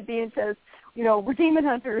Dean says, we're demon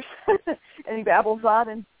hunters. And he babbles on,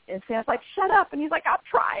 and Sam's like, shut up. And he's like, I'm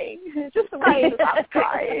trying. Just the way he says, I'm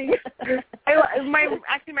trying.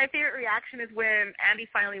 My favorite reaction is when Andy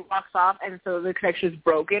finally walks off, and so the connection is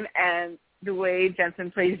broken, and the way Jensen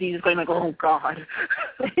plays Dean is going like, oh, God.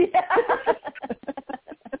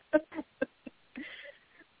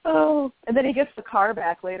 Oh, and then he gets the car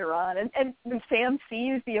back later on, and when Sam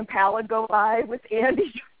sees the Impala go by with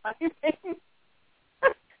Andy driving,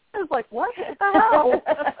 I was like, what the hell?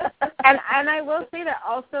 and I will say that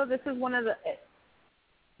also this is one of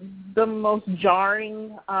the most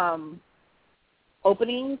jarring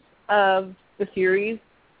openings of the series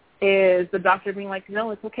is the doctor being like, no,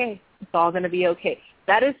 it's okay. It's all going to be okay.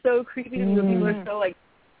 That is so creepy to me when people are so, like,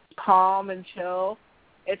 calm and chill.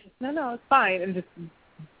 It's just, no, it's fine, and just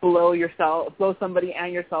blow somebody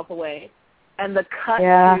and yourself away. And the cut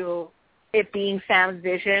to it being Sam's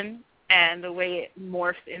vision and the way it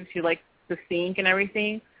morphs into, like, the sink and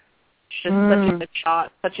everything, it's just such a good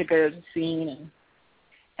shot, such a good scene.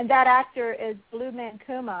 And that actor is Blue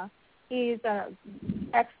Mankuma. He's an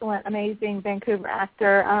excellent, amazing Vancouver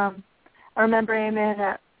actor. I remember him in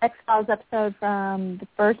an X-Files episode from the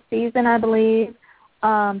first season, I believe.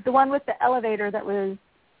 The one with the elevator that was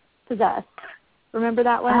possessed. Remember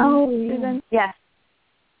that one, Susan? Yes.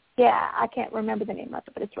 Yeah, I can't remember the name of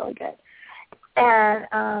it, but it's really good.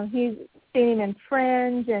 And he's seen him in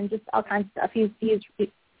Fringe and just all kinds of stuff. He's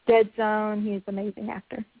Dead Zone. He's an amazing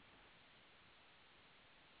actor.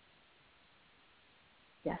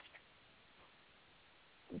 Yes.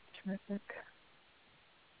 It's terrific.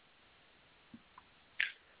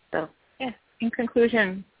 So, yeah, in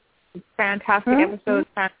conclusion, fantastic episode,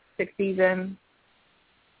 fantastic season.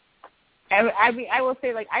 I mean, I will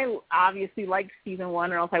say, like, I obviously liked season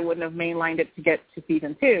 1, or else I wouldn't have mainlined it to get to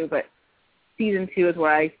season 2. But season 2 is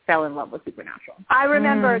where I fell in love with Supernatural. I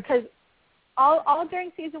remember because all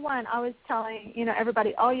during season 1, I was telling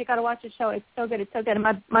everybody, oh, you got to watch the show. It's so good. It's so good. And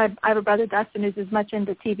I have a brother, Dustin, who's as much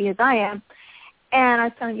into TV as I am. And I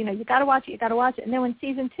was telling you got to watch it. You got to watch it. And then when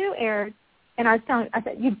season 2 aired, and I said, I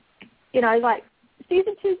was like,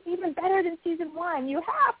 season 2 is even better than season 1. You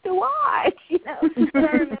have to watch. And I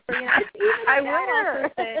remember, it's even I better. will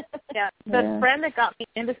also say, the friend that got me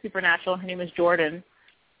into Supernatural, her name is Jordan,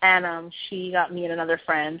 and she got me and another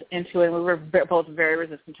friend into it, and we were both very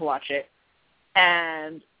resistant to watch it.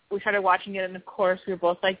 And we started watching it, and of course we were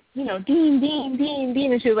both like, Dean, Dean, Dean,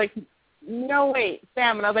 Dean, and she was like, no, wait,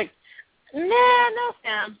 Sam. And I was like, no,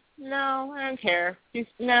 Sam, no, I don't care.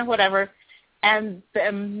 No, whatever. And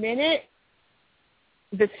the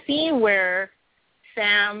scene where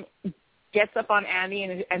Sam gets up on Andy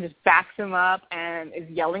and just backs him up and is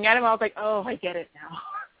yelling at him, I was like, oh, I get it now.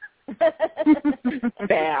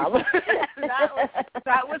 Bam.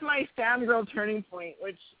 that was my Sam girl turning point,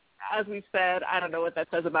 which, as we've said, I don't know what that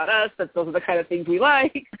says about us, but those are the kind of things we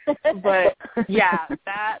like. But, yeah,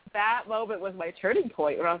 that moment was my turning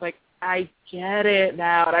point where I was like, I get it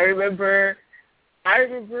now. And I remember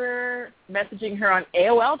messaging her on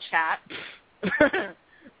AOL chat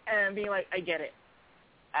and being like, I get it.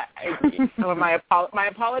 I agree. So my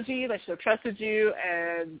apologies. I should have trusted you,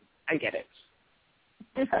 and I get it.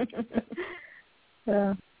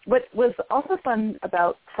 What was also fun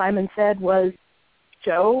about Simon Said was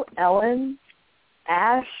Joe, Ellen,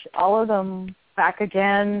 Ash, all of them back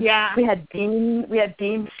again. Yeah. We had Dean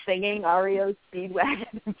singing REO's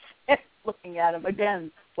Speedwagon and looking at him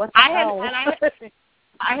again. What the hell?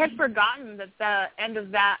 I had forgotten that the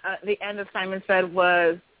end of Simon Said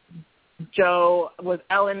was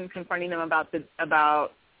Ellen confronting them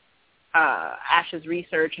about Ash's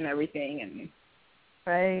research and everything, and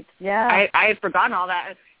right, yeah. I had forgotten all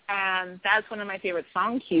that, and that's one of my favorite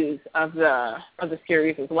song cues of the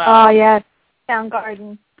series as well. Oh yeah,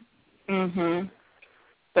 Soundgarden. Mhm.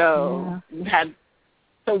 So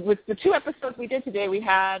with the 2 episodes we did today, we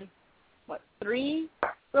had 3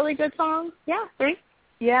 really good songs? Yeah, 3.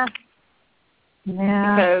 Yeah.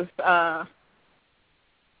 Yeah. Because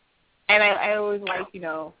and I always like,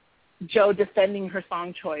 Joe defending her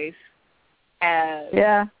song choice as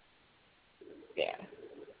yeah.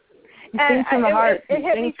 And from the heart, it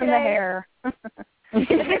hit me from today. the hair.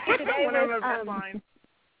 Today one of our was, best lines.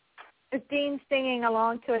 Dean singing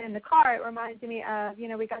along to it in the car. It reminds me of,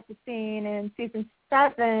 we got the scene in season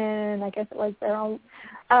 7, I guess it was there on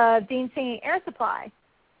Dean singing Air Supply.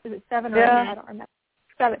 Is it 7 or 8? I don't remember.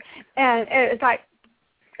 7. And it's like,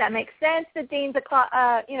 that makes sense that Dean's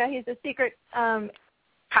he's a secret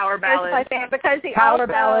power ballad fan because he power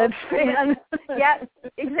ballad fan. Yeah,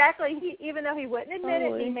 exactly. Even though he wouldn't admit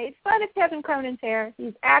it, he made fun of Kevin Cronin's hair.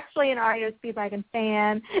 He's actually an REO Speedwagon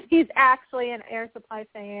fan. He's actually an Air Supply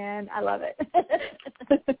fan. I love it.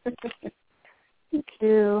 Thank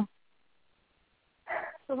you.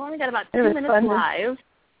 So we've only got about 2 minutes live.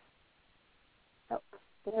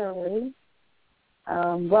 Really?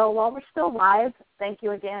 Well, while we're still live, thank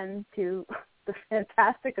you again to the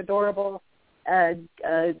fantastic, adorable Gabe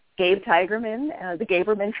Tigerman, the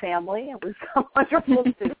Gaberman family. It was so wonderful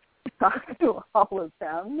to talk to all of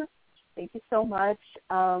them. Thank you so much.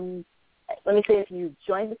 Let me say, if you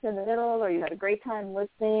joined us in the middle or you had a great time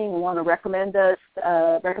listening and want to recommend your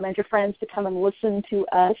friends to come and listen to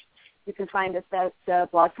us, you can find us at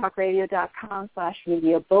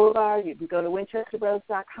blogtalkradio.com/Media Boulevard. You can go to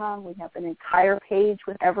winchesterbros.com. We have an entire page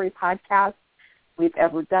with every podcast we've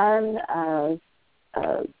ever done,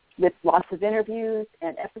 with lots of interviews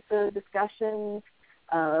and episode discussions.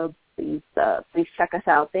 Please check us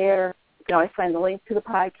out there. You can always find the link to the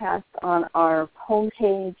podcast on our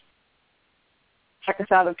homepage. Check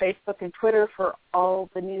us out on Facebook and Twitter for all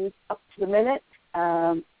the news up to the minute.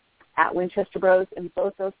 At Winchester Bros in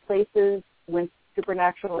both those places when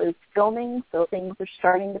Supernatural is filming, so things are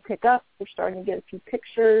starting to pick up. We're starting to get a few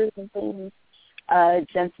pictures and things.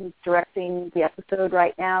 Jensen's directing the episode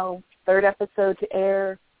right now, 3rd episode to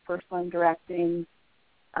air, 1st one directing.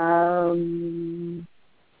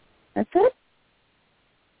 That's it.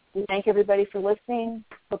 We thank everybody for listening.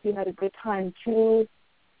 Hope you had a good time too.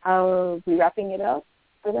 Are we wrapping it up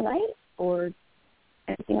for the night or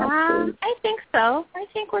anything else? I think so. I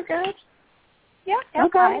think we're good. Yeah.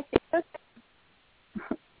 Okay.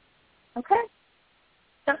 Okay.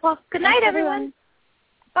 Well, good night, everyone.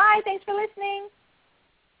 Bye. Thanks for listening.